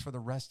always for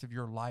the rest of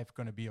your life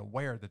going to be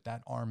aware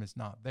that arm is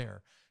not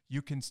there.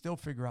 You can still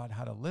figure out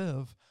how to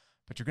live,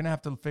 but you're going to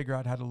have to figure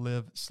out how to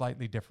live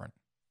slightly different.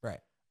 Right.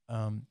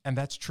 And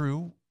that's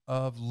true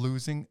of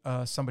losing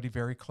somebody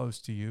very close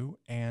to you.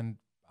 And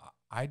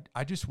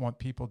I just want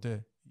people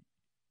to,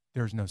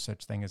 there's no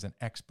such thing as an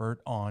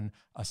expert on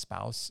a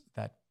spouse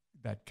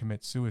that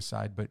commits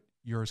suicide, but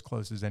you're as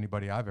close as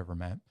anybody I've ever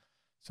met.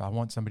 So I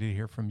want somebody to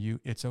hear from you.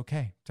 It's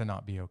okay to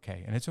not be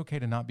okay. And it's okay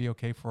to not be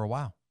okay for a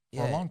while,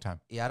 for a long time.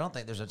 Yeah, I don't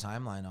think there's a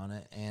timeline on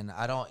it. And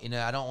I don't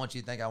want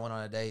you to think I went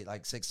on a date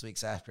like 6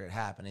 weeks after it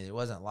happened. It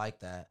wasn't like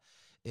that.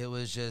 It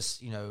was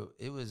just,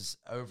 it was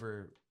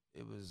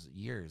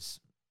years,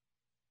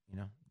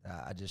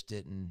 I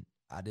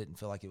didn't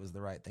feel like it was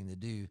the right thing to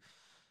do,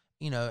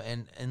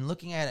 and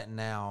looking at it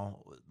now,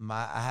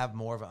 I have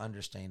more of an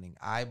understanding.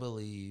 I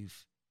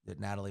believe that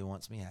Natalie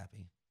wants me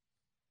happy.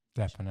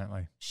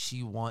 Definitely.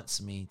 She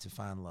wants me to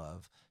find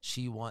love.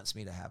 She wants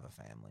me to have a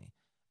family.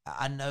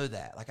 I know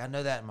that. Like, I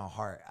know that in my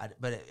heart.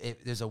 But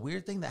there's a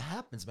weird thing that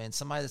happens, man.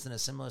 Somebody that's in a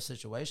similar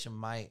situation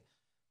might,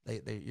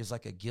 there's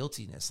like a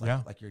guiltiness,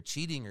 like you're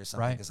cheating or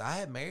something. Because I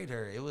had married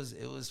her. It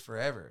was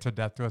forever. To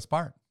death do us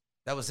part.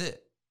 That was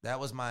it. That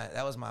was my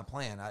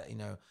plan.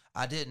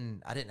 I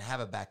didn't have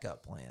a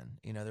backup plan.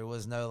 There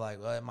was no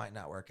like, well, it might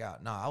not work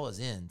out. No, I was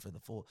in for the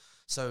full.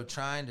 So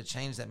trying to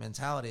change that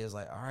mentality is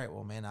like, all right,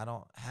 well, man, I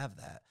don't have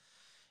that.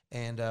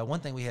 And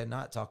one thing we had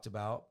not talked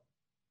about,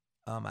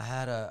 I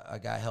had a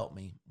guy help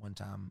me one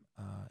time.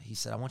 He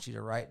said, I want you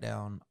to write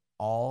down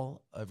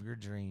all of your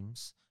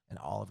dreams and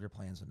all of your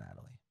plans with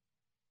Natalie.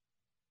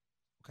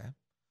 Okay.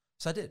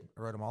 So I did.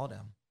 I wrote them all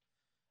down.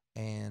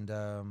 And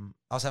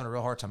I was having a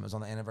real hard time. It was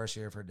on the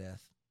anniversary of her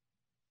death.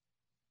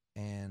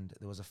 And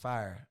there was a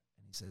fire.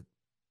 And he said,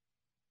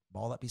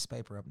 ball that piece of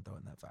paper up and throw it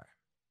in that fire.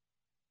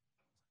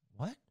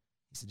 What?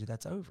 He said, dude,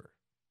 that's over.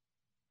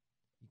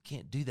 You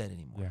can't do that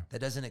anymore. Yeah. That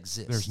doesn't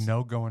exist. There's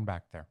no going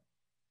back there.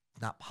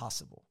 It's not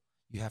possible.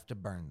 You have to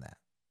burn that.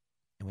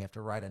 And we have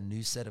to write a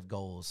new set of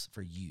goals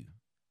for you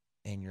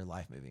and your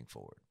life moving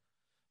forward.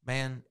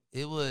 Man,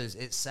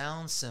 it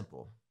sounds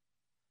simple.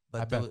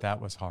 But I bet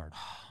that was hard.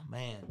 Oh,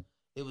 man,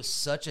 it was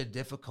such a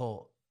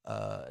difficult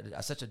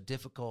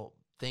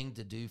thing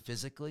to do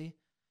physically,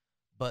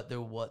 but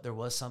there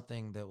was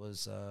something that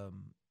was,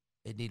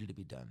 it needed to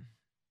be done,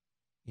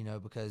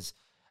 because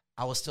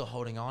I was still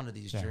holding on to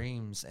these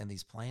dreams and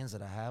these plans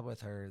that I had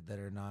with her that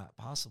are not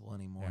possible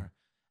anymore.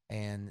 Yeah.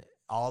 And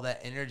all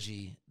that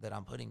energy that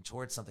I'm putting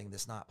towards something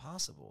that's not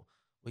possible,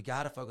 we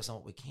got to focus on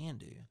what we can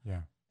do.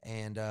 Yeah.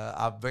 And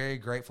I'm very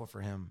grateful for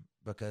him,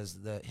 because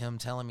him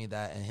telling me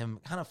that and him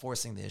kind of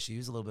forcing the issue. He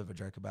was a little bit of a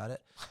jerk about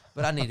it,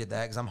 but I needed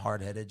that because I'm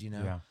hard-headed,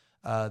 Yeah.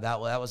 That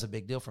was a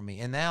big deal for me.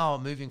 And now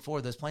moving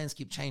forward, those plans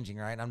keep changing,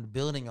 right? I'm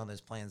building on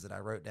those plans that I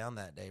wrote down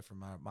that day for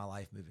my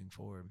life moving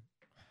forward.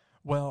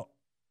 Well,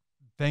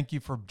 thank you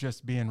for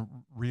just being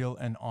real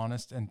and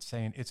honest and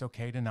saying it's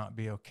okay to not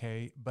be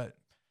okay. But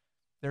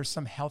there's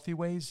some healthy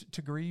ways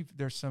to grieve.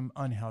 There's some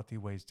unhealthy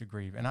ways to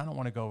grieve. And I don't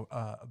want to go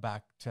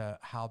back to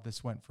how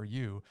this went for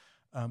you.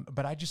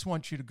 But I just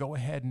want you to go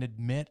ahead and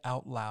admit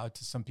out loud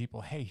to some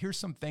people, hey, here's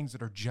some things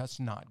that are just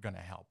not going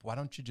to help. Why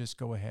don't you just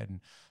go ahead and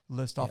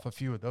list off a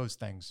few of those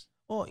things?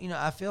 Well,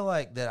 I feel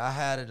like that I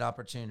had an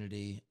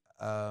opportunity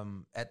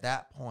at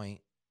that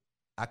point.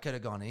 I could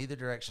have gone in either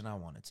direction I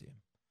wanted to.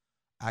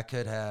 I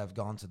could have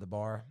gone to the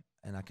bar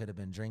and I could have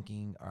been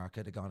drinking, or I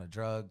could have gone to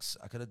drugs.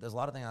 There's a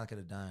lot of things I could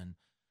have done.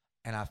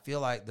 And I feel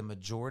like the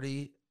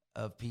majority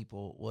of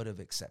people would have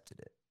accepted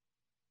it.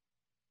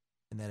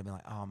 And they'd have been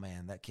like, oh,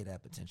 man, that kid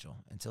had potential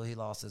until he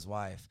lost his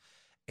wife.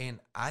 And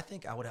I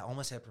think I would have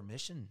almost had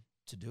permission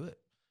to do it.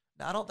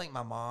 Now, I don't think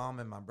my mom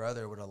and my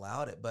brother would have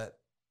allowed it, but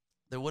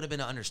there would have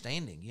been an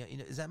understanding.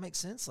 Does that make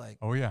sense? Like,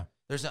 oh, yeah.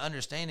 There's an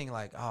understanding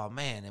like, oh,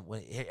 man,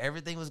 when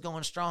everything was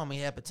going strong, he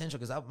had potential,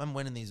 because I'm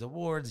winning these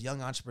awards,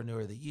 Young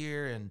Entrepreneur of the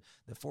Year and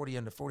the 40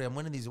 under 40. I'm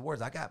winning these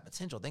awards. I got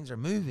potential. Things are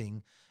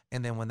moving.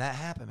 And then when that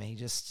happened, man, he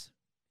just,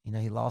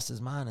 he lost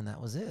his mind, and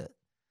that was it.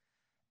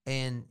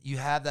 And you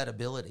have that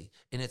ability.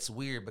 And it's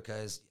weird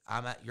because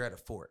you're at a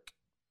fork.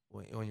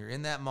 When you're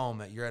in that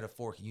moment, you're at a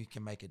fork and you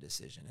can make a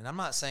decision. And I'm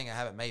not saying I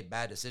haven't made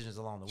bad decisions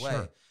along the way.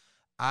 Sure.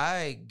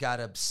 I got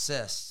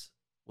obsessed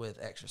with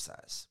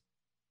exercise.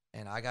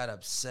 And I got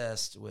into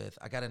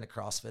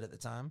CrossFit at the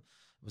time.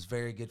 It was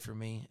very good for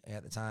me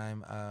at the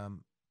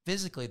time.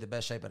 Physically, the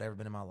best shape I'd ever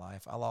been in my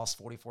life. I lost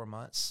 44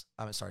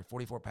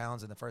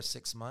 pounds in the first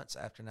 6 months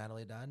after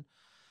Natalie died.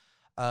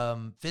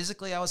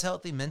 Physically, I was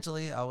healthy.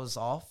 Mentally, I was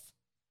off.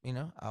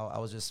 I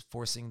was just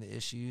forcing the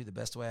issue the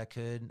best way I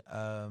could,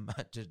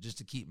 just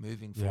to keep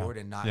moving forward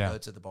and not go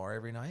to the bar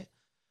every night.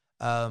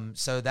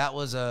 So that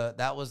was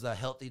the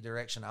healthy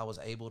direction I was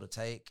able to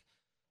take.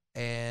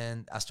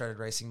 And I started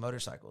racing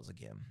motorcycles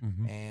again.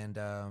 Mm-hmm.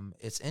 And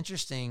it's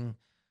interesting.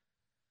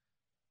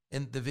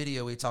 In the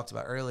video we talked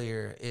about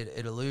earlier,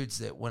 it alludes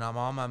that when I'm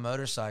on my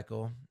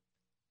motorcycle,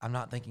 I'm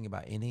not thinking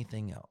about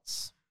anything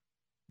else.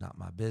 Not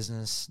my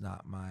business,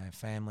 not my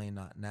family,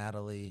 not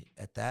Natalie.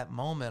 At that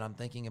moment, I'm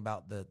thinking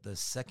about the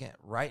second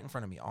right in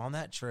front of me on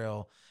that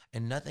trail,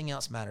 and nothing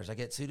else matters. I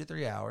get 2 to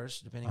 3 hours,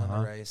 depending on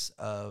the race,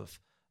 of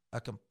a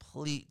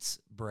complete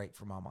break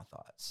from all my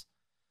thoughts.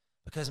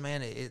 because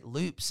man, it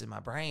loops in my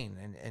brain,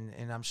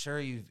 and I'm sure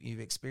you've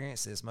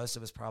experienced this. Most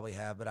of us probably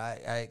have, but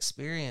I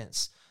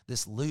experience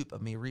this loop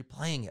of me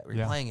replaying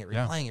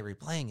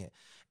it.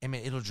 I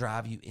mean, it'll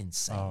drive you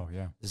insane. Oh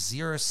yeah.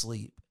 Zero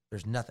sleep.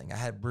 There's nothing. I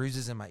had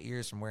bruises in my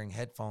ears from wearing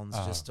headphones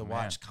just to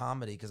watch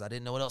comedy because I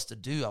didn't know what else to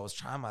do. I was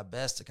trying my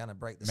best to kind of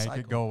break the cycle.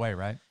 Make it go away,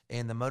 right?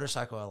 And the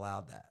motorcycle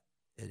allowed that.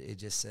 It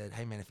just said,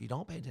 hey, man, if you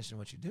don't pay attention to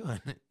what you're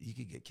doing, you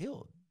could get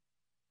killed.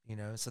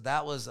 So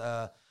that was,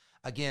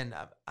 again,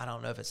 I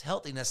don't know if it's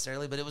healthy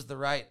necessarily, but it was the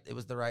right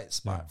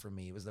spot for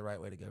me. It was the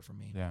right way to go for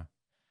me. Yeah.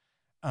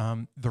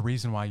 The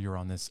reason why you're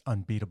on this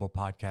Unbeatable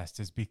podcast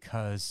is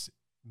because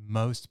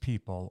most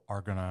people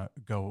are going to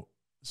go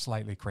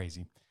slightly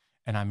crazy.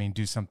 And I mean,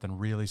 do something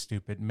really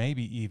stupid,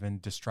 maybe even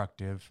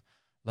destructive.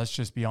 Let's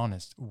just be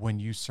honest. When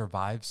you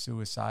survive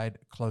suicide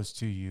close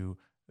to you,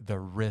 the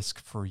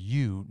risk for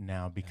you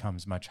now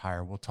becomes much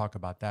higher. We'll talk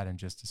about that in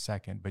just a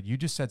second. But you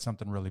just said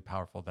something really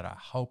powerful that I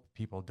hope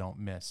people don't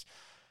miss.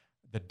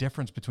 The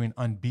difference between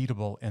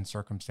unbeatable in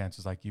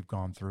circumstances like you've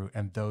gone through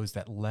and those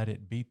that let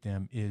it beat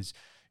them is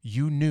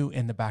you knew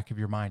in the back of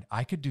your mind,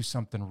 I could do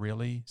something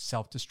really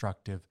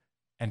self-destructive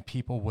and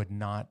people would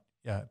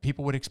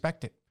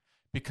expect it.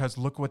 Because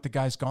look what the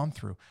guy's gone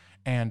through.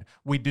 And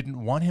we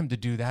didn't want him to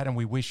do that, and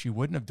we wish you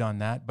wouldn't have done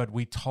that, but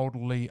we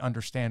totally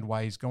understand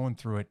why he's going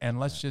through it. And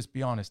let's just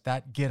be honest,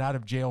 that get out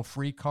of jail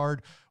free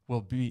card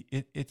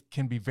it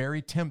can be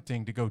very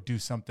tempting to go do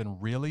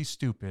something really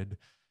stupid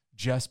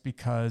just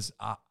because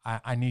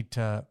I need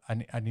to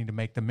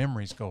make the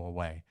memories go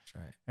away. That's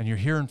right. And you're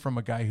hearing from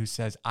a guy who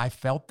says, I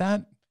felt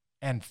that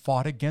and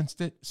fought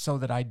against it so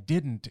that I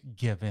didn't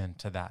give in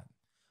to that.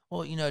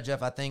 Well,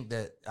 Jeff, I think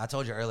that I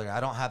told you earlier, I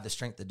don't have the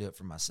strength to do it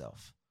for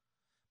myself.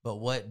 But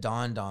what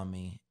dawned on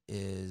me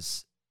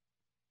is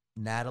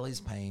Natalie's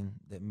pain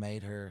that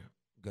made her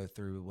go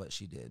through what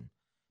she did,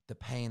 the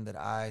pain that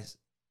I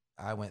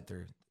went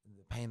through,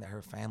 the pain that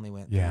her family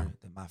went through,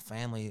 that my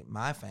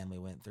family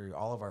went through,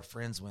 all of our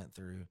friends went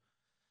through.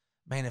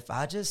 Man, if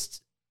I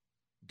just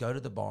go to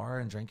the bar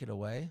and drink it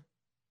away,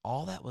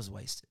 all that was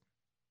wasted.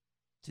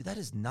 Dude, that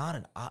is not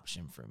an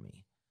option for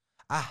me.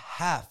 I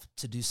have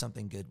to do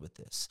something good with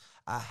this.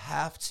 I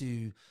have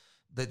to,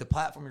 the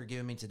platform you're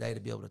giving me today to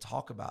be able to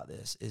talk about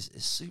this is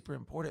super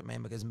important,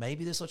 man, because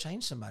maybe this will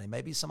change somebody.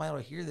 Maybe somebody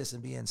will hear this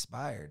and be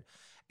inspired.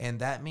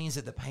 And that means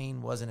that the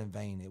pain wasn't in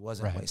vain. It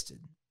wasn't wasted,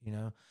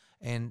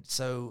 And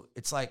so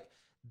it's like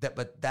that,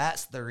 but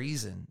that's the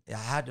reason I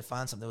had to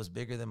find something that was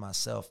bigger than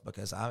myself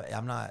because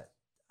I'm not,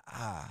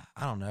 I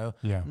don't know.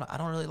 Yeah. I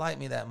don't really like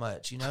me that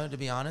much, to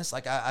be honest.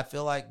 Like I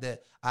feel like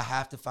that I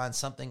have to find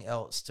something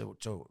else to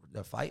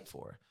fight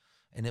for.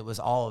 And it was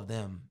all of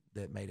them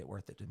that made it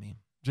worth it to me.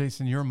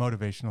 Jason, you're a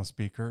motivational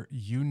speaker.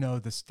 You know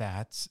the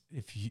stats.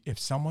 If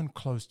someone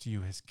close to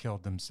you has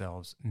killed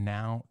themselves,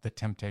 now the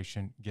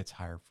temptation gets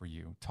higher for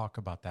you. Talk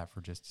about that for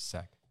just a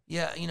sec.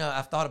 Yeah,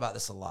 I've thought about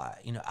this a lot.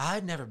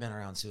 I'd never been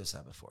around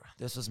suicide before.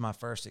 This was my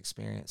first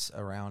experience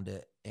around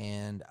it,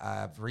 and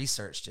I've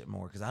researched it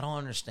more because I don't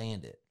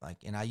understand it.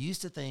 And I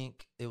used to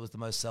think it was the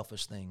most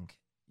selfish thing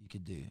you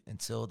could do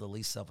until the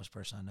least selfish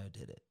person I know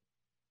did it.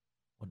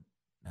 Well,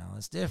 now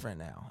it's different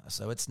now.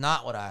 So it's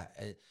not what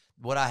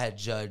I had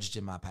judged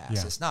in my past.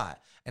 Yeah. It's not.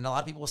 And a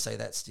lot of people say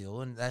that still,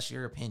 and that's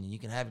your opinion. You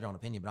can have your own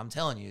opinion, but I'm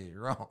telling you,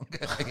 you're wrong.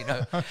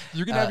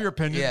 You can have your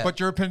opinion, but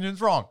your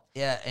opinion's wrong.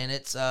 Yeah, and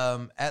it's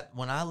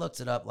when I looked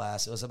it up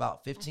last, it was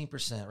about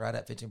 15%, right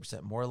at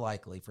 15% more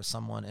likely for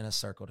someone in a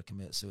circle to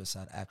commit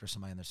suicide after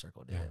somebody in their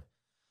circle did it.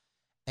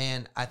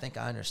 And I think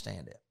I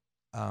understand it.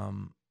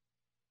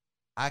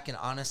 I can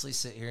honestly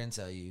sit here and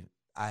tell you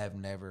I have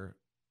never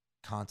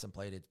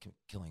contemplated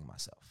killing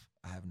myself.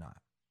 I have not.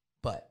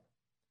 But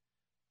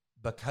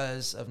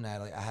because of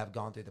Natalie, I have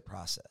gone through the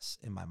process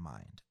in my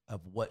mind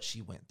of what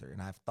she went through,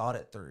 and I've thought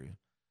it through,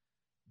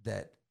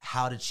 that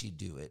how did she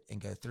do it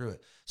and go through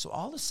it. So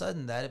all of a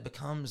sudden that it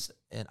becomes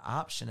an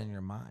option in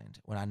your mind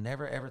when I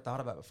never ever thought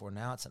about it before.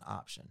 Now it's an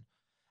option.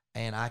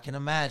 And I can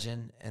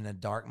imagine in a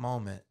dark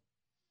moment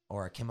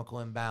or a chemical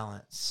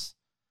imbalance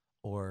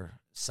or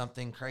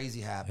something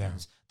crazy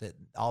happens that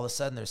all of a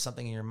sudden there's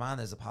something in your mind,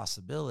 there's a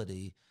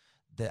possibility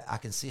that I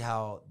can see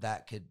how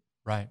that could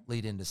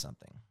lead into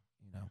something.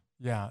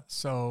 Yeah.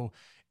 So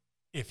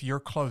if you're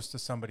close to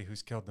somebody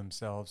who's killed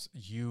themselves,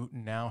 you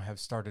now have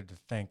started to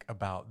think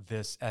about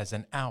this as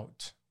an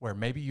out where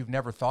maybe you've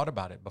never thought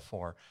about it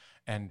before.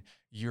 And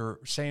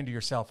you're saying to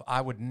yourself,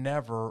 I would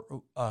never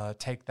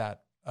take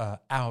that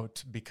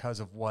out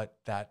because of what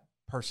that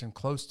person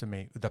close to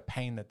me, the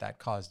pain that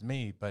caused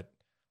me. But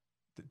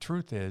the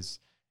truth is,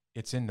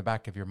 it's in the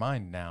back of your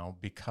mind now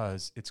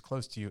because it's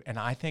close to you. And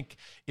I think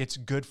it's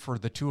good for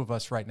the two of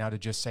us right now to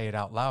just say it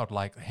out loud.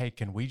 Like, hey,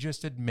 can we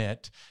just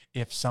admit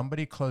if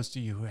somebody close to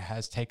you who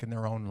has taken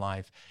their own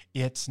life,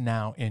 it's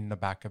now in the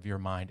back of your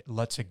mind.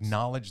 Let's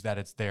acknowledge that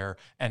it's there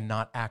and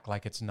not act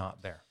like it's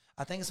not there.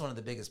 I think it's one of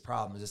the biggest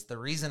problems. It's the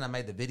reason I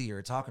made the video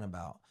you're talking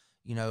about.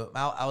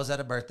 I was at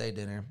a birthday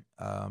dinner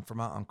for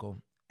my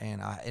uncle,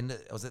 and I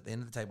was at the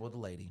end of the table with a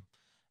lady.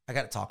 I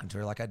got to talking to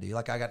her like I do.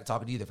 Like I got to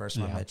talking to you the first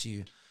time I met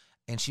you.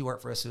 and she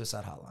worked for a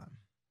suicide hotline.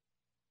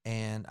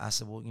 And I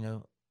said,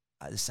 well,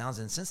 this sounds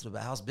insensitive,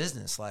 but how's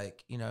business?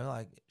 Like,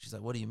 she's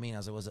like, what do you mean? I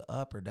was like, was it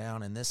up or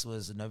down? And this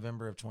was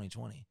November of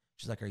 2020.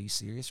 She's like, are you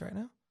serious right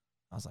now?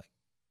 I was like,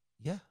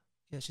 yeah.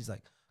 She's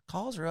like,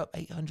 calls are up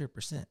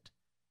 800%.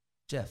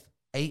 Jeff,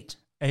 8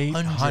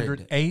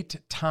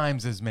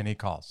 times as many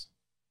calls.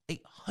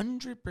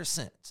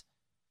 800%.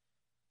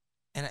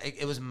 And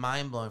it was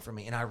mind-blowing for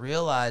me. And I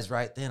realized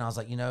right then, I was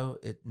like,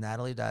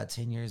 Natalie died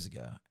 10 years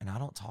ago, and I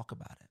don't talk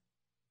about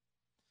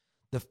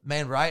it.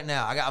 Man, right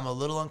now, I'm a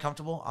little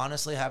uncomfortable,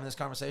 honestly, having this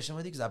conversation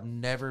with you because I've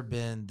never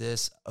been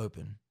this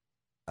open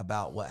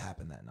about what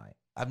happened that night.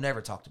 I've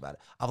never talked about it.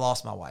 I've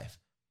lost my wife,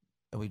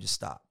 and we just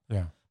stopped.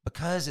 Yeah.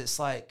 Because it's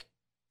like,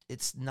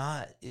 it's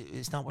not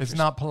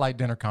polite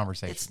dinner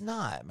conversation. It's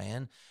not,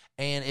 man.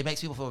 And it makes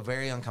people feel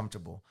very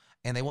uncomfortable.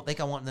 And they won't think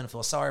I want them to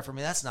feel sorry for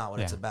me. That's not what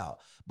it's about.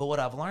 But what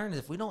I've learned is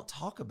if we don't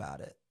talk about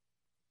it,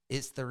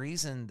 it's the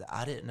reason that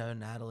I didn't know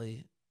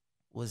Natalie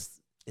was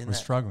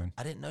struggling.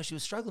 I didn't know she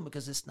was struggling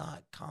because it's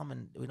not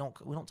common. We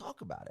don't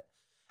talk about it.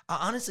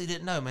 I honestly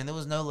didn't know, man. There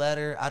was no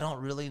letter. I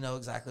don't really know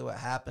exactly what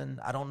happened.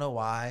 I don't know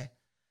why.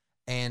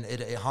 And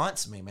it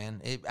haunts me,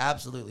 man. It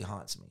absolutely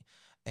haunts me.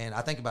 And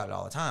I think about it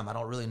all the time. I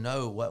don't really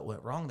know what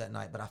went wrong that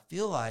night, but I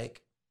feel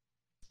like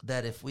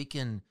that if we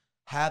can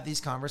have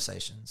these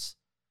conversations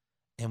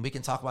and we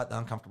can talk about the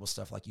uncomfortable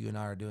stuff like you and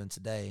I are doing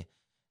today,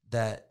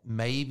 that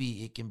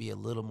maybe it can be a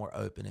little more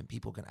open and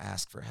people can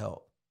ask for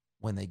help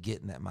when they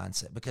get in that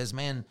mindset. Because,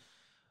 man,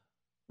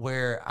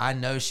 where I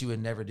know she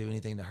would never do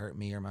anything to hurt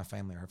me or my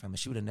family or her family,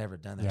 she would have never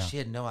done that. Yeah. She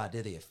had no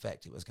idea the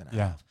effect it was going to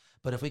have.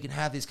 But if we can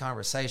have these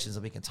conversations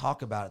and we can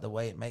talk about it the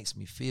way it makes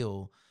me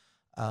feel,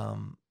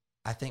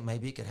 I think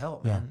maybe it could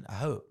help, man. I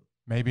hope.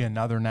 Maybe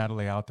another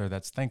Natalie out there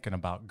that's thinking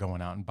about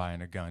going out and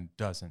buying a gun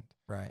doesn't.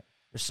 Right.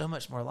 There's so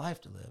much more life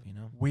to live,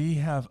 We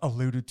have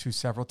alluded to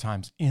several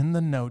times in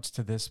the notes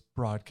to this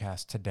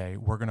broadcast today,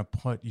 we're going to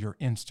put your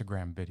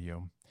Instagram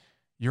video.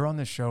 You're on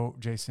the show,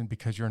 Jason,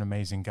 because you're an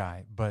amazing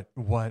guy. But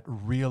what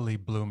really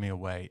blew me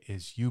away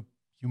is you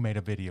made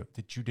a video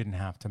that you didn't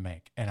have to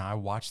make. And I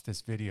watched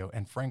this video.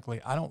 And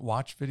frankly, I don't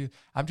watch videos.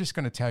 I'm just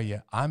going to tell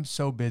you, I'm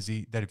so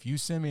busy that if you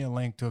send me a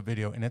link to a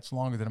video and it's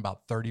longer than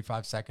about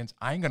 35 seconds,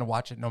 I ain't going to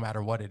watch it no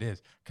matter what it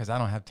is because I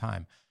don't have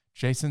time.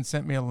 Jason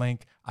sent me a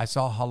link. I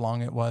saw how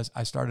long it was.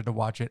 I started to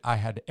watch it. I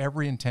had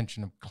every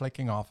intention of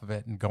clicking off of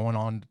it and going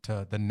on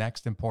to the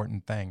next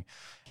important thing.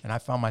 And I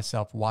found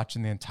myself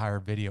watching the entire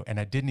video, and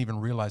I didn't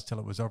even realize till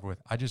it was over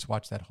with. I just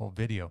watched that whole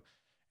video.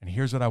 And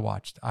here's what I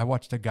watched. I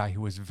watched a guy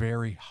who was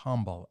very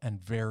humble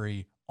and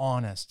very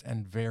honest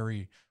and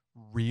very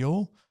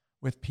real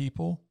with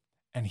people.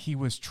 And he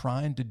was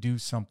trying to do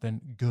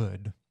something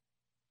good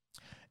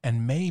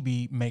and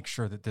maybe make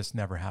sure that this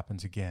never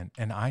happens again.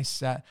 And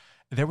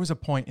there was a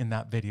point in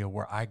that video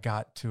where I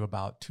got to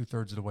about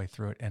 2/3 of the way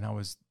through it, and I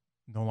was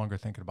no longer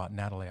thinking about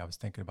Natalie. I was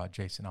thinking about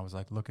Jason. I was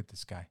like, look at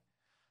this guy.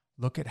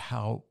 Look at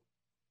how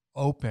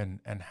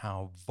open and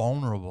how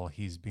vulnerable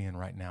he's being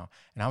right now.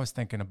 And I was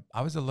thinking,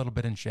 I was a little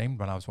bit ashamed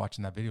when I was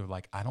watching that video.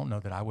 Like, I don't know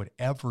that I would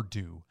ever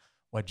do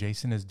what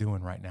Jason is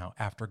doing right now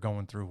after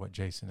going through what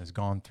Jason has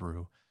gone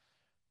through.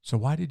 So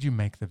why did you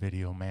make the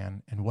video,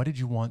 man? And what did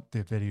you want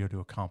the video to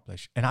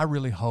accomplish? And I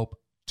really hope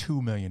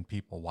 2 million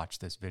people watch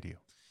this video.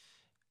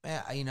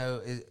 Man,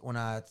 when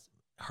I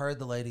heard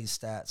the lady's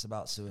stats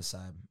about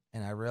suicide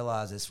and I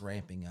realized it's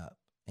ramping up,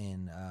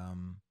 and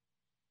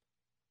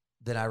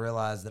then I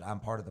realized that I'm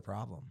part of the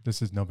problem.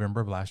 This is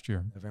November of last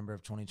year. November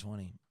of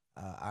 2020.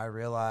 I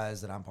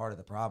realized that I'm part of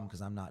the problem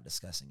because I'm not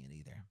discussing it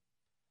either.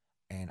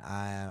 And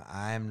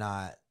I'm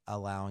not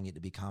allowing it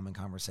to be common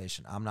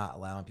conversation. I'm not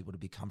allowing people to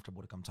be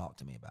comfortable to come talk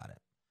to me about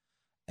it.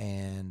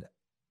 And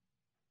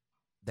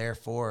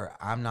therefore,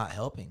 I'm not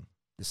helping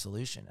the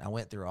solution. I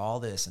went through all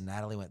this, and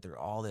Natalie went through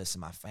all this,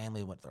 and my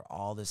family went through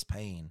all this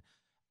pain,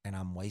 and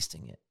I'm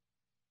wasting it,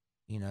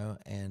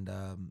 and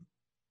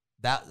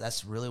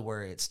that's really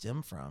where it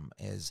stemmed from.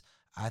 Is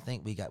I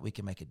think we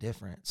can make a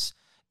difference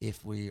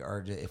if we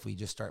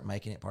just start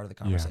making it part of the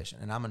conversation.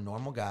 Yeah. And I'm a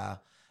normal guy.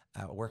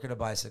 I work at a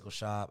bicycle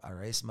shop. I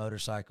race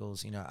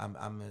motorcycles.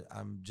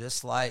 I'm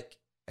just like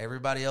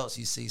everybody else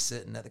you see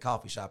sitting at the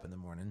coffee shop in the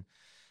morning.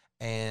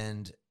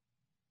 And,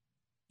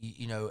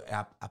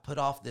 I put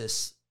off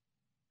this.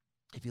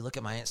 If you look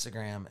at my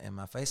Instagram and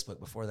my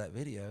Facebook before that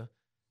video,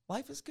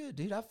 life is good,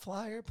 dude. I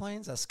fly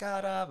airplanes. I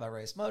skydive. I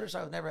race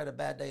motorcycles. Never had a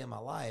bad day in my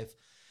life.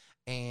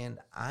 And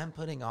I'm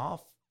putting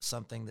off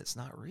something that's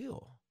not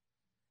real.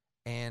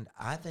 And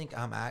I think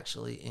I'm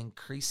actually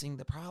increasing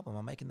the problem.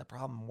 I'm making the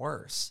problem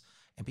worse.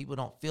 And people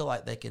don't feel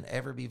like they can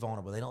ever be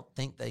vulnerable. They don't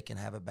think they can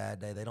have a bad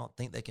day. They don't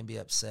think they can be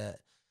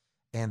upset.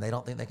 And they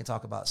don't think they can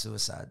talk about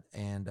suicide.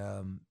 And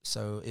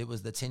so it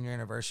was the 10-year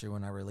anniversary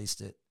when I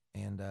released it.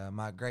 And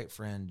my great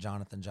friend,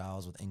 Jonathan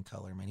Giles with In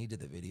Color, man, he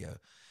did the video.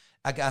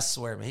 I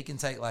swear, man, he can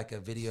take like a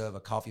video of a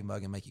coffee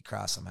mug and make you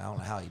cry somehow. I don't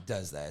know how he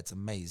does that. It's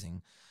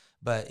amazing.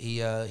 But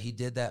he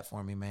did that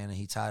for me, man, and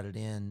he tied it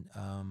in.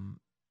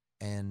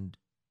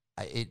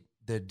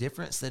 The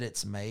difference that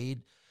it's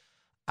made,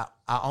 I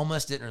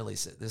almost didn't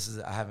release it.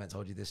 I haven't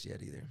told you this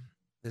yet either.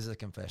 This is a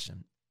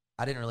confession.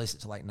 I didn't release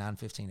it till like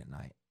 9:15 at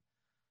night.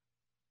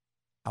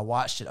 I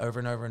watched it over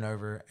and over and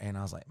over, and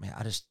I was like, man,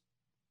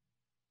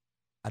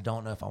 I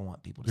don't know if I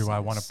want people to see this. Do I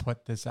want to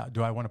put this out?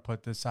 Do I want to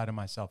put this side of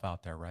myself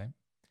out there, right?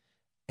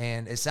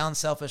 And it sounds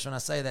selfish when I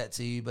say that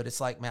to you, but it's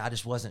like, man, I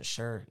just wasn't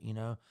sure, you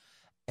know?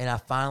 And I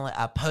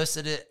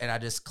posted it, and I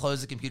just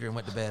closed the computer and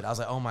went to bed. I was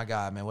like, oh my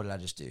God, man, what did I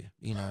just do?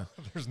 You know?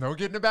 There's no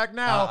getting it back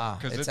now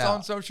because it's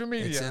on social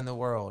media. It's in the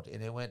world.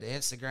 And it went to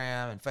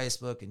Instagram and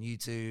Facebook and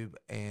YouTube.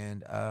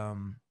 And,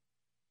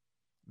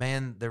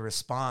 man, the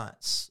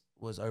response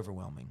was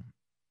overwhelming.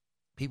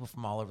 People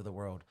from all over the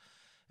world.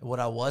 And what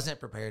I wasn't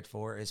prepared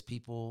for is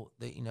people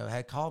that, you know,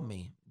 had called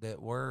me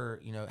that were,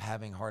 you know,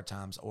 having hard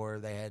times, or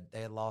they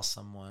had lost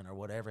someone or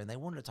whatever, and they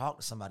wanted to talk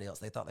to somebody else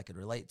they thought they could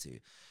relate to.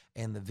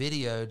 And the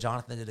video,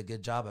 Jonathan did a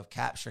good job of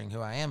capturing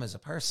who I am as a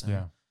person.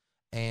 Yeah.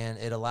 And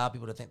it allowed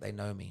people to think they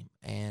know me.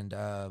 And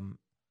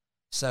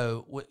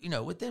so, you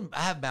know, within,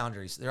 I have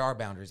boundaries. There are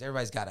boundaries.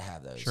 Everybody's got to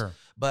have those. Sure.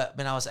 But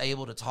I was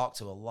able to talk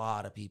to a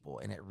lot of people,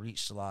 and it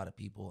reached a lot of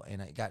people,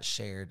 and it got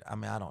shared. I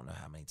mean, I don't know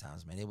how many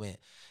times, man.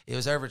 It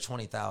was over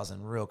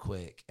 20,000 real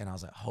quick. And I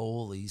was like,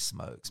 holy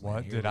smokes, man.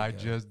 What did I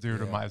just do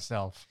to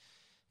myself?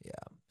 Yeah.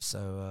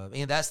 So,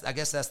 and I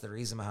guess that's the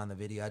reason behind the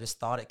video. I just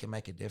thought it could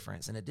make a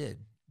difference, and it did.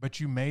 But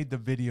you made the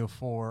video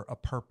for a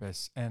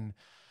purpose. And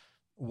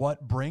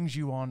what brings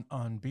you on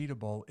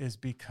Unbeatable is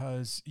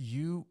because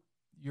you're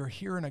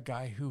hearing a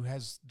guy who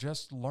has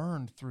just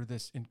learned through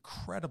this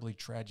incredibly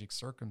tragic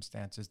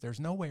circumstances. There's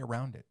no way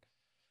around it.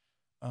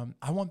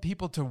 I want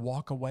people to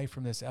walk away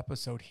from this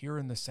episode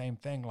hearing the same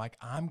thing. Like,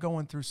 they're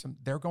going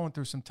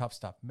through some tough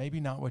stuff.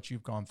 Maybe not what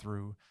you've gone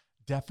through.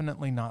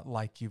 Definitely not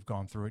like you've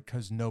gone through it,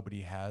 because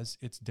nobody has.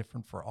 It's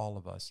different for all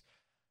of us.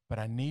 But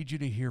I need you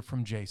to hear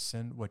from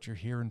Jason what you're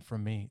hearing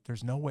from me.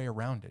 There's no way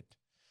around it.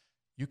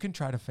 You can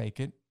try to fake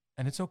it,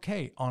 and it's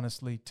okay,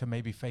 honestly, to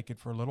maybe fake it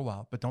for a little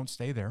while, but don't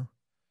stay there.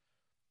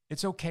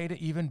 It's okay to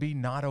even be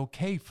not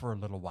okay for a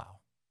little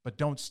while, but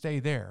don't stay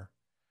there.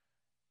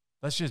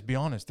 Let's just be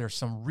honest. There's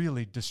some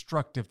really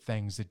destructive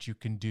things that you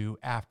can do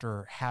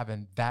after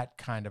having that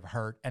kind of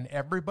hurt. And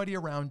everybody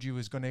around you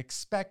is going to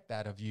expect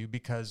that of you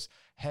because,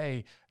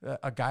 hey,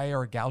 a guy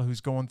or a gal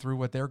who's going through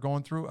what they're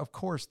going through, of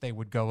course they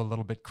would go a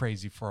little bit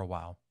crazy for a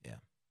while. Yeah.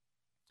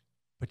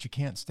 But you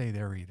can't stay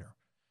there either.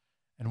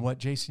 And what,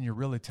 Jason, you're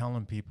really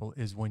telling people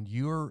is when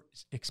you're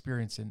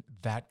experiencing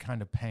that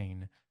kind of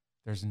pain,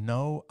 there's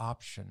no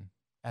option.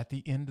 At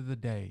the end of the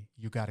day,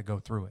 you got to go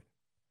through it.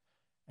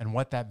 And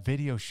what that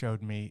video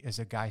showed me is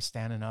a guy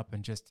standing up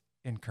and just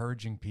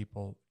encouraging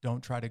people,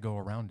 don't try to go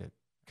around it,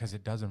 because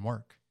it doesn't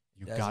work.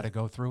 You got to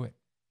go through it.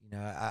 You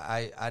know,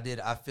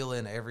 I feel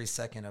in every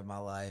second of my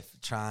life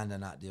trying to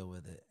not deal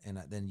with it.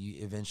 And then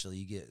eventually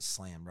you get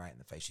slammed right in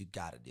the face. You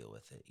got to deal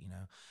with it. You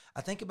know,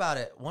 I think about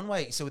it one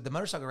way. So with the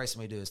motorcycle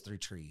racing we do is through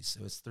trees.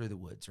 So it's through the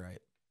woods, right?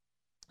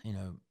 You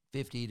know,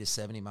 50 to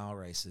 70 mile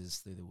races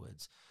through the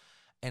woods.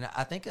 And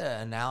I think an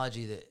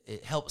analogy that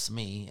it helps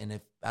me, and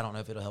if I don't know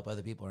if it'll help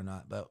other people or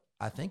not, but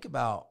I think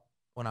about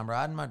when I'm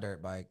riding my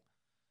dirt bike,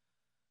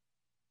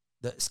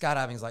 the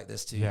skydiving's like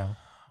this too. Yeah.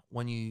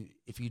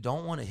 If you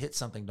don't want to hit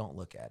something, don't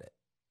look at it.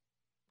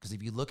 Because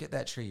if you look at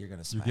that tree, you're going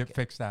to smack it. You get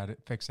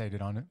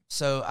fixated on it.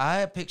 So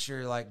I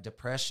picture like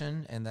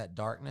depression and that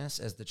darkness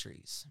as the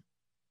trees.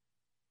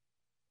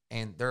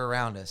 And they're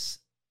around us.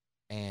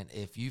 And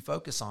if you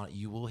focus on it,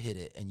 you will hit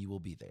it and you will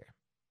be there.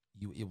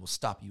 It will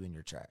stop you in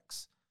your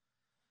tracks.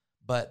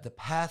 But the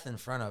path in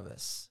front of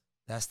us,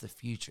 that's the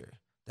future.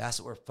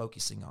 That's what we're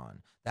focusing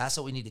on. That's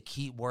what we need to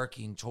keep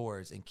working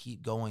towards and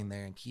keep going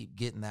there and keep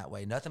getting that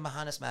way. Nothing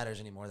behind us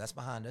matters anymore. That's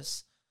behind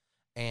us.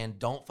 And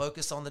don't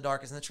focus on the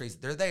darkness in the trees.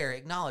 They're there.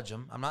 Acknowledge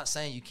them. I'm not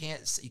saying you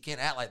can't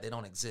act like they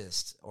don't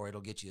exist or it'll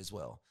get you as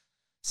well.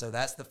 So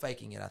that's the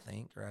faking it, I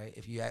think, right?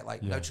 If you act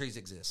like no trees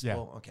exist. Yeah.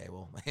 Well, okay,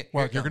 well.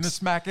 Well, you're going to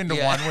smack into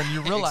one when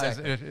you realize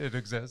exactly. it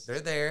exists. They're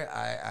there.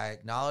 I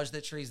acknowledge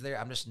the trees there.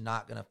 I'm just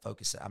not going to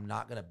focus it. I'm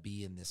not going to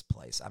be in this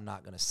place. I'm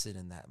not going to sit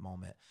in that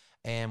moment.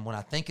 And when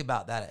I think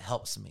about that, it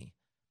helps me.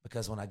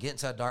 Because when I get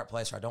into a dark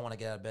place where I don't want to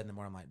get out of bed in the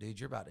morning, I'm like, dude,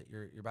 you're about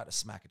to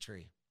smack a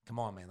tree. Come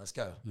on, man, let's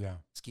go. Yeah.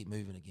 Let's keep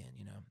moving again,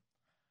 you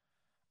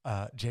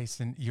know.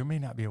 Jason, you may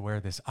not be aware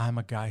of this. I'm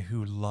a guy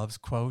who loves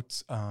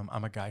quotes.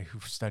 I'm a guy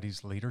who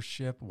studies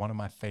leadership. One of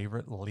my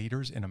favorite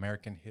leaders in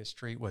American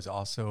history was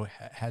also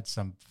had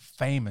some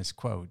famous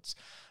quotes.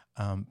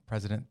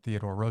 President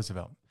Theodore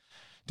Roosevelt.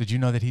 Did you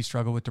know that he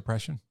struggled with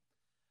depression?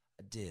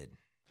 I did.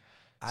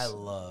 I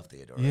love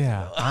Theodore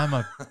Yeah, Roosevelt. I'm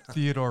a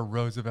Theodore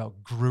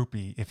Roosevelt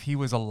groupie. If he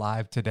was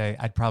alive today,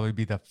 I'd probably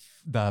be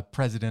the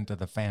president of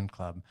the fan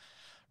club.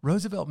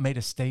 Roosevelt made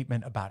a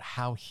statement about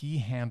how he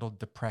handled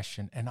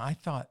depression, and I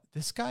thought,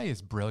 this guy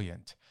is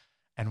brilliant.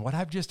 And what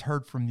I've just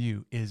heard from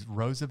you is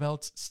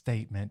Roosevelt's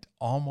statement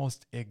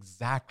almost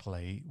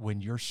exactly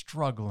when you're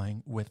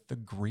struggling with the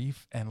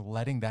grief and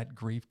letting that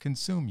grief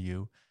consume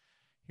you.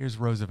 Here's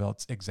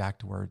Roosevelt's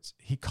exact words.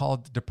 He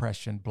called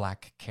depression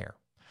black care.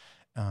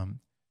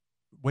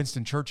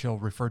 Winston Churchill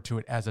referred to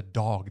it as a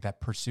dog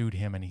that pursued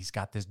him, and he's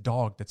got this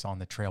dog that's on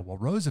the trail. Well,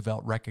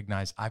 Roosevelt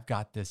recognized, I've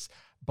got this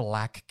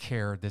black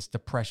care, this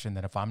depression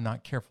that if I'm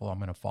not careful, I'm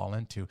going to fall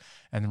into.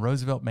 And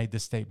Roosevelt made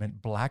this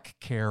statement, black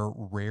care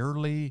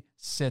rarely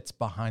sits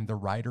behind the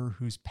rider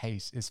whose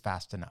pace is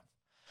fast enough.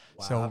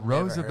 Wow, So I've never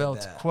heard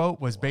Roosevelt's that. quote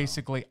was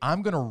basically,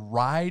 I'm going to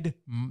ride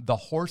the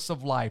horse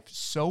of life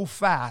so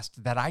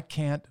fast that I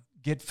can't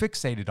get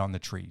fixated on the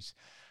trees,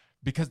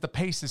 because the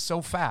pace is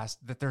so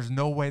fast that there's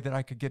no way that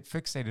I could get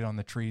fixated on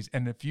the trees.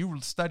 And if you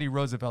study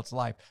Roosevelt's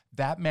life,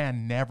 that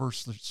man never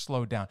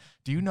slowed down.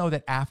 Do you know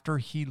that after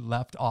he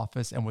left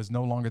office and was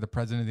no longer the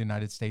president of the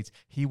United States,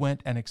 he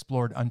went and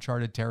explored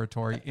uncharted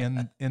territory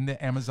in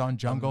the Amazon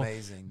jungle?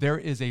 Amazing. There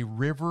is a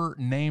river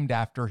named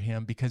after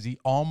him because he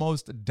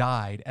almost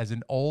died as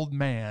an old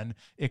man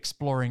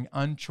exploring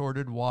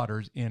uncharted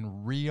waters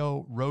in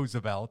Rio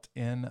Roosevelt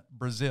in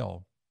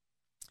Brazil.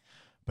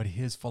 But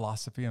his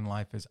philosophy in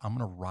life is, I'm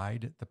going to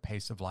ride the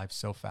pace of life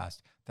so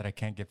fast that I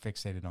can't get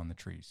fixated on the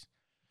trees.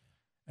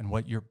 And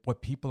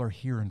what people are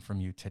hearing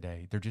from you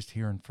today, they're just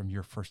hearing from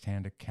your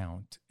firsthand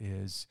account,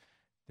 is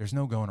there's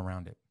no going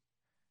around it.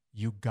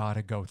 You got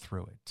to go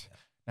through it.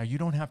 Now, you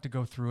don't have to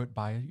go through it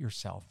by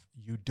yourself.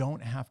 You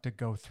don't have to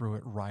go through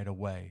it right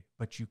away,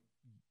 but you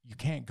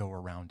can't go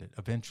around it.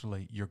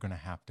 Eventually, you're going to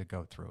have to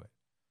go through it.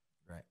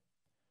 Right.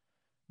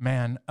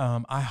 Man,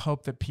 I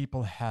hope that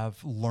people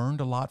have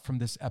learned a lot from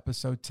this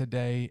episode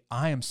today.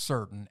 I am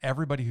certain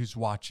everybody who's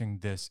watching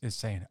this is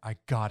saying, I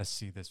got to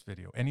see this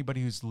video.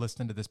 Anybody who's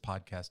listening to this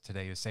podcast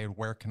today is saying,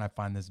 where can I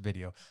find this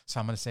video?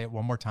 So I'm going to say it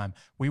one more time.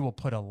 We will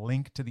put a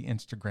link to the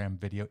Instagram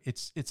video.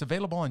 It's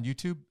available on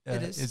YouTube.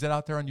 It is. Is it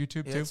out there on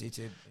YouTube Yeah, too? it's YouTube.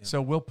 Yeah.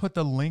 So we'll put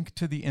the link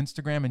to the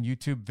Instagram and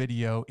YouTube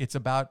video. It's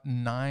about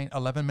 11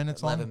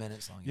 minutes long. 11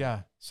 minutes long. Yeah.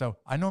 So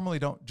I normally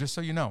don't, just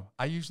so you know,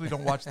 I usually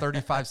don't watch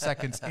 35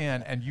 seconds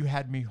in, and you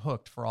had me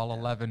hooked for all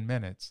 11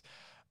 minutes.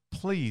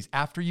 Please,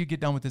 after you get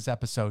done with this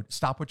episode,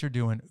 stop what you're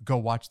doing, go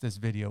watch this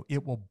video.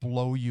 It will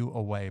blow you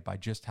away by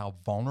just how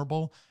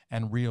vulnerable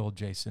and real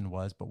Jason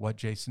was. But what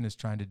Jason is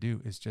trying to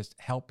do is just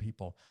help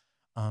people.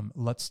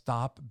 Let's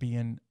stop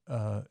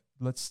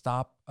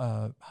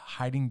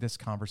hiding this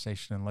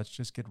conversation, and let's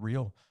just get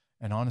real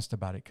and honest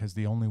about it, because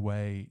the only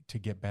way to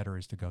get better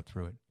is to go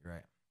through it.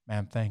 Right.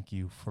 Man, thank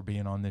you for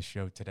being on this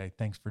show today.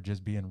 Thanks for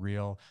just being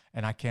real.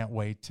 And I can't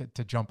wait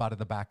to jump out of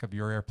the back of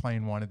your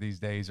airplane one of these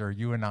days, or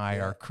you and I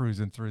are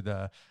cruising through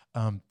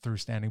through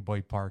Standing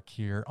Boy Park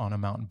here on a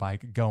mountain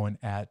bike, going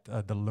at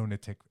the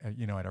lunatic,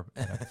 at a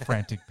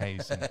frantic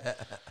pace, and,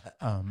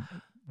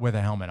 with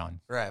a helmet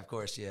on. Right, of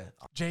course, yeah.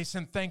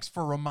 Jason, thanks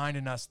for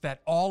reminding us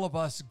that all of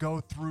us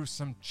go through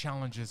some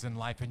challenges in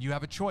life, and you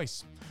have a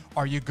choice.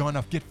 Are you going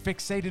to get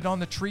fixated on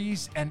the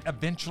trees and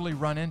eventually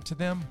run into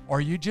them? Or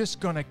are you just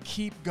going to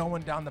keep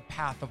going down the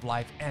path of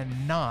life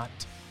and not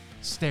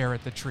stare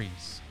at the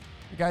trees?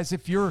 You guys,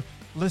 if you're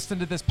listening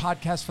to this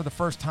podcast for the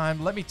first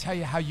time, let me tell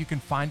you how you can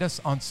find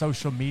us on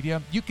social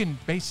media. You can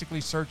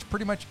basically search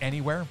pretty much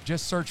anywhere.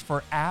 Just search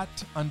for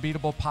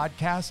 @Unbeatable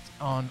Podcast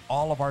on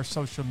all of our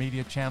social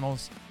media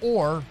channels.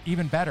 Or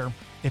even better,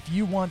 if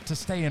you want to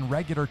stay in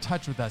regular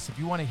touch with us, if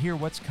you want to hear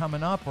what's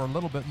coming up or a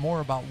little bit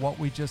more about what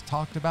we just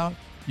talked about,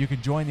 you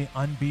can join the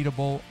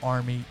Unbeatable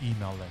Army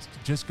email list.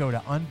 Just go to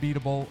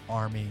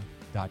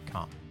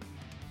unbeatablearmy.com.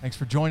 Thanks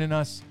for joining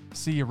us.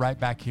 See you right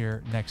back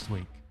here next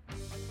week.